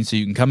vaccine so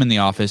you can come in the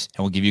office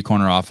and we'll give you a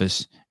corner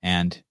office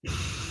and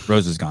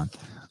Roza's gone.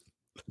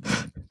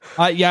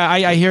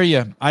 I hear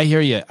you.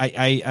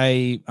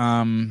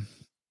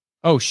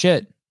 Oh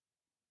shit.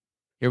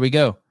 Here we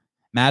go.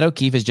 Matt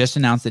O'Keefe has just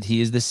announced that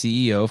he is the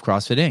CEO of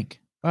CrossFit Inc.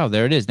 Wow,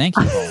 there it is. Thank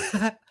you,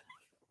 Paul.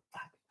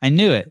 I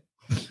knew it.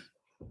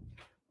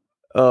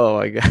 Oh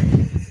my God.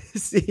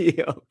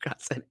 CEO of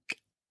CrossFit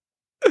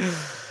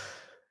Inc.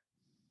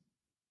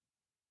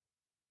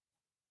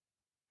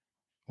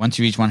 Once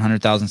you reach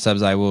 100,000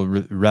 subs, I will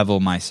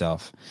revel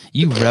myself.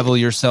 You revel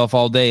yourself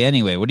all day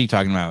anyway. What are you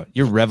talking about?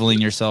 You're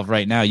reveling yourself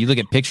right now. You look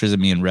at pictures of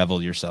me and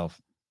revel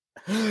yourself.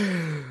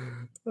 You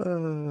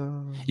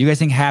guys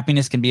think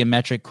happiness can be a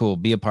metric? Cool.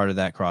 Be a part of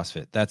that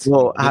CrossFit. That's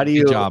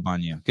good job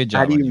on you. Good job.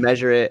 How do you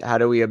measure it? How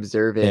do we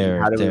observe it?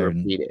 How do we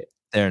repeat it?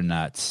 They're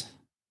nuts.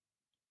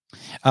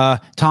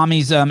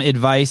 Tommy's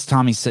advice.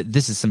 Tommy said,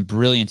 this is some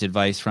brilliant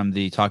advice from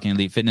the Talking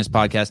Elite Fitness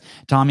podcast.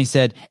 Tommy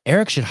said,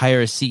 Eric should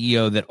hire a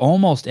CEO that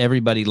almost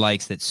everybody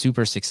likes, that's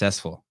super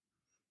successful.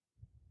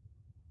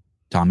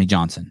 Tommy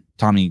Johnson.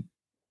 Tommy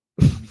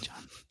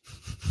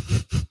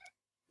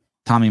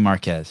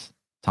Marquez.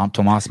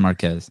 Tomas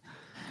Marquez.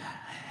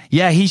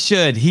 Yeah, he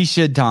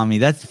should, Tommy.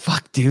 That's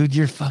fuck, dude.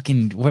 You're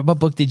fucking, what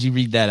book did you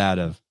read that out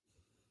of?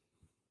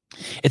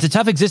 It's a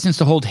tough existence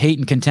to hold hate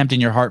and contempt in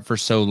your heart for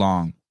so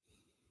long.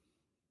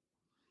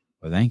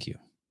 Well, thank you.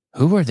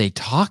 Who are they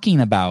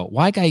talking about?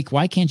 Why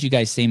can't you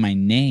guys say my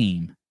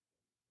name?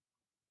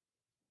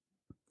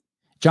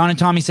 John and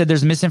Tommy said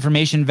there's a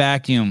misinformation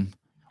vacuum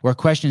where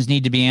questions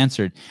need to be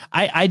answered.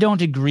 I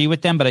don't agree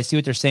with them, but I see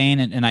what they're saying,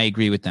 and I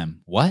agree with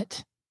them.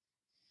 What?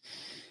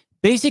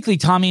 Basically,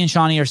 Tommy and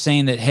Shawnee are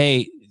saying that,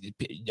 hey,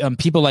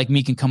 people like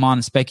me can come on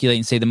and speculate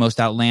and say the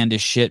most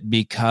outlandish shit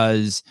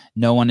because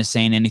no one is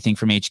saying anything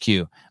from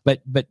HQ.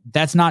 But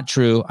that's not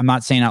true. I'm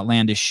not saying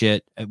outlandish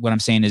shit. What I'm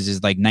saying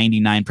is like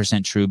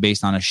 99% true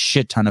based on a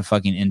shit ton of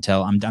fucking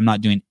intel. I'm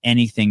not doing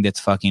anything that's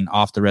fucking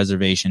off the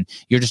reservation.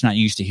 You're just not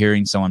used to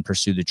hearing someone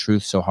pursue the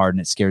truth so hard,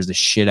 and it scares the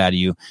shit out of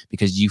you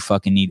because you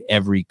fucking need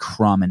every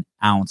crumb and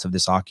ounce of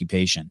this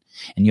occupation.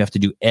 And you have to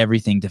do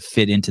everything to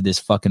fit into this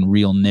fucking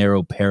real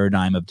narrow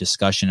paradigm of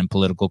discussion and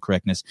political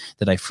correctness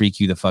that I freak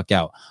you the fuck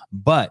out.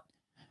 But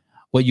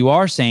what you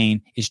are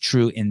saying is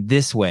true in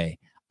this way.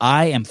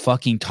 I am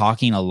fucking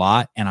talking a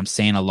lot and I'm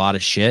saying a lot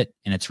of shit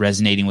and it's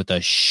resonating with a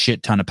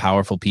shit ton of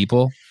powerful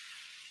people.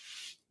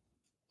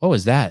 What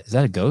was that? Is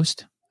that a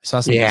ghost? I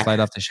saw something slide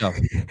off the shelf.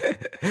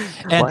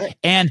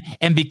 And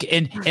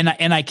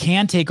I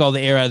can take all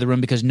the air out of the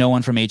room because no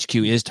one from HQ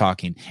is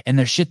talking. And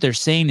their shit they're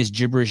saying is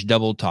gibberish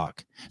double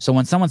talk. So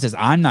when someone says,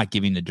 I'm not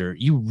giving the dirt,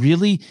 you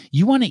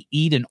want to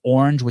eat an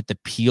orange with the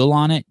peel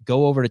on it,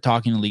 go over to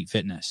Talking Elite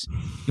Fitness.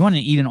 You want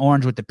to eat an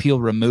orange with the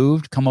peel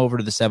removed, come over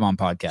to the Sevon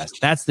podcast.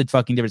 That's the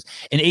fucking difference.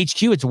 In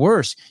HQ, it's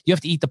worse. You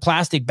have to eat the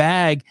plastic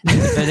bag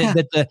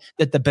that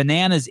the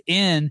banana's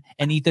in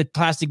and eat the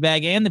plastic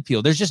bag and the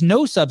peel. There's just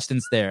no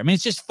substance there. I mean,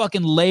 it's just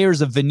fucking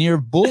layers of veneer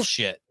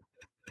bullshit.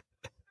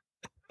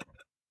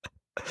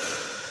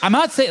 I'm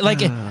not saying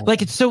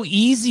like it's so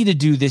easy to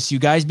do this, you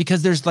guys,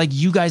 because there's like,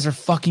 you guys are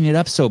fucking it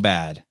up so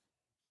bad.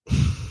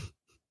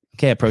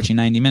 Okay, approaching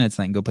 90 minutes.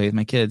 I can go play with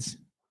my kids.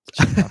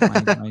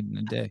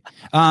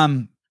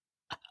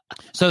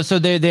 So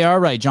they are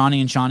right.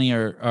 Johnny and Shawnee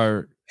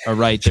are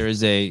right. There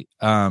is a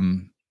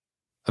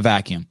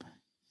vacuum.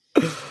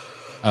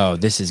 Oh,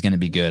 this is going to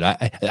be good.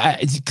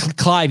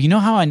 Clive, you know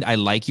how I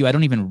like you? I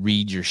don't even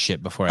read your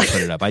shit before I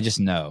put it up. I just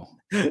know.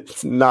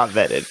 It's not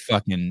vetted.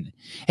 Fucking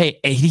hey,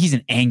 he's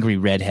an angry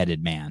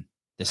redheaded man,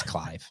 this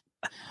Clive.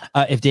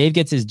 If Dave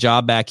gets his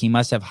job back, he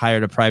must have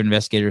hired a private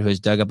investigator who has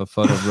dug up a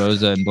photo of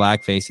Roza in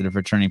blackface at a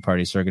fraternity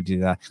party. Circa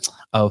do that.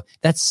 Oh,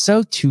 that's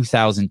so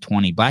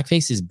 2020.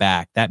 Blackface is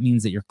back. That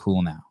means that you're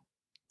cool now.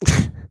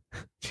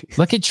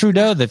 Look at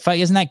Trudeau. The fight,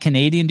 isn't that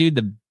Canadian dude,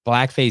 the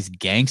blackface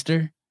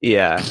gangster?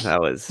 Yeah,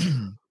 that was.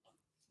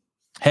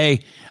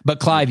 Hey, but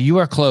Clive, you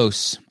are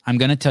close. I'm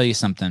going to tell you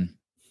something.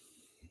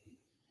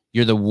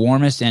 You're the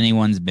warmest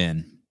anyone's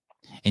been,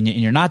 and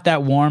you're not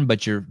that warm,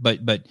 but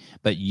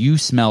you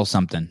smell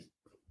something,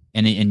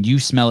 and you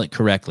smell it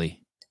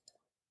correctly.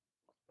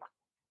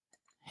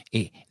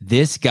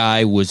 This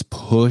guy was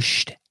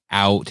pushed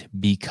out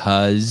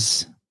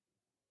because,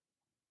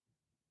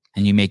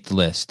 and you make the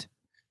list.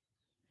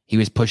 He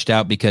was pushed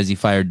out because he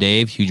fired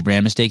Dave. Huge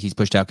brand mistake. He's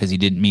pushed out because he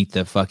didn't meet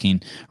the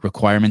fucking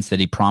requirements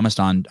that he promised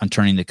on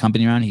turning the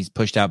company around. He's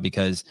pushed out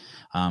because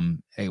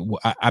I'm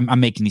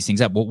making these things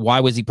up. Well, why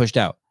was he pushed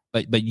out?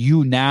 But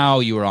you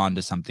are on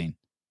to something.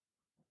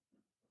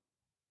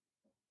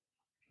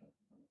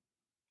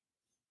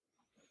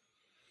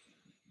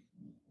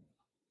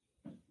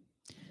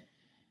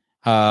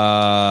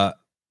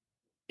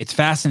 It's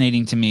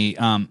fascinating to me.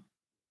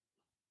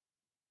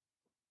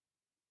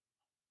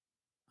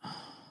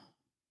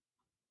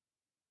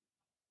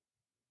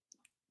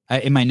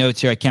 In my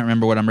notes here, I can't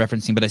remember what I'm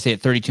referencing, but I say at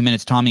 32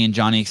 minutes, Tommy and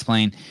Johnny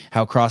explain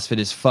how CrossFit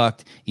is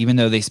fucked, even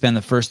though they spend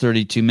the first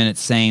 32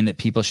 minutes saying that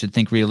people should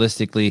think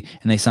realistically,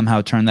 and they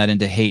somehow turn that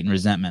into hate and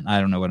resentment.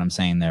 I don't know what I'm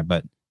saying there,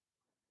 but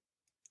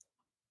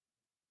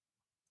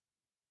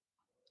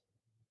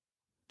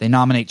they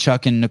nominate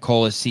Chuck and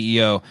Nicole as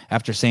CEO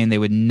after saying they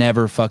would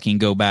never fucking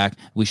go back.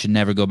 We should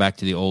never go back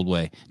to the old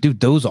way.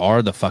 Dude, those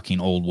are the fucking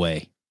old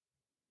way.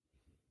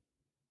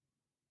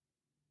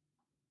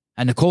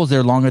 And Nicole's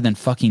there longer than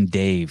fucking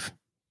Dave.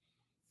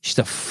 She's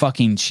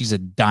a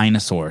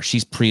dinosaur.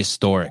 She's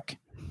prehistoric.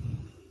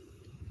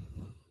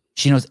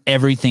 She knows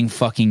everything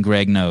fucking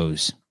Greg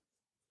knows.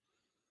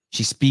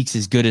 She speaks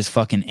as good as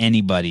fucking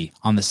anybody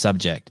on the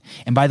subject.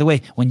 And by the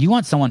way, when you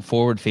want someone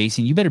forward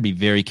facing, you better be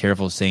very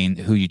careful saying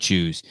who you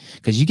choose.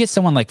 Because you get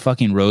someone like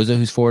fucking Roza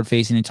who's forward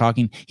facing and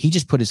talking, he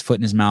just put his foot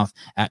in his mouth.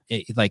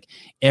 Like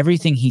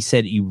everything he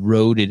said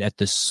eroded at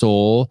the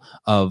soul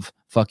of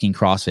fucking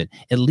CrossFit.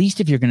 At least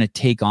if you're going to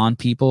take on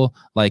people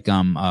like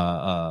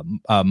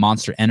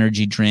Monster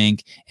Energy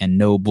Drink and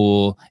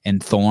Noble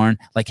and Thorn,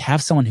 like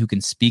have someone who can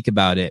speak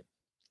about it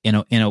in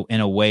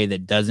a way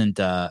that doesn't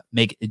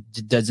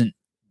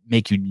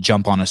make you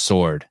jump on a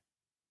sword.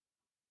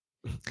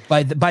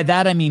 By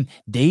that I mean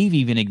Dave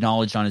even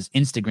acknowledged on his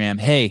Instagram,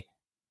 hey,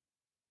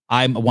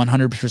 I'm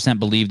 100%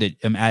 believe that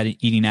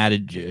eating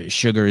added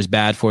sugar is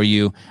bad for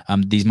you.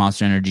 These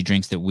Monster Energy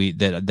drinks that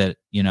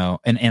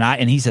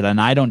he said, and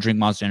I don't drink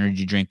Monster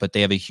Energy drink, but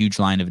they have a huge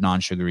line of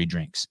non-sugary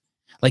drinks.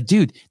 Like,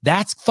 dude,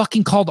 that's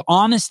fucking called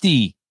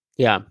honesty.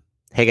 Yeah.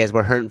 Hey guys,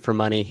 we're hurting for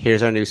money.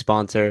 Here's our new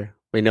sponsor.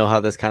 We know how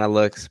this kind of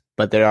looks,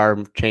 but they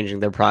are changing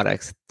their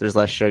products. There's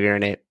less sugar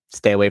in it.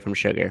 Stay away from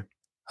sugar.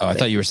 Oh, I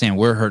thought you were saying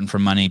we're hurting for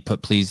money.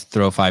 Please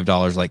throw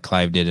 $5 like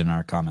Clive did in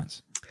our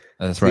comments.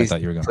 That's where I thought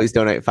you were going. Please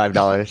donate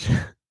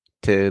 $5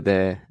 to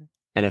the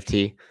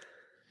NFT.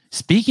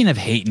 Speaking of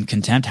hate and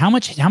contempt, how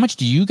much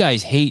do you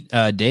guys hate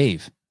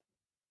Dave?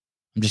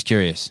 I'm just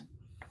curious.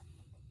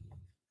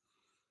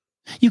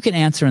 You can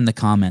answer in the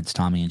comments,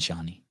 Tommy and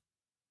Shawnee.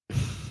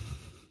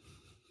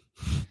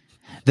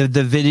 The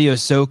video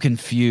is so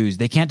confused.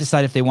 They can't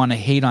decide if they want to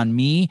hate on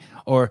me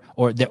or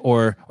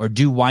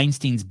do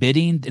Weinstein's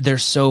bidding. They're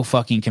so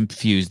fucking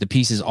confused. The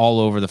pieces all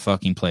over the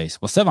fucking place.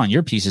 Well, Sevon,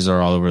 your pieces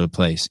are all over the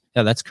place.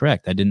 Yeah, that's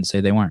correct. I didn't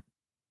say they weren't.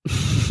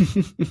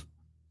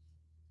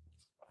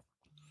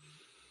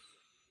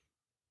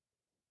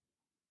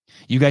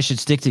 You guys should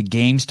stick to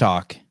games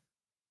talk.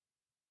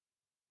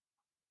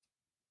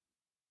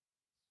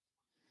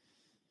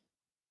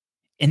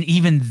 And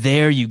even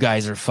there, you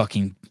guys are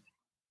fucking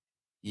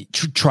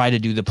try to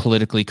do the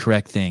politically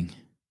correct thing.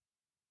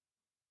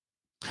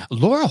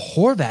 Laura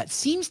Horvat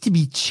seems to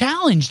be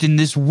challenged in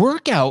this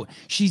workout.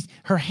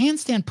 Her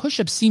handstand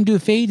push-ups seem to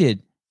have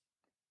faded.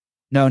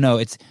 No,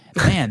 it's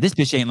man, this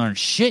bitch ain't learned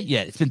shit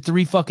yet. It's been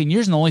 3 fucking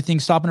years, and the only thing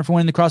stopping her from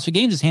winning the CrossFit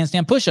Games is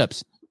handstand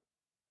push-ups.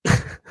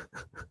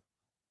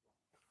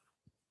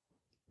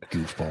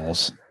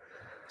 Goofballs.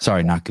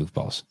 Sorry, not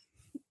goofballs.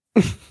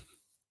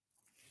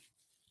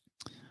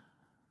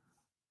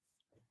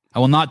 I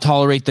will not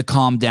tolerate the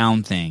calm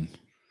down thing.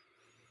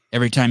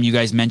 Every time you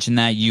guys mention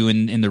that, you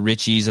and the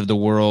Richies of the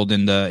world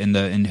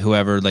and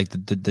whoever, like the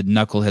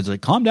knuckleheads are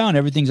like, calm down,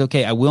 everything's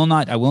okay. I will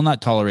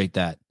not tolerate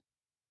that.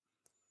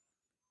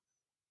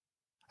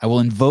 I will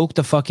invoke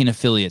the fucking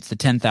affiliates, the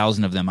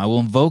 10,000 of them. I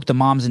will invoke the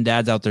moms and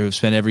dads out there who've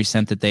spent every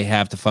cent that they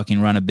have to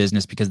fucking run a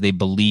business because they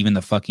believe in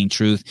the fucking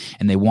truth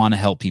and they want to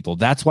help people.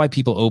 That's why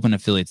people open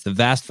affiliates, the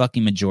vast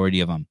fucking majority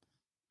of them.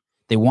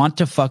 They want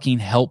to fucking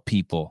help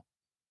people.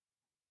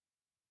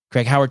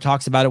 Craig Howard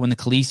talks about it when the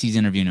Khaleesi's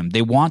interviewing him.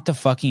 They want to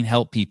fucking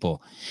help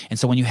people. And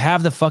so when you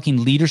have the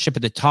fucking leadership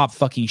at the top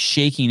fucking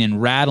shaking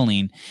and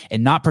rattling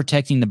and not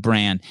protecting the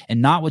brand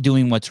and not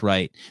doing what's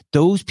right,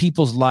 those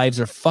people's lives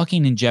are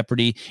fucking in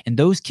jeopardy, and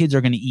those kids are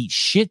going to eat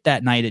shit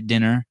that night at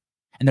dinner,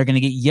 and they're going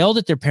to get yelled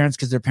at their parents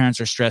because their parents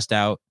are stressed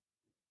out.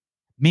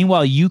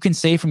 Meanwhile, you can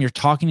say from your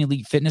Talking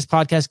Elite Fitness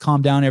podcast,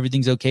 calm down,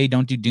 everything's okay,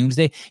 don't do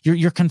doomsday.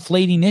 You're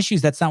conflating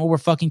issues. That's not what we're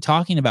fucking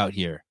talking about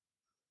here.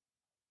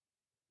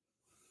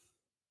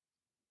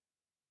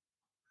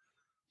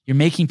 You're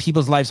making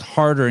people's lives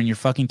harder and you're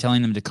fucking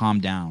telling them to calm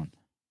down.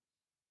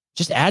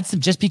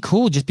 Just be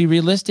cool, just be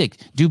realistic.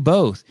 Do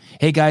both.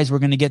 Hey guys, we're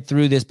going to get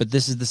through this, but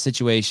this is the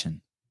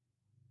situation.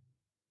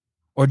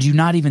 Or do you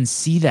not even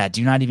see that?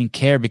 Do you not even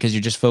care because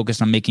you're just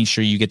focused on making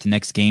sure you get the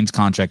next games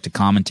contract to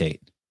commentate?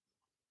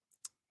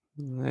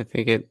 I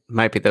think it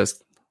might be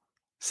those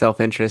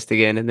self-interest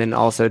again. And then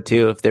also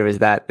too, if there was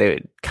that, they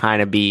would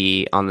kind of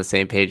be on the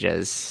same page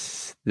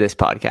as this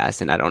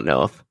podcast. And I don't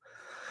know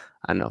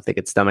if they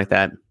could stomach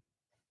that.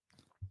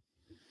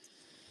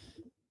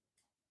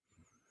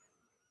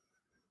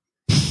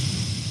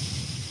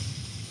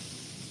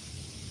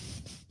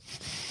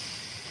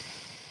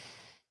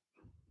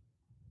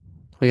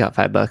 We got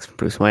 $5 from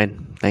Bruce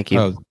Wayne. Thank you.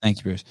 Oh, thank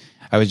you, Bruce.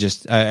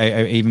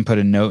 I even put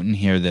a note in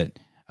here that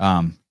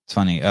it's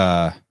funny.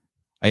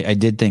 I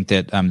did think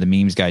that the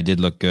memes guy did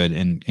look good,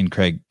 and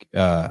Craig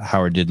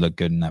Howard did look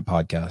good in that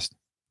podcast.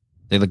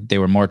 They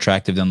were more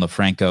attractive than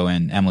LaFranco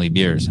and Emily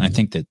Beers, and I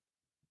think that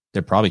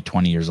they're probably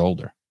 20 years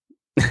older.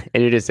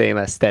 And you're just saying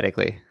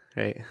aesthetically,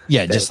 right?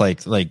 Yeah, just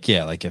like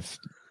if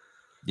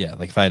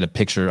I had a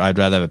picture, I'd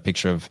rather have a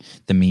picture of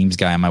the memes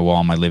guy on my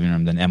wall in my living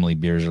room than Emily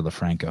Beers or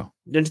LaFranco.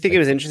 Don't you think it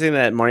was interesting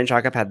that Morning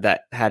Chalk Up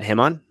had him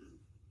on?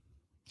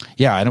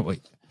 Yeah, I don't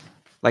wait.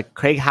 Like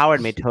Craig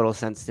Howard made total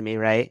sense to me,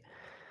 right?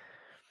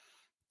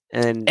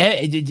 And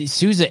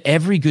Sousa,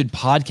 every good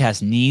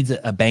podcast needs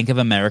a Bank of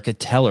America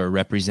teller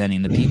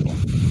representing the people.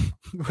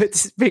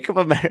 What's Bank of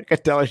America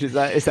teller? Is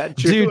that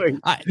true? Dude,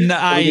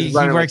 he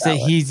works at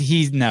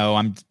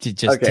I'm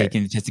just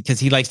taking just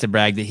because he likes to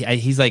brag that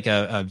he's like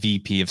a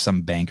VP of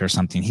some bank or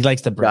something. He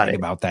likes to brag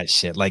about that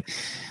shit. Like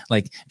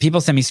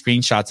people send me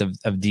screenshots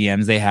of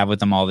DMs they have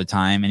with him all the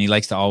time, and he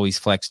likes to always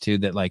flex too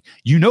that I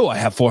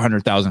have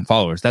 400,000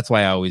 followers. That's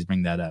why I always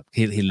bring that up.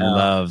 He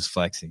loves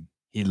flexing.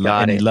 He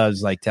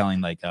loves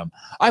telling I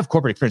have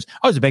corporate experience.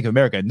 I was at Bank of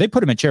America and they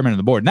put him as chairman of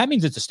the board. And that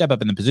means it's a step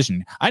up in the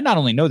position. I not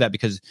only know that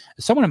because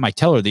someone at my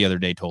teller the other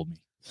day told me.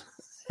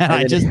 And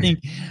I just think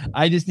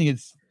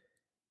it's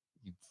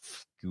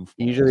goofball.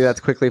 Usually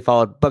that's quickly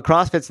followed. But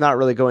CrossFit's not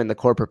really going the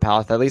corporate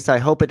path. At least I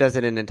hope it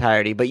doesn't in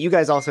entirety. But you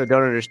guys also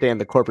don't understand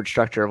the corporate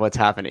structure of what's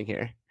happening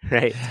here.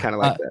 Right? It's kind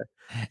of like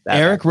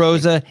Eric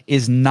Roza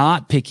is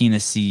not picking a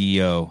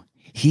CEO.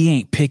 He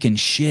ain't picking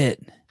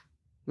shit.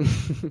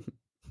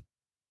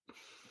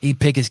 He'd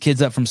pick his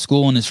kids up from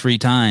school in his free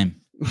time.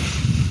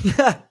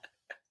 That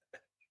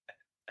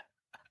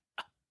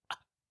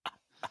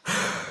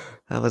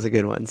was a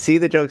good one. See,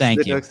 the jokes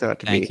don't have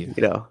to be, it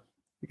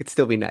could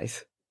still be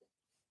nice.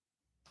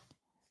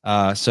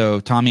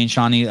 So Tommy and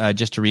Shawnee,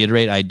 just to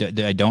reiterate, I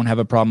don't have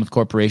a problem with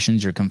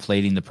corporations. You're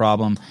conflating the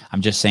problem.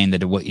 I'm just saying that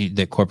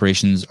that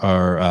corporations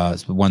are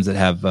ones that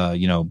have,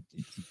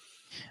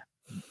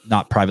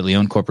 not privately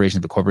owned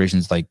corporations, but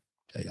corporations like,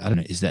 I don't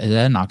know, is that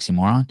an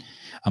oxymoron?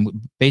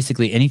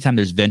 Basically, anytime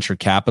there's venture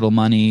capital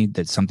money,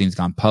 that something's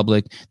gone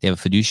public, they have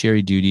a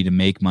fiduciary duty to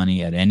make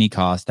money at any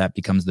cost. That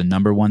becomes the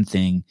number one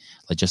thing,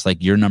 just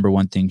like your number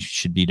one thing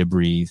should be to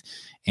breathe.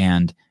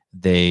 And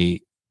their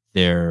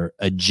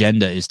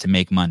agenda is to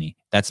make money.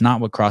 That's not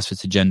what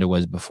CrossFit's agenda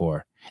was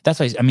before. That's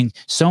why,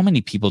 so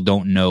many people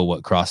don't know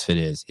what CrossFit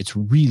is. It's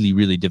really,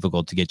 really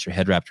difficult to get your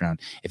head wrapped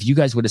around. If you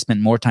guys would have spent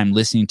more time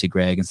listening to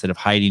Greg instead of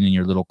hiding in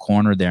your little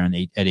corner there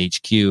at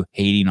HQ,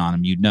 hating on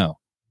him, you'd know.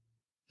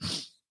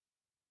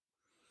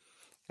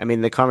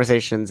 The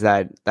conversations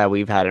that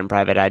we've had in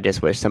private, I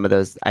just wish some of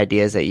those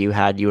ideas that you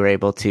were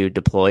able to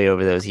deploy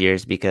over those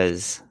years,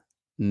 because,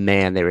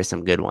 man, there were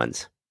some good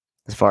ones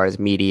as far as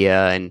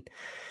media and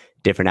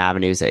different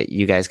avenues that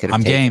you guys could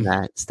have taken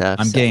that stuff.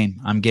 I'm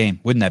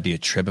game. Wouldn't that be a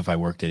trip if I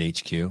worked at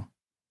HQ?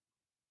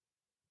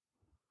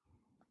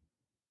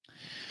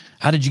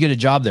 How did you get a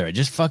job there? I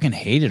just fucking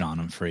hated on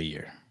them for a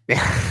year.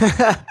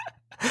 They're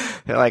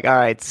like, all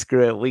right,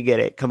 screw it. We get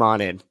it. Come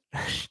on in.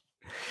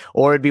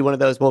 Or it'd be one of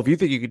those, well, if you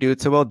think you could do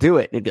it, so well, do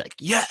it. And it'd be like,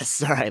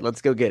 yes, all right,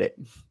 let's go get it.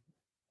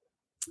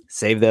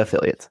 Save the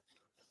affiliates.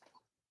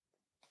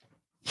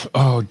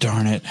 Oh,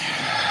 darn it.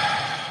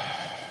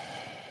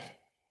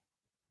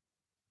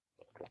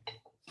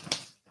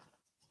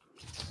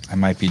 I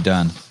might be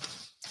done.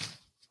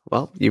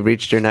 Well, you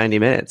reached your 90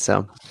 minutes,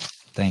 so.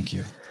 Thank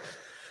you.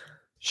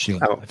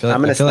 Shoot. I'm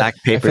going to stack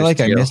papers. I feel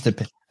like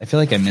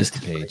I missed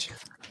a page.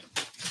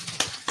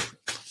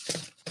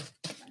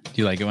 Do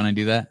you like it when I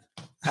do that?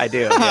 I do.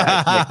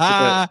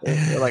 Yeah,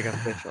 it's like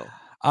official.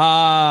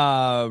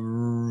 I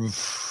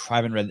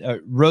haven't read.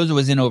 Rosa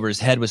was in over his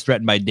head, was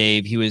threatened by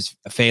Dave. He was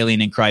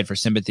failing and cried for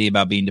sympathy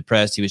about being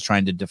depressed. He was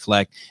trying to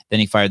deflect. Then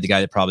he fired the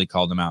guy that probably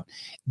called him out.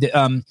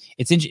 I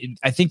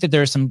think that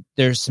there's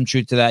some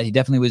truth to that. He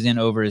definitely was in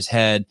over his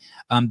head.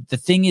 The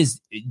thing is,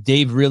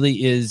 Dave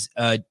really is.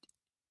 Greg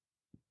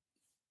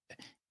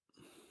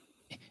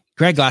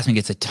Glassman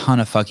gets a ton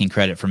of fucking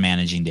credit for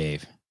managing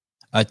Dave.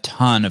 A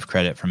ton of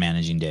credit for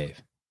managing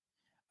Dave.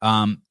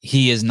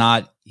 He is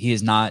not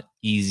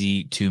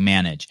easy to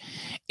manage.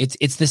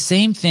 It's the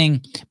same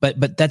thing,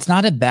 but that's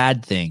not a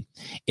bad thing.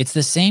 It's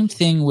the same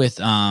thing with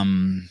you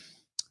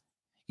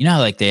know how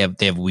like they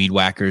have weed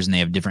whackers and they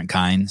have different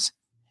kinds.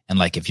 And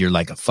like if you're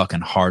like a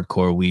fucking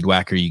hardcore weed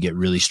whacker, you get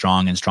really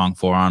strong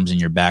forearms and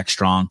your back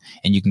strong,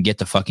 and you can get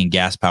the fucking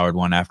gas powered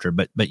one after,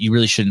 but you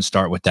really shouldn't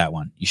start with that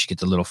one. You should get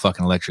the little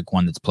fucking electric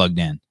one that's plugged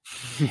in.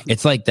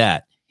 It's like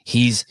that.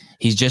 He's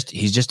just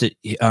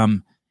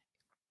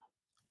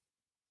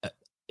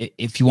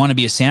if you want to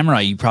be a samurai,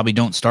 you probably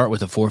don't start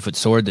with a 4-foot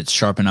sword that's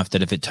sharp enough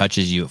that if it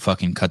touches you, it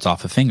fucking cuts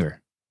off a finger.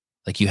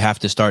 Like you have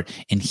to start,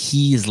 and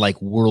he is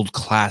like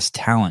world-class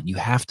talent. You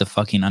have to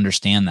fucking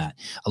understand that.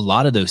 A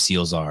lot of those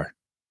SEALs are.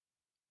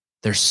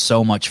 There's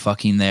so much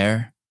fucking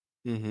there.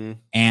 Mm-hmm.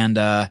 And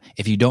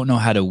if you don't know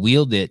how to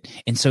wield it,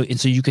 and so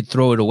you could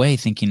throw it away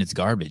thinking it's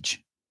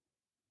garbage.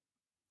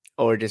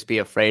 Or just be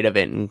afraid of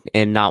it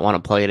and not want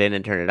to plug it in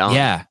and turn it on.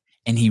 Yeah.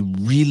 And he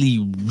really,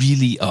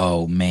 really,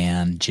 oh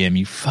man, Jim,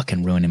 you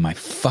fucking ruining my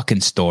fucking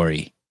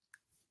story.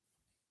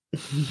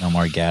 No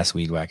more gas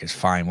weed whackers.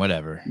 Fine,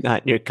 whatever.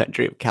 Not in your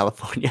country of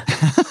California.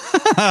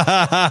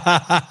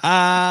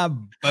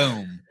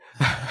 Boom.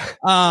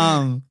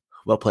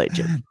 Well played,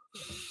 Jim.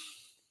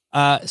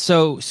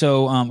 So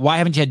why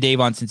haven't you had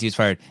Dave on since he was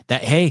fired?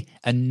 Hey,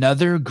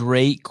 another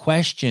great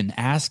question.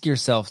 Ask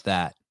yourself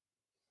that.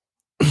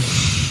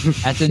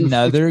 That's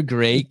another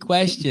great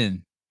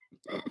question.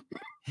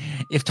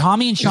 If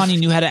Tommy and Shawnee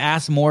knew how to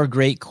ask more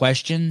great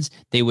questions,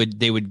 they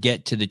would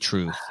get to the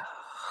truth.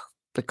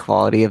 The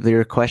quality of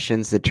your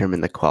questions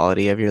determine the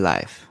quality of your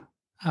life.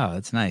 Oh,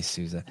 that's nice,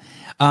 Sousa.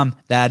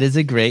 That is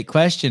a great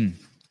question.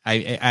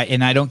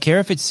 I don't care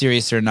if it's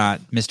serious or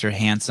not, Mr.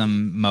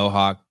 Handsome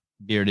Mohawk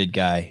bearded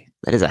guy.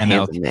 That is a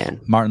handsome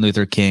man. Martin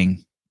Luther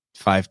King,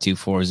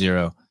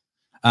 5240.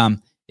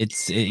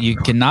 You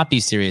cannot be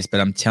serious, but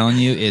I'm telling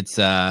you, it's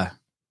oh,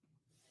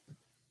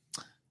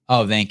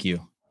 thank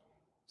you.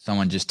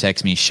 Someone just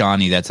texted me,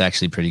 Shawnee. That's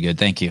actually pretty good.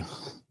 Thank you.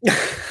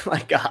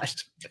 My gosh.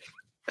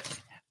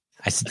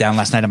 I sit down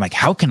last night. I'm like,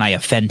 how can I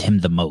offend him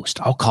the most?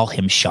 I'll call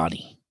him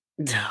Shawnee.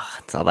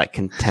 It's all that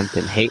contempt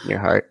and hate in your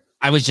heart.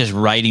 I was just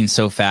writing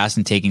so fast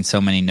and taking so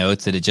many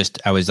notes that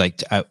I was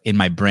like, in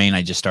my brain,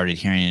 I just started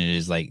hearing it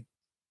as like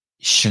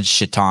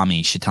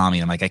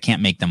Shitami. I'm like, I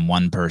can't make them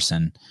one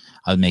person.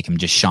 I would make them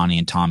just Shawnee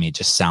and Tommy. It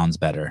just sounds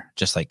better.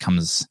 Just like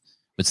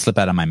would slip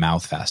out of my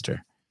mouth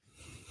faster.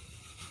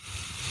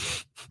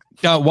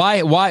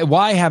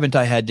 Why haven't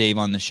I had Dave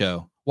on the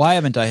show? Why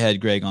haven't I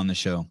had Greg on the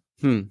show?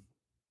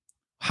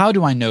 How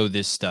do I know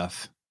this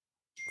stuff?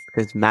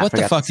 Because Matt, what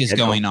the fuck is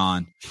going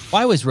on?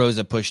 Why was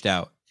Roza pushed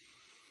out?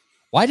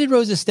 Why did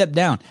Roza step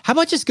down? How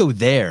about just go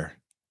there?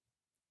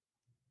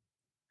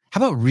 How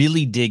about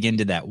really dig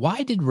into that?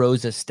 Why did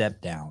Roza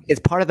step down?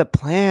 It's part of the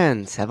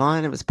plan,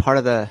 Sevon. It was part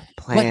of the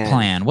plan. What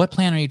plan? What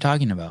plan are you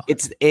talking about?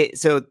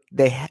 So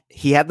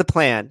he had the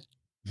plan,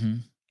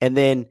 and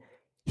then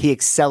he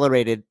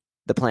accelerated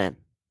the plan.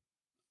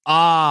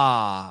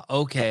 Ah,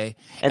 okay.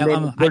 And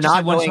then we're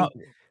not going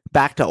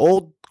back to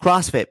old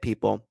CrossFit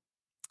people,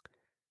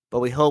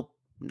 but we hope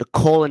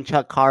Nicole and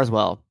Chuck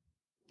Carswell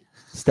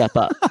step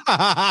up.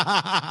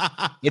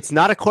 It's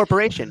not a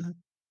corporation,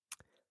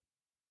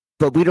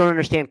 but we don't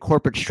understand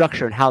corporate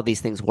structure and how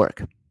these things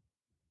work.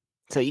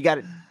 So you got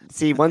to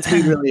see, once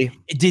we really...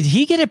 Did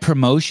he get a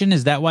promotion?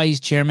 Is that why he's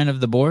chairman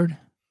of the board?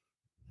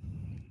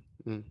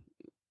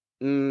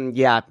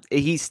 Yeah,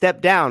 he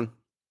stepped down,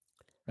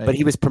 right, but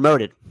he was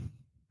promoted.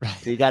 Right.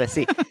 So you got to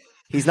see.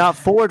 He's not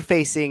forward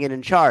facing and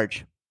in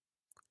charge,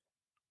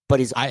 but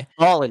he's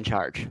all in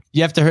charge.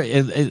 You have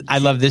to. I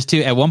love this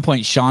too. At one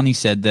point, Shawnee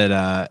said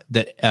that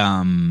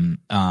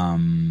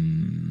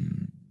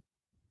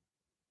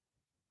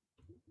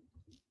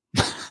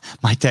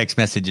my text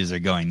messages are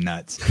going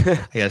nuts.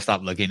 I gotta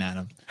stop looking at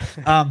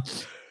them.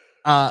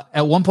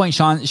 At one point,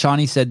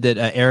 Shawnee said that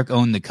Eric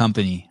owned the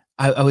company.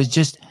 I was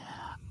just.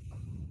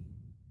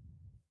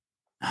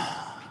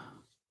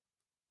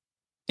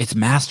 It's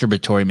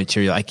masturbatory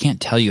material. I can't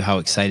tell you how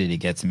excited it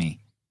gets me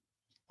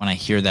when I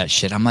hear that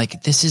shit. I'm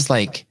like, this is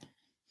like,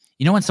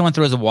 you know when someone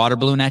throws a water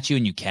balloon at you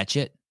and you catch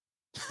it?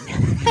 Yeah,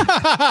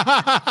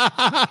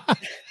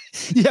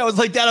 I was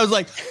like that. I was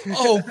like,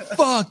 oh,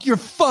 fuck, you're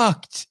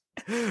fucked.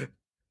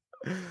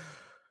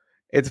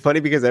 It's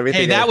funny because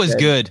everything... Hey, that was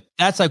good.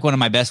 That's like one of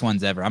my best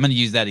ones ever. I'm going to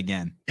use that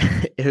again.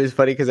 It was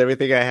funny because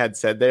everything I had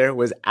said there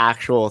was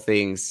actual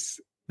things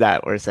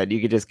that were said.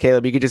 You could just,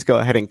 Caleb, you could just go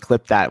ahead and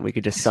clip that, and we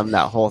could just sum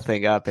that whole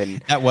thing up. And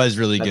that was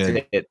really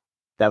good.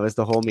 That was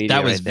the whole media.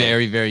 That was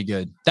very, very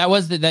good. That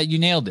was that you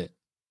nailed it.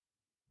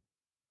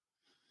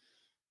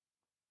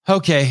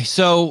 Okay,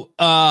 so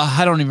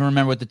I don't even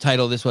remember what the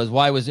title of this was.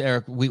 Why was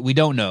Eric? We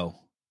don't know.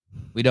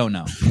 We don't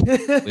know.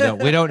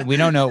 We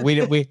don't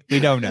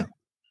know.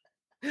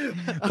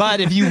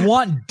 But if you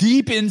want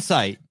deep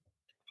insight,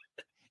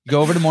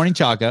 go over to Morning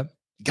Chalk-Up.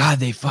 God,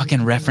 they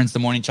fucking referenced the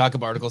Morning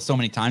Chalk-Up article so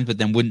many times, but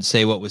then wouldn't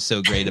say what was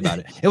so great about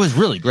it. It was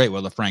really great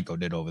what LaFranco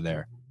did over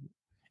there.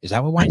 Is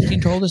that what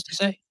Weinstein told us to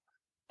say?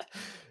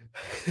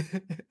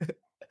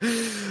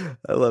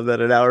 I love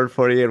that. An hour and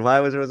 40. And why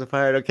was Rosa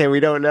fired? Okay, we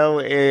don't know.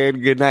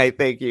 And good night.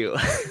 Thank you.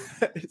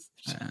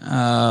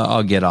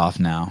 I'll get off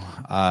now.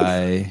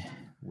 I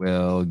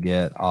will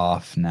get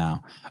off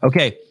now.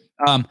 Okay.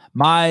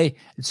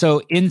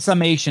 So in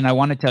summation, I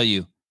want to tell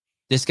you,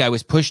 this guy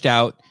was pushed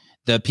out.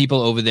 The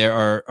people over there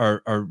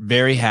are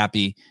very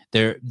happy.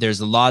 They're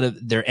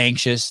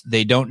anxious.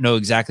 They don't know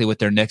exactly what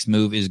their next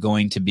move is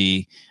going to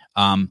be.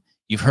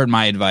 You've heard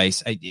my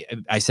advice.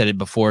 I said it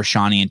before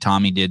Shawnee and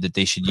Tommy did, that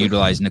they should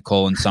utilize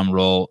Nicole in some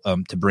role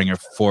to bring her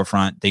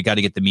forefront. They got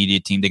to get the media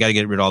team. They got to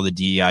get rid of all the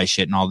DEI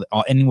shit and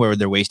anywhere where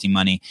they're wasting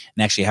money,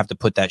 and actually have to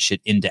put that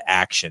shit into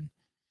action.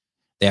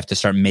 They have to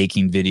start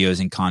making videos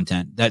and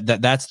content.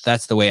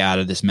 That's the way out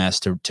of this mess,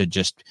 to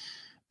just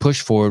push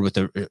forward with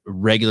a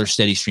regular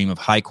steady stream of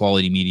high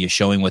quality media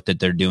showing what that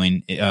they're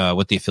doing,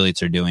 what the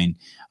affiliates are doing.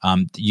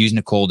 Use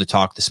Nicole to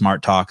talk the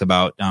smart talk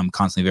about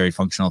constantly very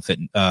functional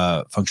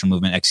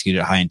movement executed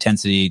at high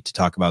intensity, to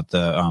talk about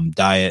the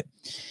diet,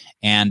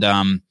 and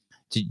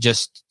to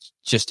just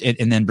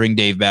and then bring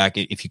Dave back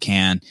if you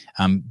can.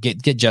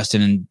 Get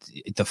Justin and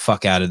the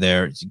fuck out of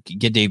there.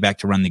 Get Dave back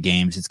to run the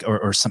games.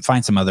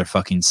 Find some other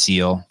fucking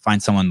SEAL.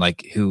 Find someone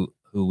like who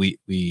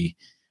we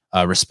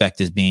respect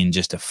as being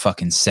just a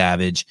fucking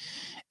savage,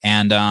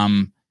 and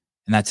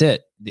that's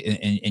it.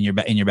 And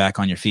you're back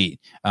on your feet.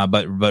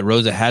 But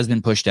Roza has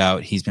been pushed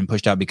out. He's been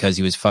pushed out because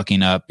he was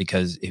fucking up,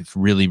 because it's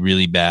really,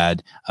 really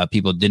bad.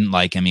 People didn't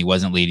like him. He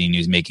wasn't leading. He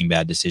was making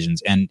bad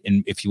decisions. And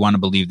if you want to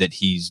believe that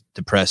he's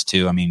depressed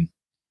too, I mean,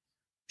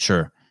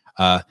 sure.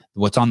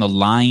 What's on the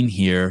line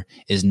here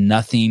is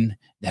nothing.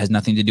 It has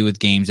nothing to do with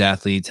games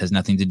athletes, has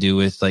nothing to do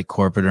with like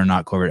corporate or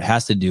not corporate. It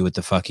has to do with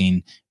the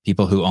fucking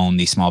people who own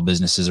these small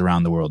businesses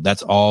around the world.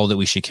 That's all that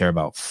we should care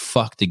about.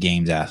 Fuck the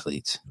games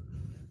athletes.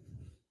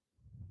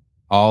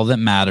 All that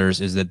matters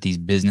is that these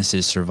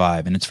businesses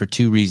survive. And it's for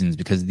two reasons,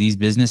 because these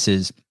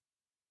businesses,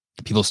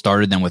 people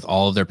started them with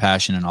all of their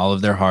passion and all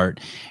of their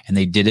heart, and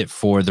they did it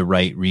for the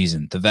right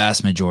reason. The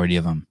vast majority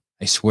of them.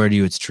 I swear to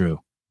you, it's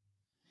true.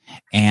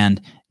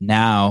 And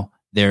now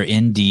they're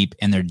in deep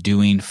and they're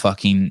doing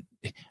fucking,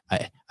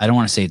 I don't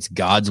want to say it's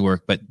God's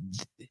work, but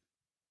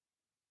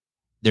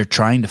they're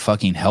trying to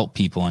fucking help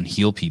people and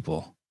heal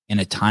people in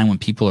a time when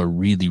people are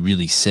really,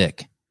 really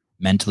sick,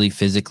 mentally,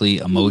 physically,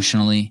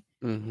 emotionally.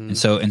 Mm-hmm.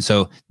 And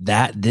so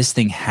that this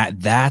thing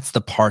that's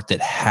the part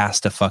that has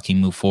to fucking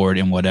move forward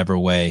in whatever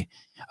way,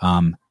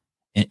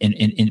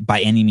 in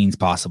by any means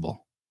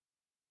possible.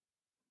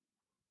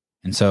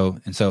 And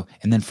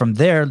then from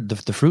there,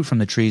 the fruit from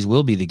the trees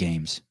will be the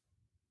games.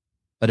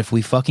 But if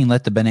we fucking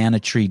let the banana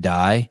tree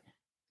die,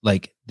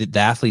 like the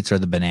athletes are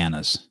the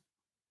bananas.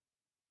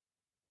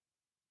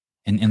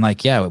 And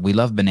like, yeah, we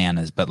love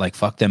bananas, but like,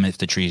 fuck them if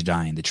the tree's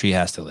dying. The tree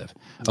has to live.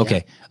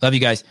 Okay. Yeah. Love you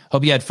guys.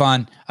 Hope you had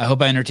fun. I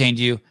hope I entertained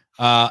you.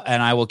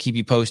 And I will keep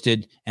you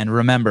posted. And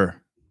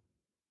remember,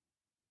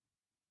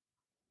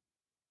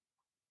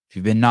 if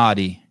you've been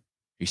naughty,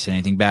 if you said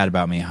anything bad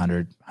about me,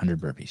 100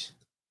 burpees.